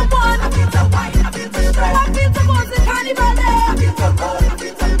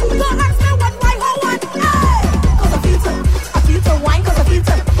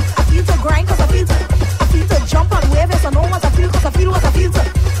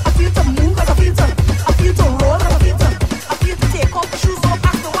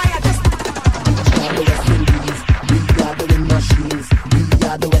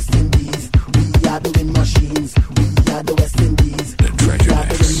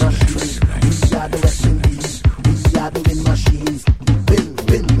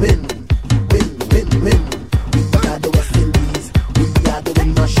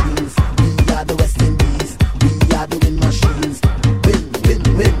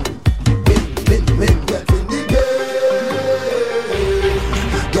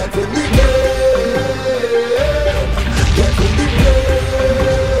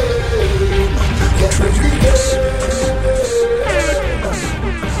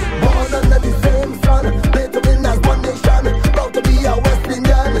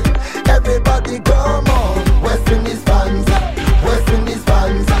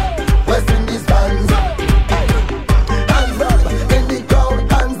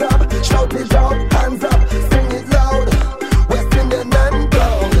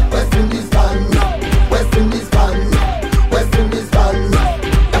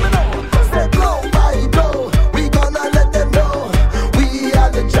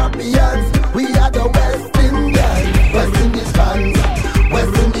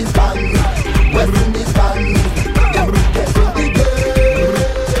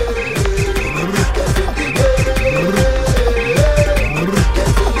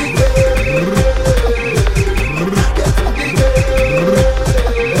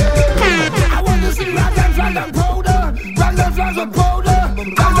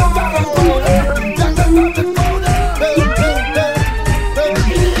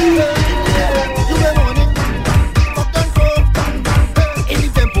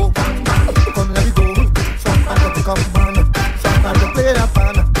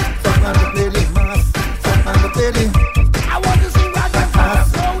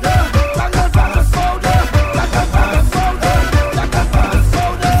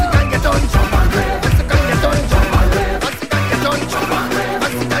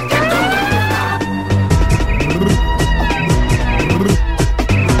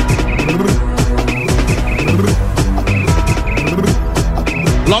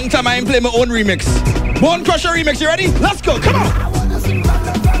 Long time I ain't played my own remix. Bone Crusher remix, you ready? Let's go, come on!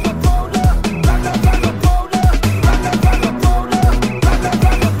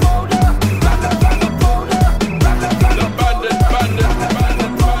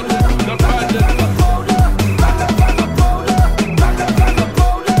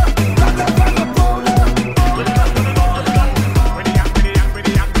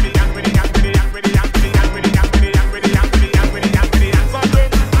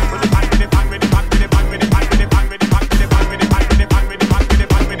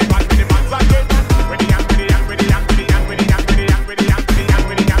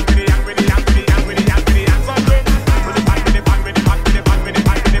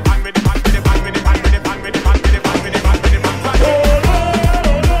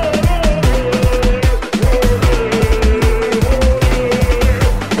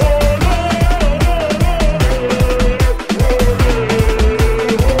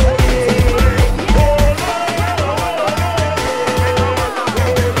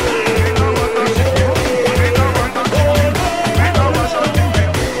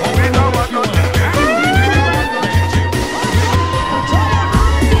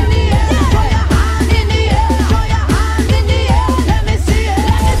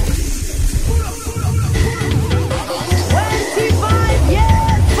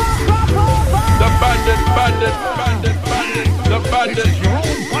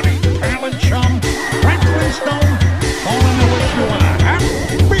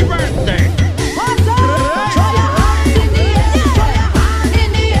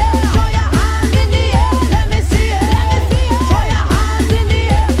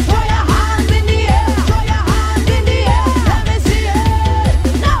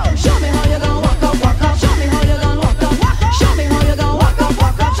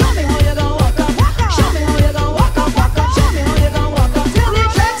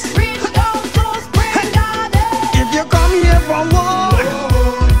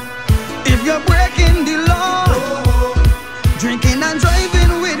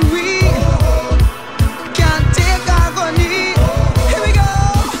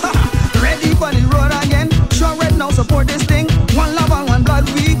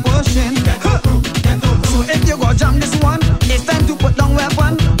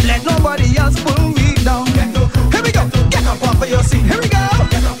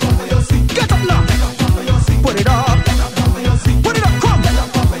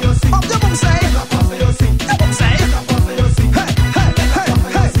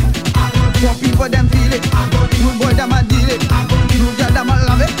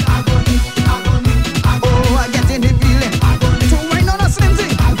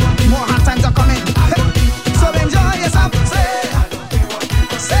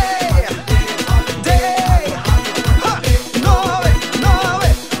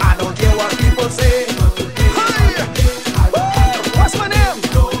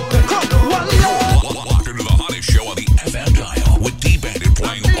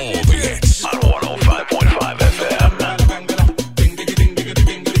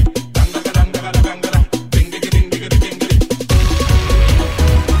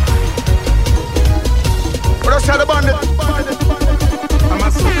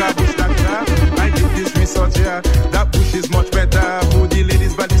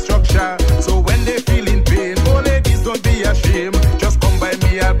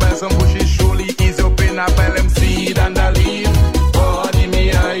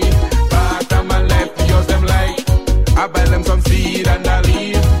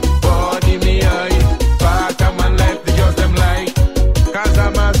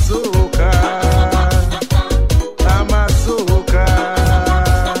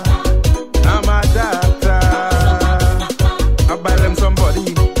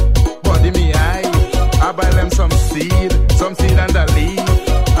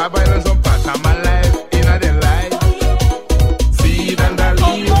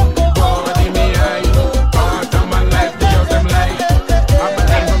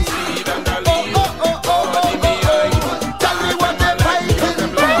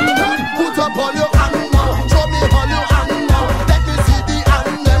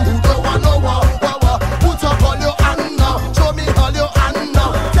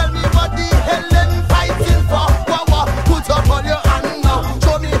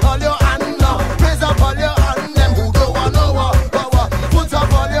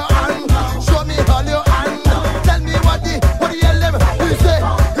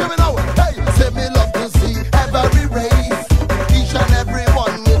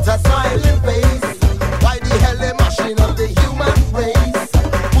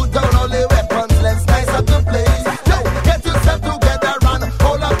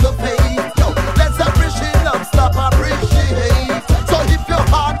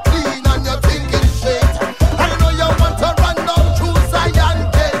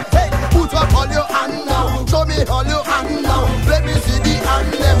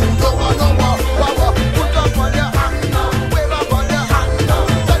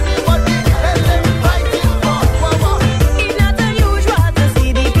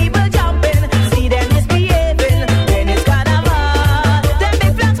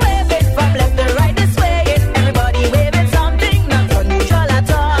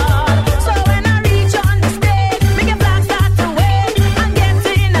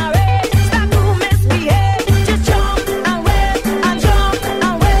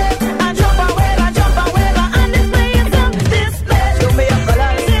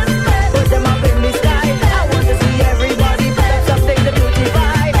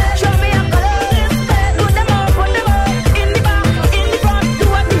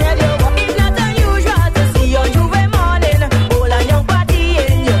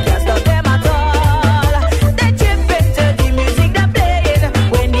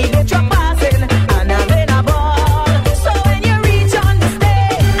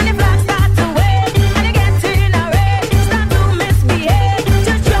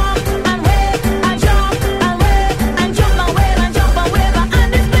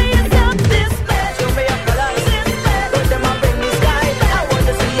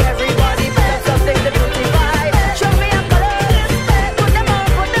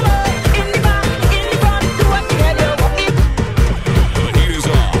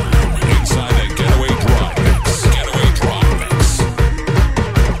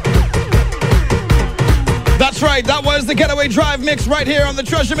 right, that was the Getaway Drive mix right here on the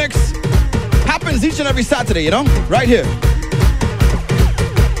Treasure Mix. Happens each and every Saturday, you know? Right here.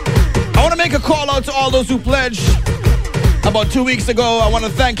 I want to make a call out to all those who pledged about 2 weeks ago. I want to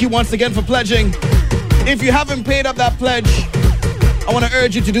thank you once again for pledging. If you haven't paid up that pledge, I want to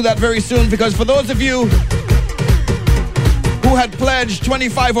urge you to do that very soon, because for those of you who had pledged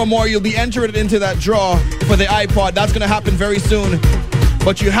 25 or more, you'll be entered into that draw for the iPod. That's going to happen very soon.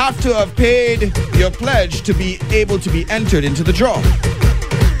 But you have to have paid your pledge to be able to be entered into the draw.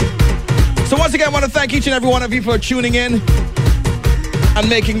 So once again, I want to thank each and every one of you for tuning in and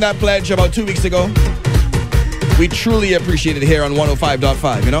making that pledge about 2 weeks ago. We truly appreciate it here on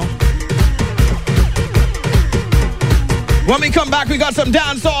 105.5, you know? When we come back, we got some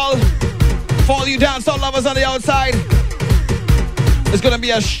dancehall. For all you dancehall lovers on the outside, it's going to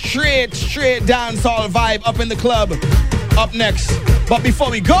be a straight dancehall vibe up in the club up next. But before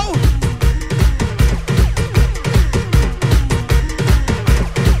we go, hold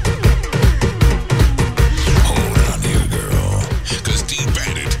on here, girl, because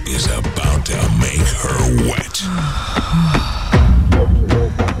D-Bandit is about to make her wet.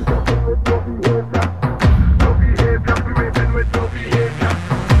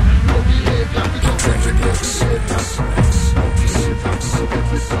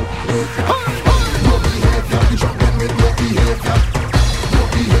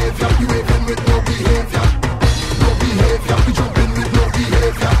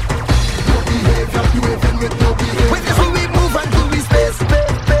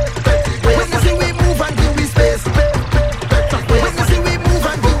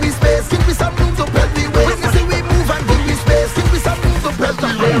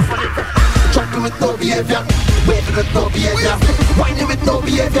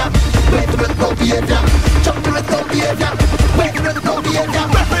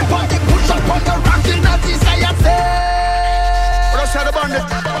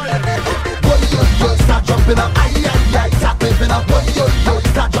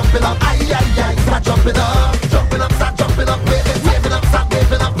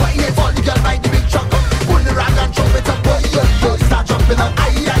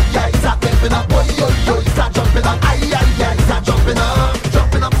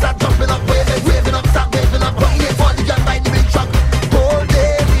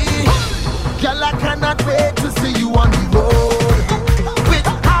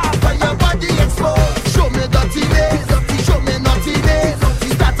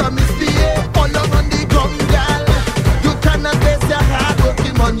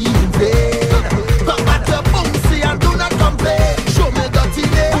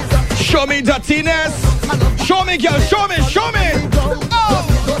 Show me, girl, show me. Oh.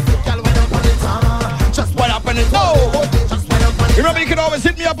 What happened? Oh. Remember, you can always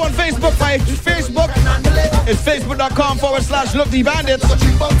hit me up on Facebook. My Facebook is facebook.com/LoveTheBandits.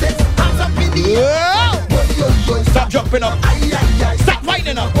 Stop jumping up. Stop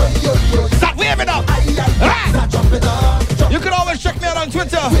winding up. Stop waving up. You can always check me out on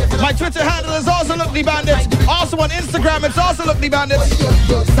Twitter. My Twitter handle is also LoveTheBandits. Also on Instagram, it's also LoveTheBandits.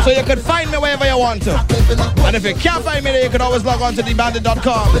 So you can find me wherever you want to. And if you can't find me there, you can always log on to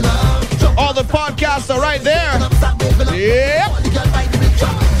TheBandit.com. All the podcasts are right there. Yep.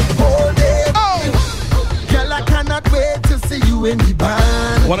 Oh. Girl, I cannot wait to see you in the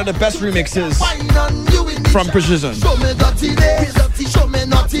band. One of the best remixes from Precision. Show me dirty days, show me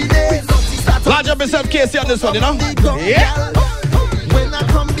naughty days. Large up yourself, Casey, on this one, you know? Yeah. When I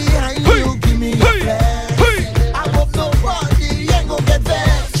come behind you, give me a flash. I hope nobody ain't gonna get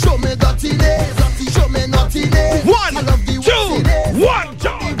there. Show me dirty days, show me naughty days. 1, 2, 1, 2.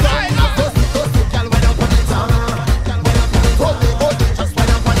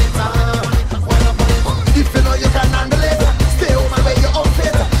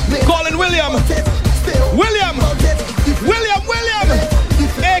 William,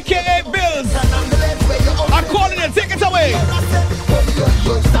 a.k.a. Bills. I'm calling you, take it away.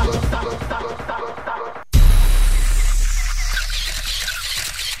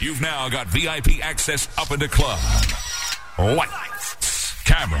 You've now got VIP access up in the club. Lights,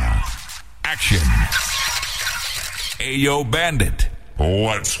 camera, action. Ayo Bandit,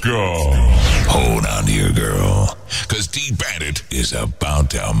 let's go. Hold on here, girl, because D-Bandit is about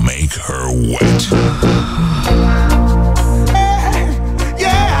to make her wet.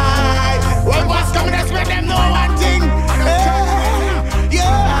 Yeah, well, what's coming, let's make them know one thing.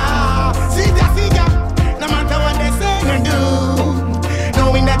 Yeah, see that, no matter what they say and do,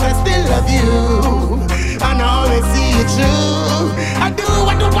 knowing that I still love you, and I always see you true. I do, that.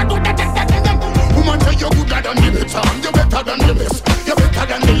 Woman, tell you good than the better, you're better than the best, you're better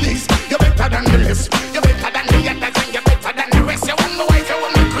than the least, you're better than the list, you're better than the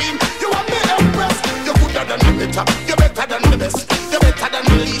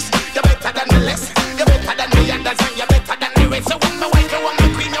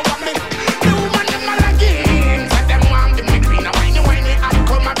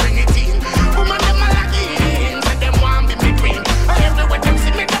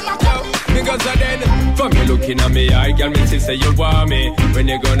say you want me. When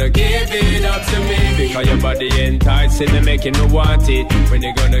you gonna give it up to me? Because your body enticing me, making me want it. When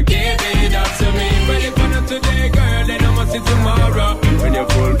you gonna give it up to me? Well, if not today, girl, then I must see tomorrow. When you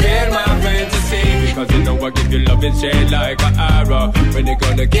fulfill my fantasy, because you know I give you love and shade like an arrow. When you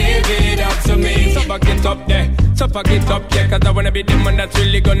gonna give it up to me? So back it up there, so back it up, yeah. Cause I wanna be the man that's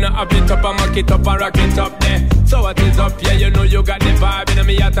really gonna have it up and mock it up and rock it up there. So what is up, yeah, you know you got the vibe. And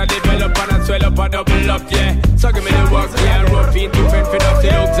me out to develop and I swell up and double up, yeah. So give me the work, yeah, rough in to fend for the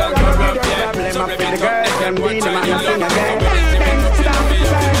looks and corrupt, yeah. So bring it up, they can watch and you love.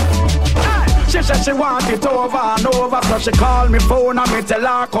 She said she want it over and over, so she call me phone and me tell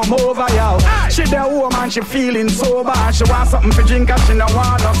her come over, yo. She the woman, she feeling sober, and she want something to drink and she no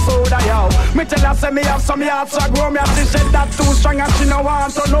want no soda, yo. Me tell her say me have some yards, so I grow me up. She said that too strong and she no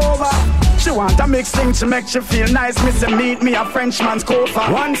want turn over. She want a mix thing to make she feel nice. Me say meet me a Frenchman's cover.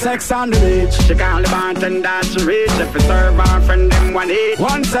 One sex on the beach, she call the bartender, she reach. If you serve her friend them one eat.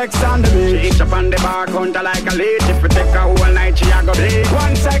 One sex on the beach, she eat up on the bar counter like a leech. If you take her whole night, she a go bleed.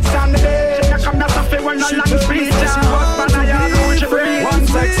 One sex on the beach, come that's a fit when no long speech. She was man I have no she bring. One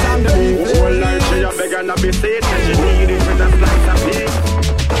sex on the beach, whole night she a beg and a be sweet. She need it with a slice of meat.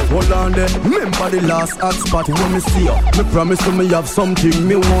 Hold on there, remember the last hot spot when me see ya. Me promise you me have something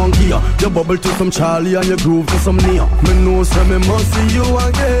me want here. You bubble to some Charlie and you groove to some Nia. Me know say me must see you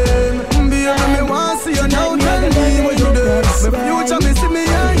again. Baby, me want see you now. Tell me what you do. Me future me see me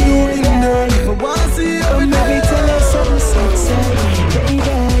and you in there. Me want see you every day. Let me tell you something sexy,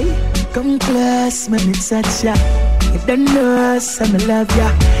 baby. Come close, me touch ya. You don't know us, I love ya.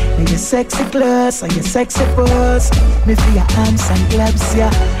 And your sexy clothes and your sexy pose. Me feel your arms and gloves,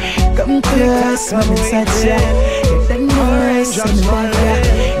 yeah. Come close, me touch ya. You don't know us, I love ya.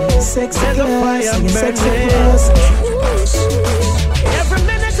 And your sexy clothes and your sexy pose. Every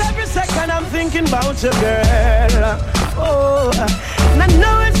minute, every second, I'm thinking about you, girl. Oh, and I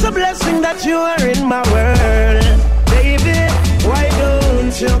know it's a blessing that you are in my world, baby. Why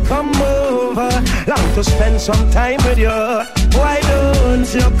don't you come over? Long to spend some time with you. Why don't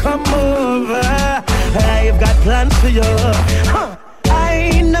you come over? I've got plans for you.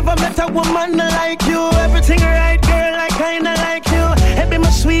 I never met a woman like you. Everything right, girl, I kinda like you. And be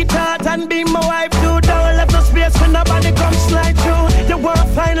my sweetheart and be my wife too. Don't left no space when nobody comes slide through. You wanna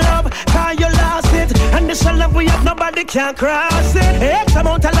find love, cause you lost it. And this love we have, nobody can cross it. X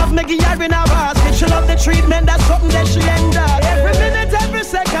amount of love, make you in a basket. She love the treatment, that's something that she enjoys. Every minute, every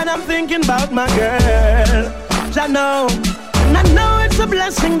second, I'm thinking about my girl. I know, and I know it's a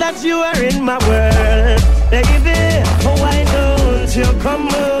blessing that you are in my world, baby. Why don't you come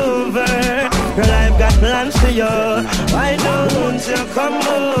over? Girl, I've got plans for you. Why don't you come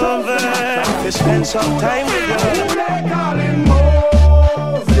over to spend some time with you? They call him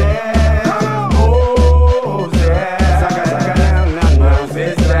Moses,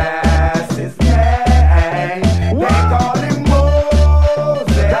 Moses, that's his name. They call him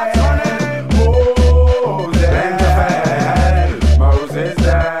Moses, that's his name. Moses,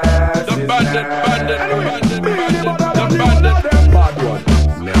 that's his name.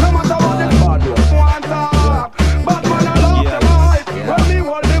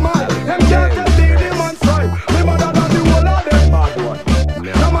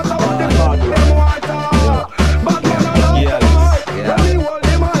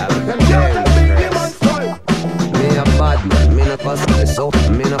 So,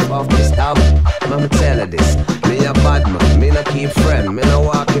 me no off this top, let me tell you this. Me a bad man, me no keep friend, me no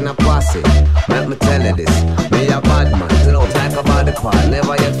walk in a posse. Let me tell you this. Me a bad man, you know, talk about the part,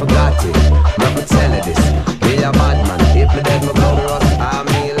 never yet forgot it. Let me tell you this. Me a bad man, if me dead, me blow the rust, I'm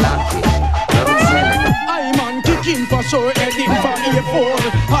me lucky. Let me tell you this. I'm on kicking for sure, heading for A4.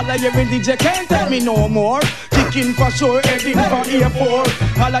 Holla every DJ can't tell me no more. Kicking for sure, heading for A4.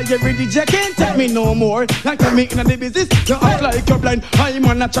 Holla every DJ can't tell me no more. Like you make in the business, you act like you're blind. I'm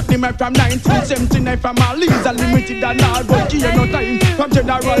on a track, the mic from 1979 from all leaves are limited and all, but give no time. From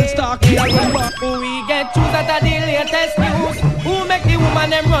General Stark, here and back. We get choose at the latest news. Who make the woman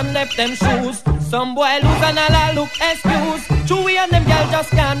them run left them shoes? Some boy lose and all look excuse. Chewy and them girls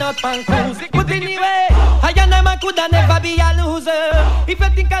just cannot pan cruise. But anyway, I and them coulda never be a loser. If you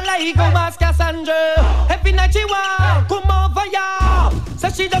think I like, go ask Cassandra. Every night she want come over ya. So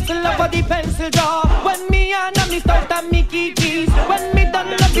she just love for the pencil jaw. When me and me start and me keys. When me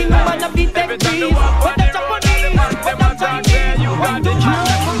done loving woman of the tech trees. When the Japanese, when the Chinese, when the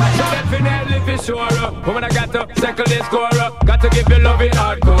definitely for sure. Woman, I got to circle the score. Got to give you love it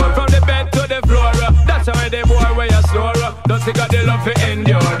hardcore. From the bed to the floor. That's how the boy where you snore. Don't think of the love for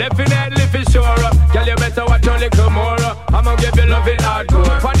endure. Definitely for sure. Girl, you better watch a little more. I'ma give you love it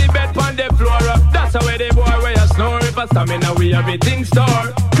hardcore. From the bed, from the floor. That's how the boy where you snore. If for stamina, we everything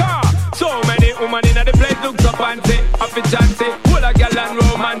store. Car, so many women in the place look so fancy. Happy chancy, full of gal and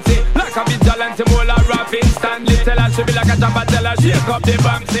romancy. Like a vigilante, more like rapping Stanley. Tell her she be like a jabba, tell her shake up the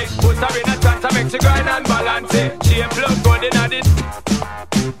bamsy. Put her in a trance, make she grind and balance it. She ain't blood good in it.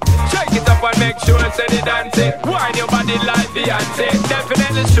 Shake it up and make sure say the dancing. Wine your body like Beyonce.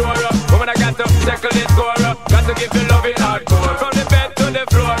 Definitely sure up. Woman, I got to circle it, score up. Got to give you love it hardcore. From the bed to the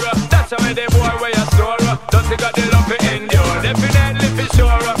floor up. That's how the boy where you store up. Don't you got the love to endure. Definitely for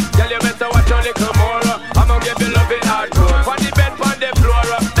sure up. Girl, you better watch your little more up. I'ma give you love it hardcore. From the bed, from the floor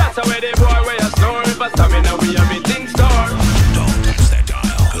up. That's how the boy where you store up. But stamina, we everything store. Don't touch that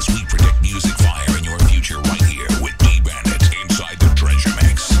dial, cause we predict music fire in your future right here with D-Bandit inside the Treasure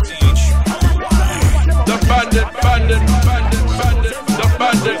Mix. The bandit, bandit, bandit, bandit, the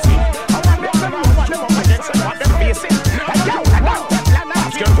bandit.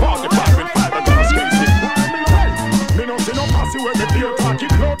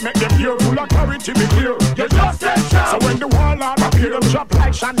 Make them hear full authority be clear. You just dead sharp. So when the wall all appear, them drop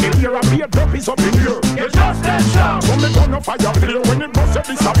like chandelier and be a drop is up in here. You just dead sharp. So me turn up fire clear when it must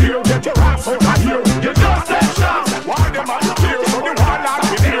disappear. Get your ass out of here. You just dead sharp. Why them all clear? So the wall all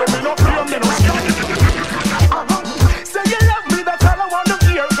appear. Me no fear, me no scared. Say you love me, that's all I wanna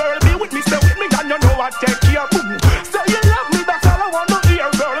hear. Girl, be with me, stay with me, and you know I take care. Say you love me, that's all I wanna hear.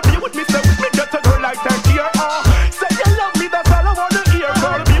 Girl, be with me, stay with me, get a girl like take care. Say you love me, that's all I wanna hear.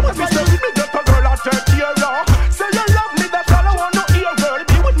 Girl, be with me, stay with me, get a girl like take care. Say you love me, that's all I wanna hear. Girl,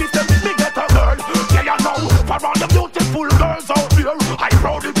 be with me, stay with me, get a girl. Yeah, you know, for all the beautiful girls out there, I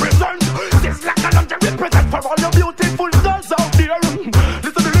proudly present this like a lingerie present for all the beautiful girls out there.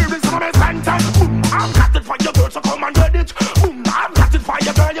 Listen to the lyrics of my sentence. I've got it for your girl, so come and get it. I've got it for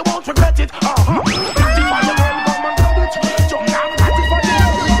your girl, you won't regret it. Got it for your girl, come and get it. I've got it for your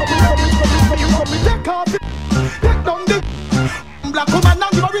girl, you come and take off it. Take down the black woman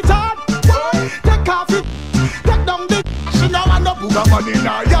and give her retard. Take off it, take down the. She know I no booga man in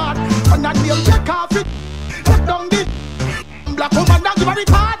her yard. And I will take off it, take down the black woman and give her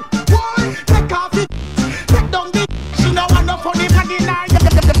retard. Take off it, take down the. She know I no funny man in her yard.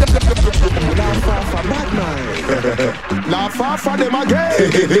 Laugh off a bad man. Laugh off for them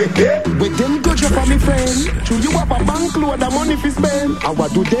again. With them good for me friend. Should you have a bank load of money for spend? I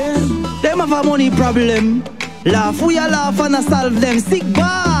what do them? Them have a money problem. Laugh, we a laugh and a solve them sick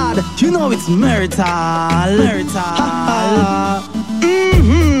bad. You know it's marital.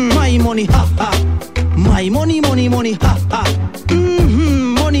 My money, ha ha. My money, ha ha.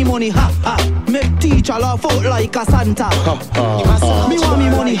 Money, ha ha. Make teacher laugh out like a Santa. Me want me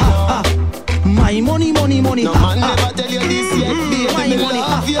money, ha ha. My money, ha ha. No man never tell you this yet, baby. My money,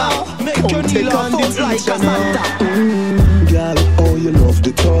 ha ha. Make your knee laugh out like a Santa. Girl, oh you love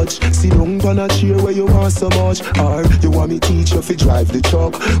the touch. Sit down on a chair where you want so much. Or you want me teach you fi drive the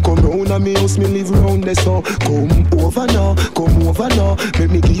truck. Come round and me house, me live round there so. Come over now.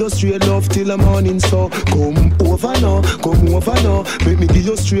 Make me give you straight love till the morning so. Come over now. Make me give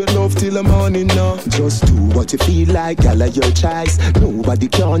you straight love till the morning now. Just do what you feel like, girl, of your choice. Nobody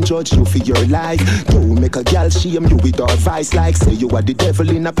can judge you for your life. Don't make a girl shame you with our vice. Like say you are the devil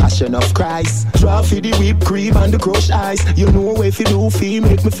in a passion of Christ. Draw for the whipped cream and the crushed ice. You know if you do feel,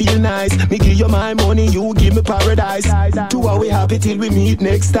 make me feel nice. Me give you my money, you give me paradise. Two are we happy till we meet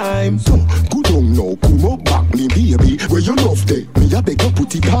next time. So, good on now, come up back me baby. Where you love day, me a beg you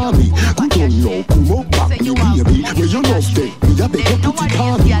put it on me. Good on now, come up back me baby. Where you love day, me a beg you put it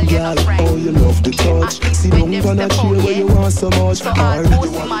on me. Girl, oh you love the touch. Sit down on a chair where you want so much. Or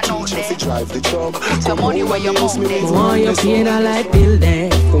you want to teach you to drive the truck. Come money where you want me. Want you paint a light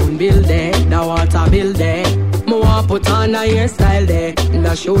building, phone building, the water building. Me want put on a hairstyle there,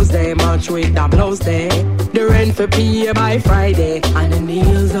 the shoes they match with the blouse there. The rent for pay by Friday, and the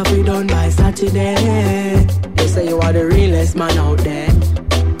nails will be done by Saturday. They say you are the realest man out there,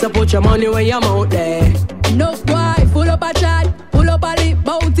 so put your money where your mouth there. No boy, full up a chat, full up a lip,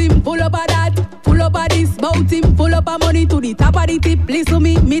 bout him, full up a that, full up a this, bout him, full up a money to the top of the tip. Listen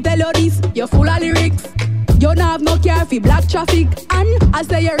to me tell you this, you're full of lyrics. You don't have no care for black traffic. And I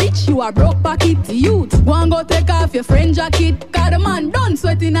say you're rich, you are broke pocket. Youth, go and go take off your friend jacket. Cause the man done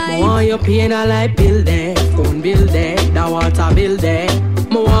sweating night. Want you paint a light building, phone building, the water building.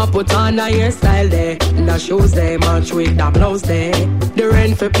 Me want put on a hairstyle there, the shoes they match with the blouse there. The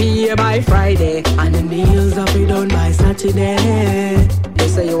rent for pay by Friday, and the nails will be done by Saturday. They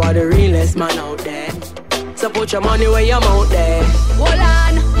say you are the realest man out there, so put your money where your mouth there. Hold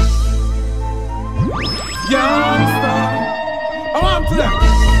on. Youngster, I want to them.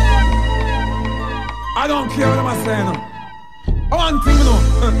 I don't care what I'm saying. I want to know.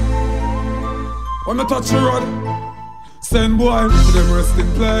 When I touch the road, Send boy to them resting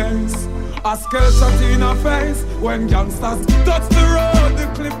place. A skull shot in her face. When gangsters touch the road, the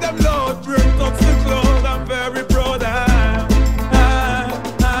clip them load, bring touch the cloud. I'm very proud.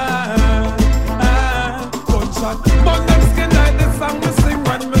 Gunshot, burn them skin like the song we sing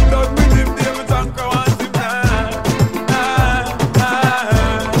when we done with him. David Anchor wants him now.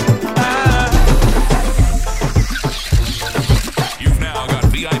 You've now got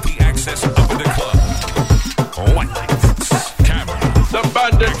VIP access up in the club. Lights, camera. The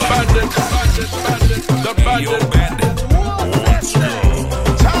bandit, the bandit. Let's go.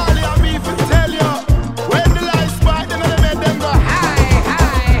 Charlie, I'm even tell you, when the lights spark, then they make them go high.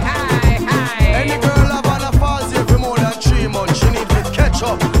 Any girl have on a falls here for more than 3 months, she need to catch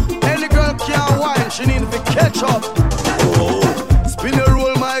up. Any girl can't whine, she need to catch up. Oh, spin a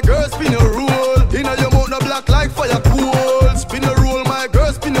roll, my girl, spin a roll. Inna your mouth, no black like fire cool. Spin a roll, my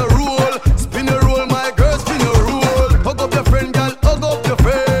girl, spin a roll. Spin a roll, my girl, spin a roll. Hug up your friend, girl, hug up your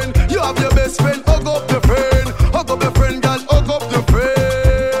friend. You have your best friend, hug up your friend. Hug up your friend, girl, hug up your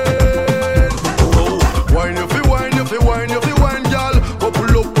friend. Oh, wine if you wine, if you wine, if you wine, girl.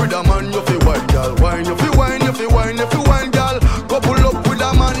 Couple up with a man, if you wine, girl. Wine if you wine, if you wine, if you wine, girl. Couple up with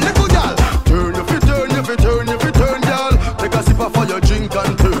a man, little girl. Turn if you turn, if you turn, if you turn, girl. Take a sip of your drink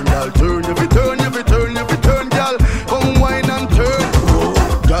and turn, girl. Turn if you turn, if you turn, if you turn, girl. Come wine and turn. Oh,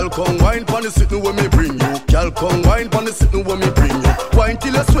 girl, come wine pon the sitting when me bring you. Girl, come wine pon the sitting when me bring you. Wine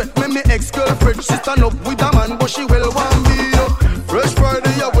till you sweat, make me ex-girlfriend. She stand up with a man, but she will want me. Fresh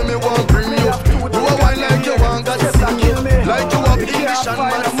Friday, yeah, when me want bring you. Do a wine like you want, got to sing you. Like you have English and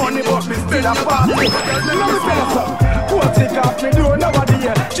my money, but me spend your party. Let me tell you something. Cool take off me do nobody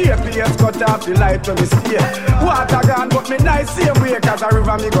here. GPS cut off the light when me stay. Water gone, but me nice same way. Cause a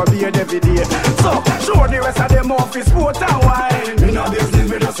river me go beard every day. So, show the rest of them off his sport and wine. Me no business,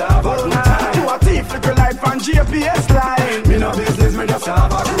 me just have a good time. You a thief, little light from GPS line. Me no business, me just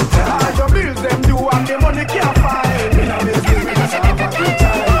have a good time. All your bills them do and the money can't find. Me no business, me just have a good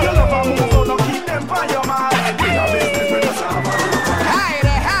time. You love a move, so no keep them for your mind. Me no business, me just have a good time.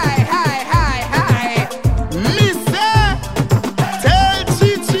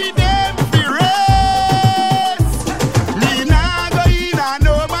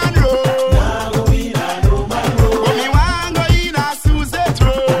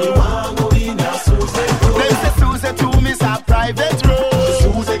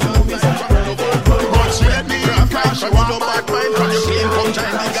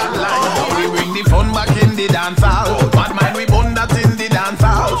 Bad mind we bun that in the dance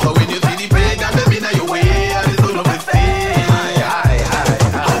hall. So when you see the pagan, they be in your way, and it's all of the same.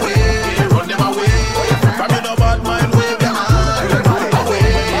 Away, run them away. From you no bad mind, wave your hand. Away,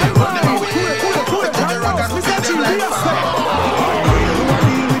 run them away. Take the rock and spin them like fire.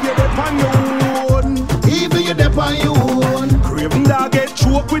 Even you dep on your own. Craven dog get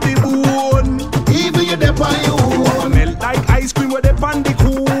choked with the bone. Even you dep on your own. Melt like ice cream with the pan the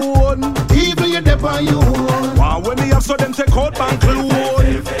cone. Even you dep on your own. When me have so them take out bank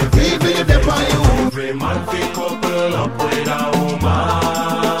loan. Even you dep on your own. Every man fi couple up with a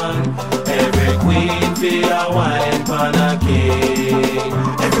woman. Every queen fi a wine pan a king.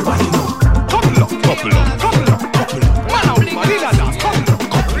 Everybody know. Couple up, couple up, couple up, couple up. Man a woman in a dance. Couple up,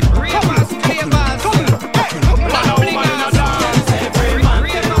 couple up, couple up, couple up, couple up. Man a woman in a dance. Every man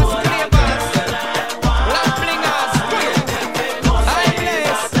fi know that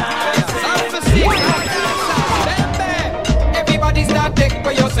Everybody start take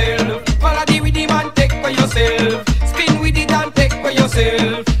for yourself. Follow the rhythm and take for yourself. Spin with it and take for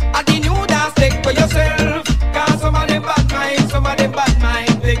yourself. And the new dance take for yourself. Cause some of them bad mind, some of them bad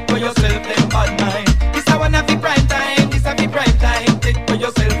mind. Take for yourself, them bad mind. This a one of the prime time, this a the prime time. Take for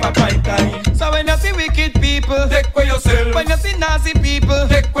yourself a prime time. So when you see wicked people, take for yourself. When you see nasty people,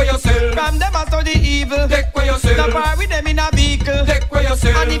 take for yourself. From them I saw the evil, take for yourself. Stop par with them in a vehicle, take for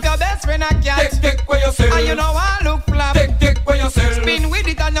yourself. And if your best friend a cat, take for yourself. And you know I look flap, take for yourself. Spin with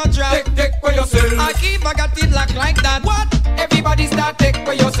it and you drop, take for yourself. I keep a got it lock like that. What? Everybody start take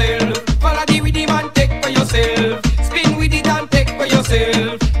for yourself. Follow the rhythm and take for yourself. Spin with it and take for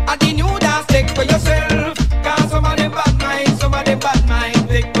yourself. And the new dance take for yourself. Cause some of them bad mind, some of them bad mind.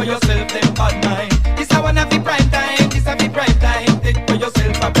 Take for yourself, them bad mind. This a one of the prime time, this a the prime time. Take for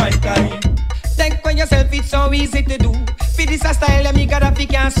yourself a prime time. Take for yourself, it's so easy to do. For this a style, me gotta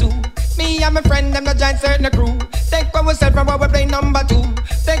pick and sue. Me and my friend, them the giant certain crew. Take for ourselves from our play number 2.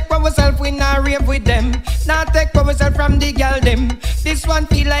 Take for ourselves, we not rave with them. Now take for ourselves from the girl them. This one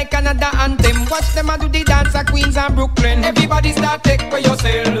feel like another anthem. Watch them a do the dance at Queens and Brooklyn. Everybody start take for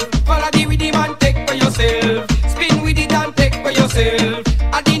yourself. Follow the rhythm and take for yourself. Spin with it and take for yourself.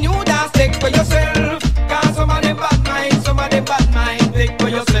 And the new dance take for yourself. Cause some of them bad mind,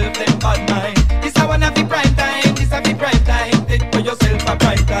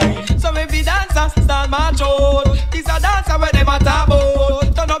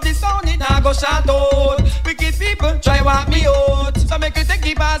 shout out. Wicked people try walk me out. So make we take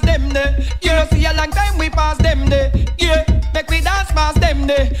it past them there. You know see a long time we pass them there. Yeah, make we dance past them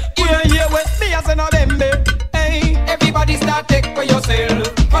there. Yeah, with me as an them there. Hey, everybody start take for yourself.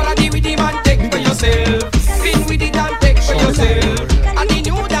 Follow the rhythm and take for yourself. Spin with it and take for yourself. And the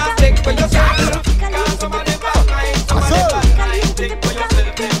new dance take for yourself. Cause some of them bad mind, some of them bad mind. Take for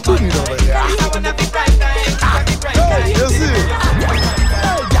yourself, take for yourself. I wanna be right time, be right time. You see?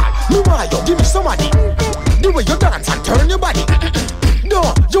 Hey, girl, me want you give me somebody. The way you dance and turn your body.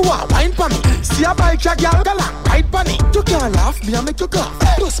 No, you want wine for me. See a bike, your girl, go long, ride for me. You can't laugh, me I make you cough.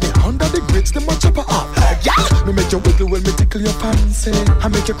 Plus me under the grits, them a chopper off. Yeah, me make you wiggle when me tickle your fancy. I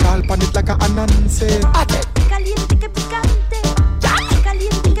make you crawl on it like a Anansi. Caliente que picante.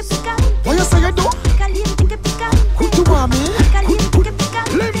 Caliente que picante. What you say you do? Caliente que picante. Who you want me? Caliente que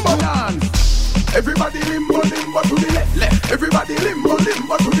picante. Limbo dance. Everybody limbo, limbo to the left, left. Everybody limbo,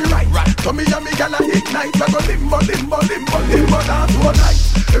 limbo to the right, right. So me and me gala ignite. I go limbo, limbo, limbo, limbo dance all night.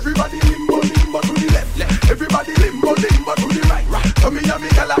 Everybody limbo, limbo to the left, left. Everybody limbo, limbo to the right, right. So me and me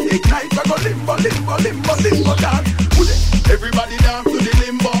gala ignite. I go limbo, limbo, limbo, limbo dance. Everybody dance to the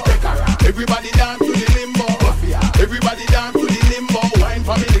limbo. Everybody dance to the limbo. Everybody dance to the limbo. Wine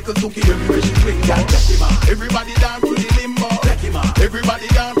for me little Suki everywhere she swing. Everybody dance to the limbo. Everybody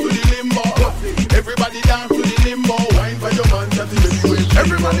dance to the limbo. Everybody dance to the limbo. Wine for your man that is everywhere.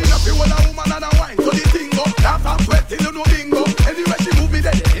 Everybody happy when a woman and a wine. So the thing go. Dance and sweat till you know bingo. Anywhere she move me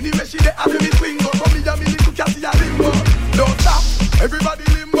there. Anywhere she there. I do me swing go. From me and me little cat see a limbo. Don't stop. Everybody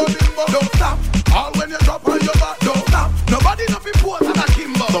limbo, limbo. Don't stop. All when you drop on your back. Don't stop. Nobody nothing pose and a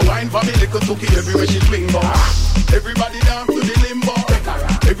kimbo. So wine for me little Suki everywhere she swing go. Everybody dance to the limbo.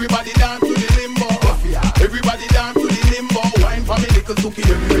 Everybody dance to the limbo. Everybody dance to the limbo. Wine for me little Suki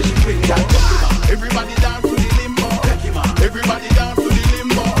everywhere she swing go. Everybody dance to the limbo. Everybody dance to the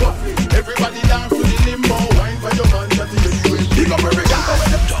limbo. Everybody dance to the limbo. Wine for your man that is everywhere. Pick up every guy.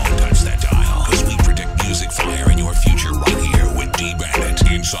 Don't touch that dial, because we predict music fire in your future right here with D-Bandit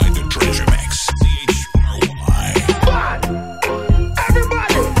inside the Treasure Mix. THRY.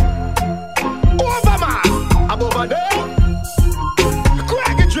 Everybody, over man, I'm over there.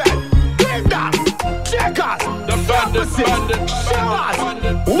 Craig and Dread, Linda, Checkers, the bandit, Shivers,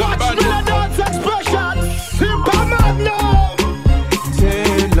 watch me the dance expression, Simple Magnum.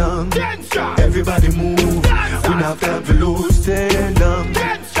 Tell them, everybody move, we not have to lose, tell them,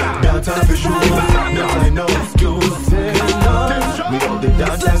 dance on the show, no I know excuse, tell them, we don't the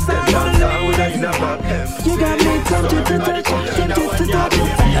dance and step dance out with a inner problem. You got me tempted to touch, tempted to touch.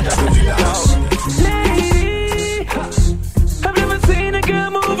 Lady, I've never seen a girl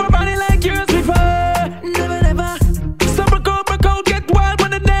move her body like yours before. Never, never. So broke out, get wild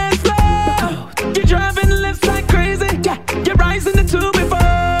when the dance floor. You're driving left like crazy. Yeah, you're rising the two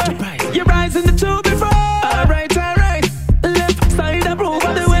before. You're rising the two before. Alright. Left side approve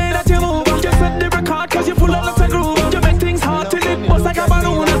of the way that you move. You set the record cause you full of lots of groove. You make things hard till it bust like a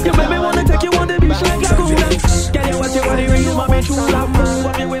balloon. You make me wanna take you on the beach like Laguna. Girl, you watch your body ring, my man, true love move.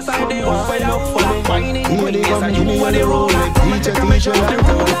 On the waist side, they over you full of whining queen. Yes, and you move on the road like teacher,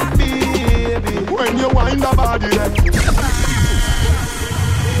 baby, when you wind the body then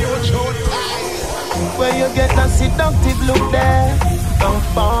when you get a seductive look there, I'm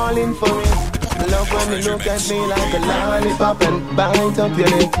falling for it. Love when you look at me like a lollipop and bite up your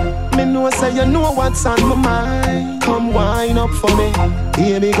lip. Me know say you know what's on my mind. Come wind up for me,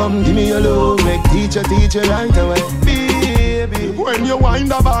 baby, come give me your love. Make teacher right away. Baby, when you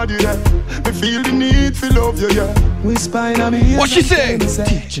wind the body there, me feel the need to love you, yeah. Whisper in me. What she say?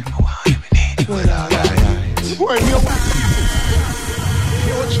 Teacher, well, alright.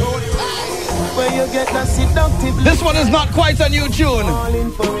 When you get that seductive. This one is not quite a new tune,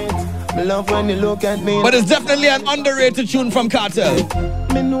 love when you look at me, but it's definitely an underrated tune from Cartel.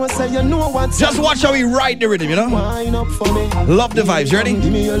 Me know say you know what's just watch how he ride the rhythm, you know. Wind up for me. Love the vibes. You ready?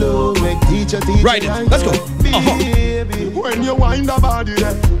 Give me your love, make teacher ride it. Let's go. Baby, when you wind the body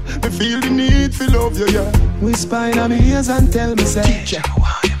there, me feel the need to love you, yeah. Whisper in my ears and tell me say, teacher,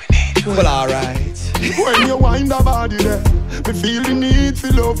 well, alright. When you wind the body there, me feel the need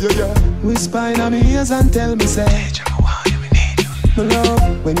to love you, yeah. Whisper in my ears and tell me say, teacher, my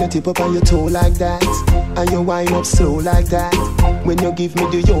love, when you tip up on your toe like that, and you wind up slow like that. When you give me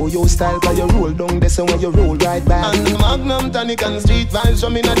the yo-yo style, cause you roll down there, so when you roll right back. And Magnum, tonic and street vibes,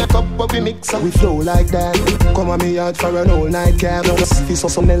 from in a cup of we mix up. We flow like that. Come on me out for an all night cab. If so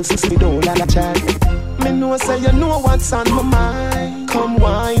someone else, we don't like a chat. Me know say you know what's on my mind. Come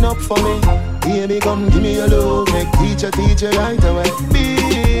wind up for me, Baby, come give me your love. Make teach you right away.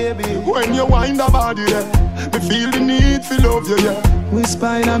 Baby, when you wind the body there, me feel the need to love you, yeah. Whisper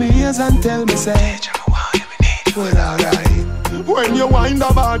in my ears and tell me, say, well, alright. When you wind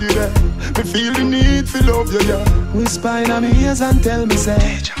the body there, me feel the need to love you, yeah. Whisper in my ears and tell me,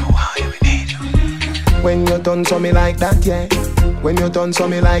 say, when you done to me like that, yeah. When you done to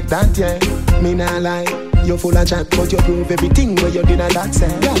me like that, yeah. Me nah lie, you full of chat, but you prove everything where you did at that say.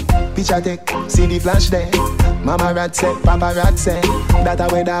 Yeah. Picture take, see the flash there. Mama rat say, Papa rat say. That a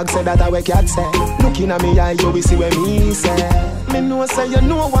way dog say, that a way cat say. Looking at me eye, you will see where me say. Me know say you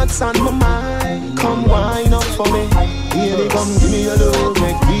know what's on my mind. Come wind up for me. Baby, come give me your love.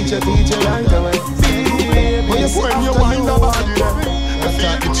 Make teach you right away. Baby, when you wind the body there, I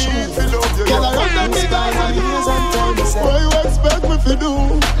feel the truth, I love you. Girl, I run them stars and years and tell me say, what you expect me to do?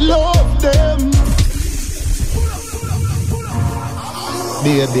 Love them.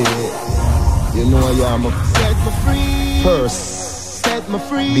 Baby, you know I am a set me free. First, set me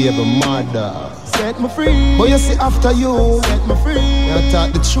free. Baby mother, set me free. But you see after you, set me free. You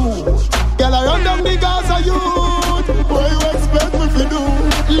talk the truth. Girl, I run down the Gaza youth. What you expect me to do?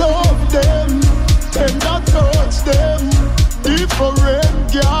 Love them, tender touch them.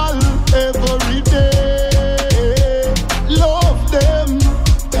 Different girl every day. Love them,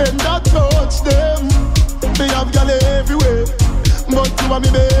 tender touch them. They have girl everywhere. But you are me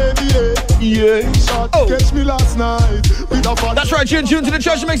baby, yeah. Shot catch me last night. That's right, tune to the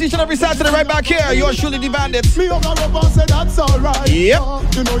Treasure Mix each and every Saturday right back here. Yours truly, the Bandits. Me up and say that's alright. Yep.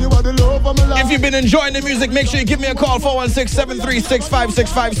 You know you are the love of my life. If you've been enjoying the music, make sure you give me a call,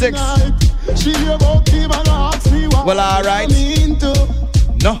 416-736-5656. She about him and ask me what well, alright.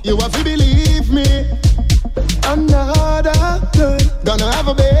 No. You have to believe me. Another girl gonna have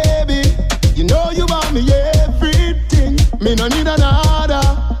a baby. You know you want me everything. Me no need another.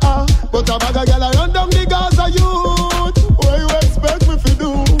 But a bag of girl I run down the Gaza youth. What you expect me to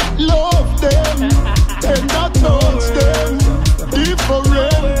do? Love them, tender touch them.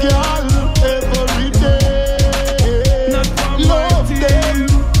 Different girl every day. Love them,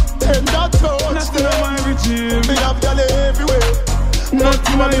 tender touch them. Me have girl everywhere. Not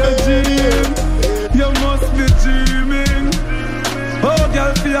my regime. You must be dreaming. Oh,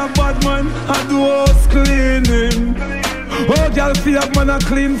 girl, feel a bad man, I do house cleaning. Oh, girl, feel a man, I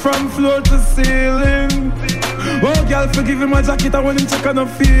clean from floor to ceiling. Oh, girl, forgive him my jacket, I want him check and I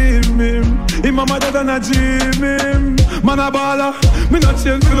feel him. Him a mother than I dream him. Man a baller, me not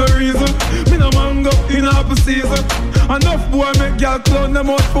change for no reason. Me no mango in half a season. Enough boy make girl clown them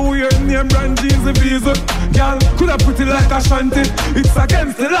out for weird name brand jeans and visa. Girl, coulda put it like a shanty. It's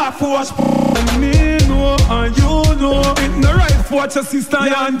against the law for watch. And me know and you know it no right for watch your sister and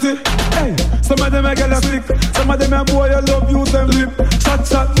your auntie. Hey, some of them a girl a slick. Some of them a boy a love use them lip. Chat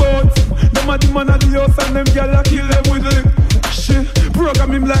bout. Them a the man of the house and them girl a kill them with lip. Shit,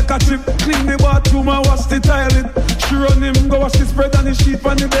 program him like a chip. Clean the bathroom and wash the toilet. She run him, go wash the spread and the sheet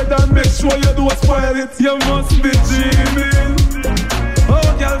on the bed and make sure you don't spoil it. You must be dreaming. Oh,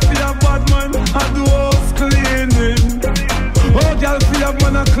 girl, feel a bad man, I do house cleaning. Oh, girl, feel a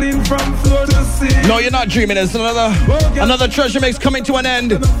man, I clean from floor to ceiling. No, you're not dreaming. It's another Treasure Mix coming to an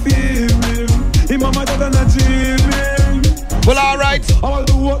end. Well, alright.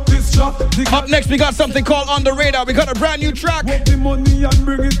 Up next, we got something called On The Radar. We got a brand new track.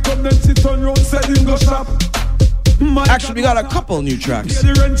 Actually, we got a couple new tracks.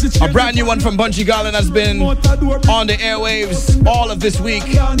 A brand new one from Bunchy Garland has been on the airwaves all of this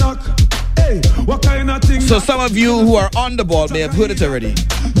week. So some of you who are on the ball may have heard it already,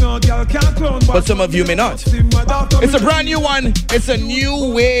 but some of you may not. It's a brand new one. It's a new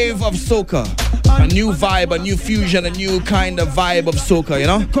wave of soca. A new vibe, a new fusion, a new kind of vibe of soca, you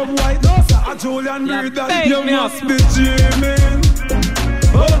know?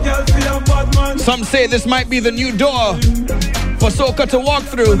 Some say this might be the new door for soca to walk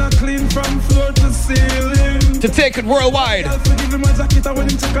through, to take it worldwide.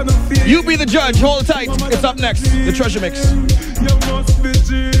 You be the judge, hold tight. It's up next, the Treasure Mix.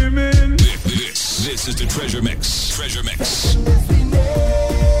 This is the Treasure Mix. Treasure Mix.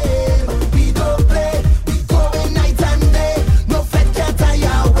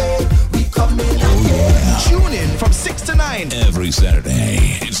 Tune in from 6 to 9 every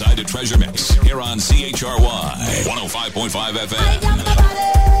Saturday inside the Treasure Mix here on CHRY 105.5 FM.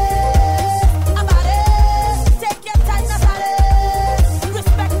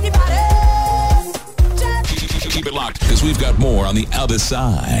 Keep it locked because we've got more on the other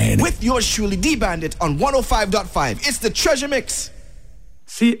side. With yours truly, D Bandit on 105.5. It's the Treasure Mix.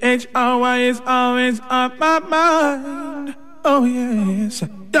 CHRY is always on my mind. Oh yes.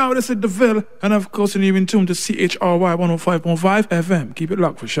 Yo, this is DeVille, and of course you're in tune to CHRY 105.5 FM. Keep it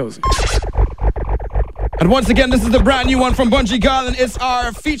locked for shows. And once again, this is the brand new one from Bungie Garland. It's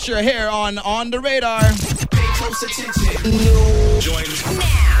our feature here on the Radar. Pay close attention. Join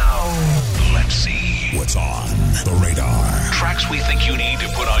now. Let's see what's on the radar. Tracks we think you need to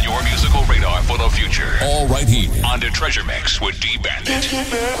put on your musical radar for the future. All right here on the Treasure Mix with D-Bandit.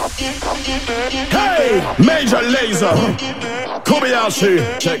 Hey, Major Lazer,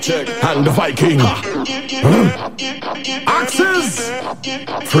 Kobayashi, check, and the Viking. Axes,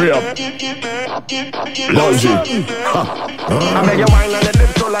 free up, Longy. I make you wine and the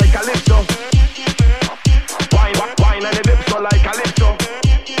dipso like Calypso. Wine and the dipso like Calypso.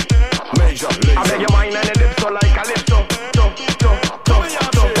 Major Lazer. I make you wine and the dipso like Calypso.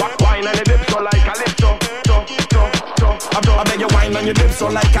 Wine and the dipso like Calypso. I beg you wine and your dipso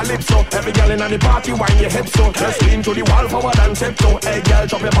like Calypso. Every girl in the party wine your hips so. Just lean to the wall forward and tiptoe. Hey girl,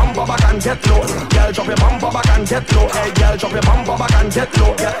 drop your bumper back and get low. Girl, drop your bumper back and get low. Hey girl, drop your bumper back and get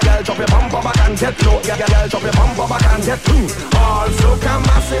low. Girl, drop your bumper back and get low. Girl, drop your bumper back and get low. All soca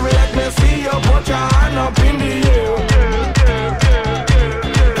massive, let me see you put your hand up in the air.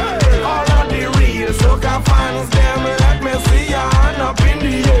 All of the real soca fans, them let me see your hand up in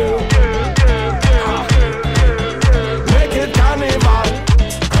the air.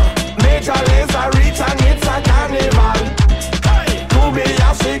 Major Lazer reach and it's a carnival.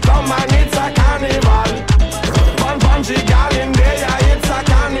 Kobayashi come and it's a carnival. Bungie gal in there, it's a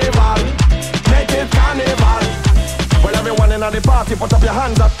carnival. Make it carnival. Well, everyone in the party, put up your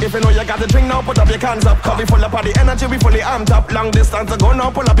hands up. If you know you got the drink now, put up your cans up. Cause we full up of the energy, we fully amped up. Long distance to go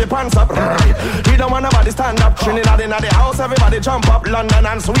now, pull up your pants up. We don't want nobody stand up. Trinidad in the house, everybody jump up. London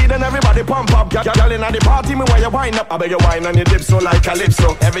and Sweden, everybody pump up. Girl in the party, me where you wind up. I beg you wine and your dip so like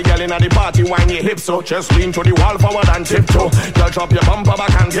Calypso. Every girl in the party, wine your hips so. Just lean to the wall forward and tiptoe. Girl, drop your bumper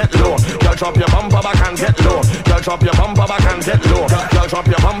back and get low. Girl, drop your bumper back and get low. Girl, drop your bumper back and get low. Girl, drop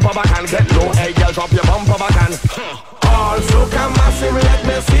your bumper back and get low. Hey, girl, drop your bumper back and... All soca massive, let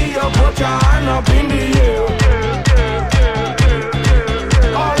me see you put your hand up in the air.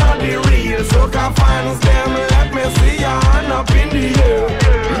 All of the real soca fans, them let me see your hand up in the air.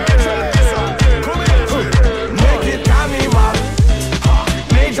 Make it carnival.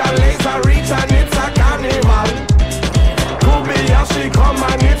 Major Lazer reach and it's a carnival. Kobayashi come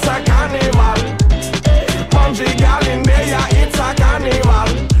and it's a carnival. Bungie gal in there, it's a carnival.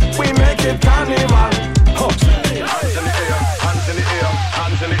 We make it carnival. Hands in the air, hands in the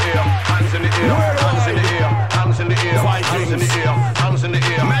air, hands in the air, hands in the air, hands in the air, hands in the air, hands in the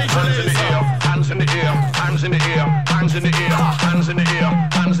air, hands in the air, hands in the air, hands in the air, hands in the air, hands in the air,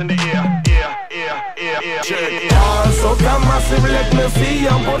 hands in the air, air. All soca massive, let me see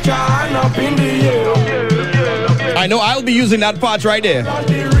you put your hand up in the air. I know I'll be using that part right there.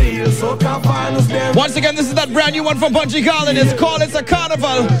 Once again, this is that brand new one from Bungie Garland. It's called It's a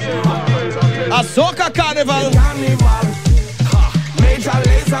Carnival. A soca carnival.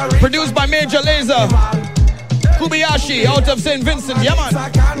 Produced by Major Lazer. Kobayashi out of St. Vincent. Yeah, man.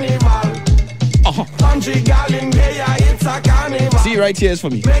 See, right here is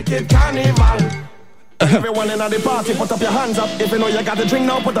for me. Everyone in the party, put up your hands up. If you know you got the drink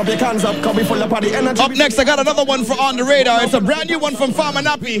now, put up your cans up. Cause we full up of the energy. Up next, I got another one for On the Radar. It's a brand new one from Farmer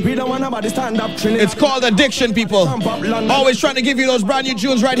Nappy. We don't want nobody stand up. It's called Addiction, people. Always trying to give you those brand new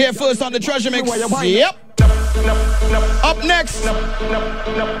tunes right here first on the Treasure Mix. Yep. Up next.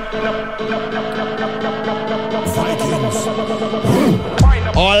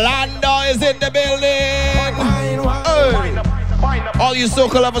 Orlando is in the building. All you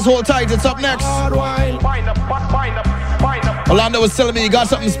soca lovers, hold tight. It's up next. Orlando was telling me he got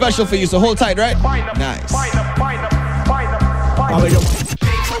something special for you, so hold tight, right? Nice.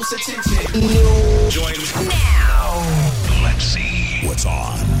 Pay close attention. Join now. Let's see what's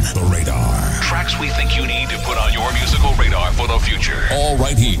on the radar. Tracks we think you need to put on your musical radar for the future. All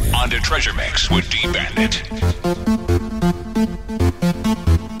right here on the Treasure Mix with D-Bandit.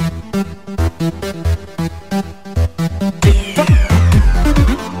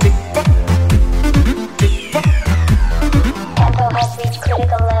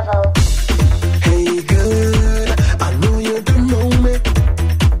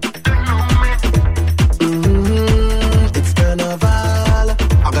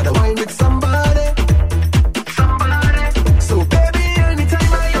 So baby,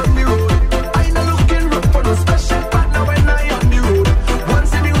 anytime I on the road, I know looking rough for no special partner when I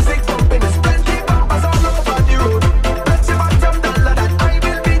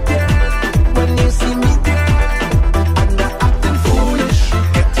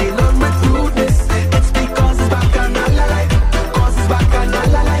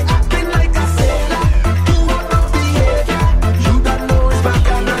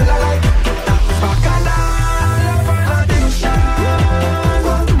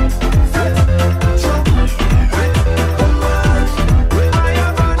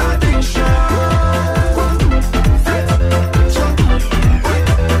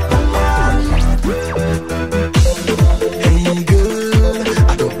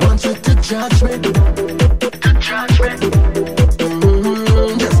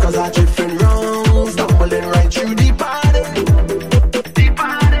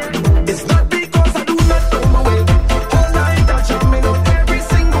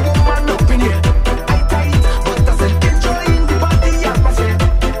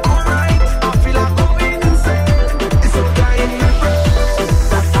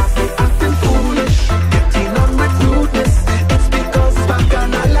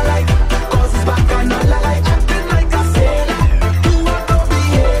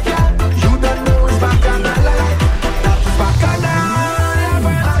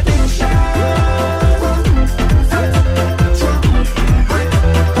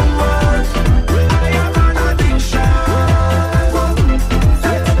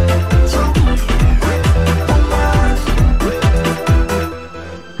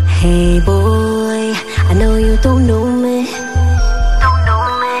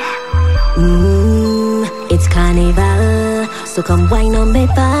So come wine on my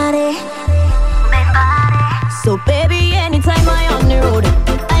body. So baby, anytime I on the road,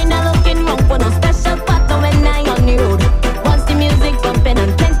 I not looking wrong for no special partner when I on the road. Once the music bumping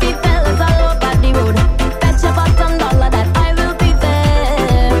and plenty fellas all over the road, bet your bottom dollar that I will be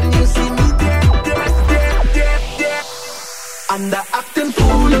there. When you see me there. And the acting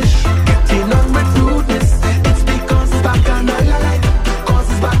foolish, getting on with rudeness. It's because it's back and I like, cause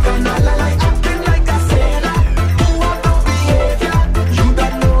it's back and I like. Acting like a sailor, who have no behavior. You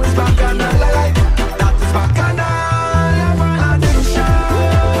don't know it's back and I like. That is back and I have an addiction. I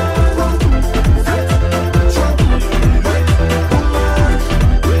have an addiction.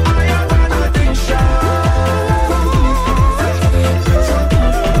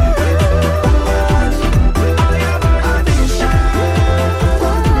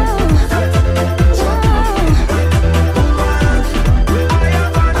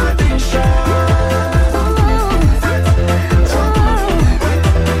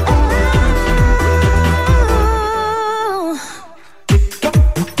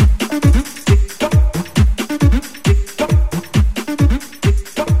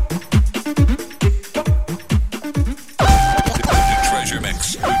 Treasure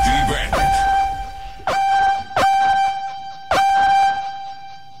Mix with D-Bandit.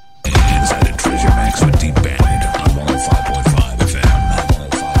 Inside the Treasure Mix with D-Bandit on 105.5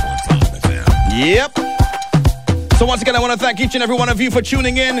 FM. Yep. So once again, I want to thank each and every one of you for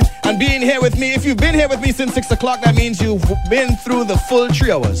tuning in and being here with me. If you've been here with me since 6 o'clock, that means you've been through the full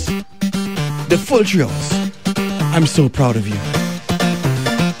 3 hours. The full 3 hours. I'm so proud of you.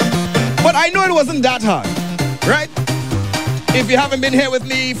 But I know it wasn't that hard, right? If you haven't been here with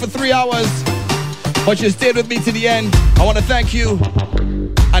me for 3 hours, but you stayed with me to the end, I want to thank you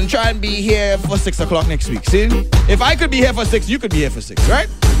and try and be here for 6 o'clock next week. See? If I could be here for 6, you could be here for 6, right?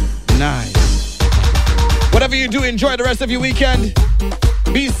 Nice. Whatever you do, enjoy the rest of your weekend.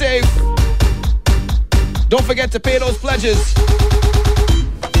 Be safe. Don't forget to pay those pledges.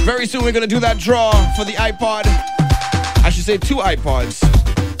 Very soon we're going to do that draw for the iPod. I should say 2 iPods.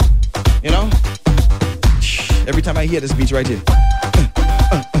 You know? Every time I hear this beat right here.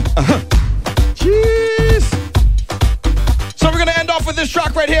 Jeez. So we're going to end off with this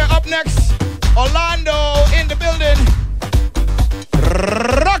track right here. Up next, Orlando in the building.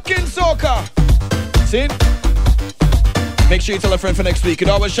 Rockin' soca. See? Make sure you tell a friend for next week. You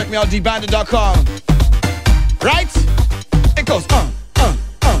can always check me out, dbandit.com. Right? It goes,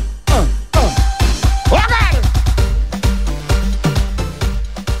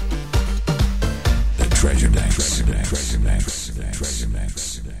 The Treasure Mix.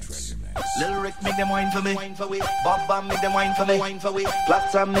 Lil Rick make them wine for me. Bob Bam make them wine for me.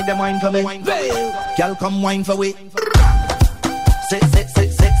 Platsam make them wine for me. Girl come wine for we. Sit.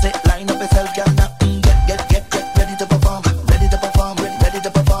 Line up yourself, girl. Now get ready to perform. Ready to perform. Nah.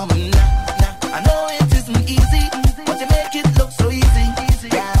 I know it isn't easy, but you make it look so easy.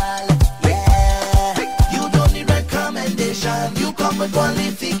 Girl, yeah. You don't need recommendation. You come with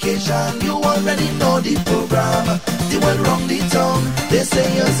qualification. You already know the program. They will run the town. They say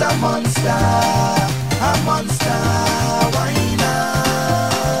you're a monster. Why?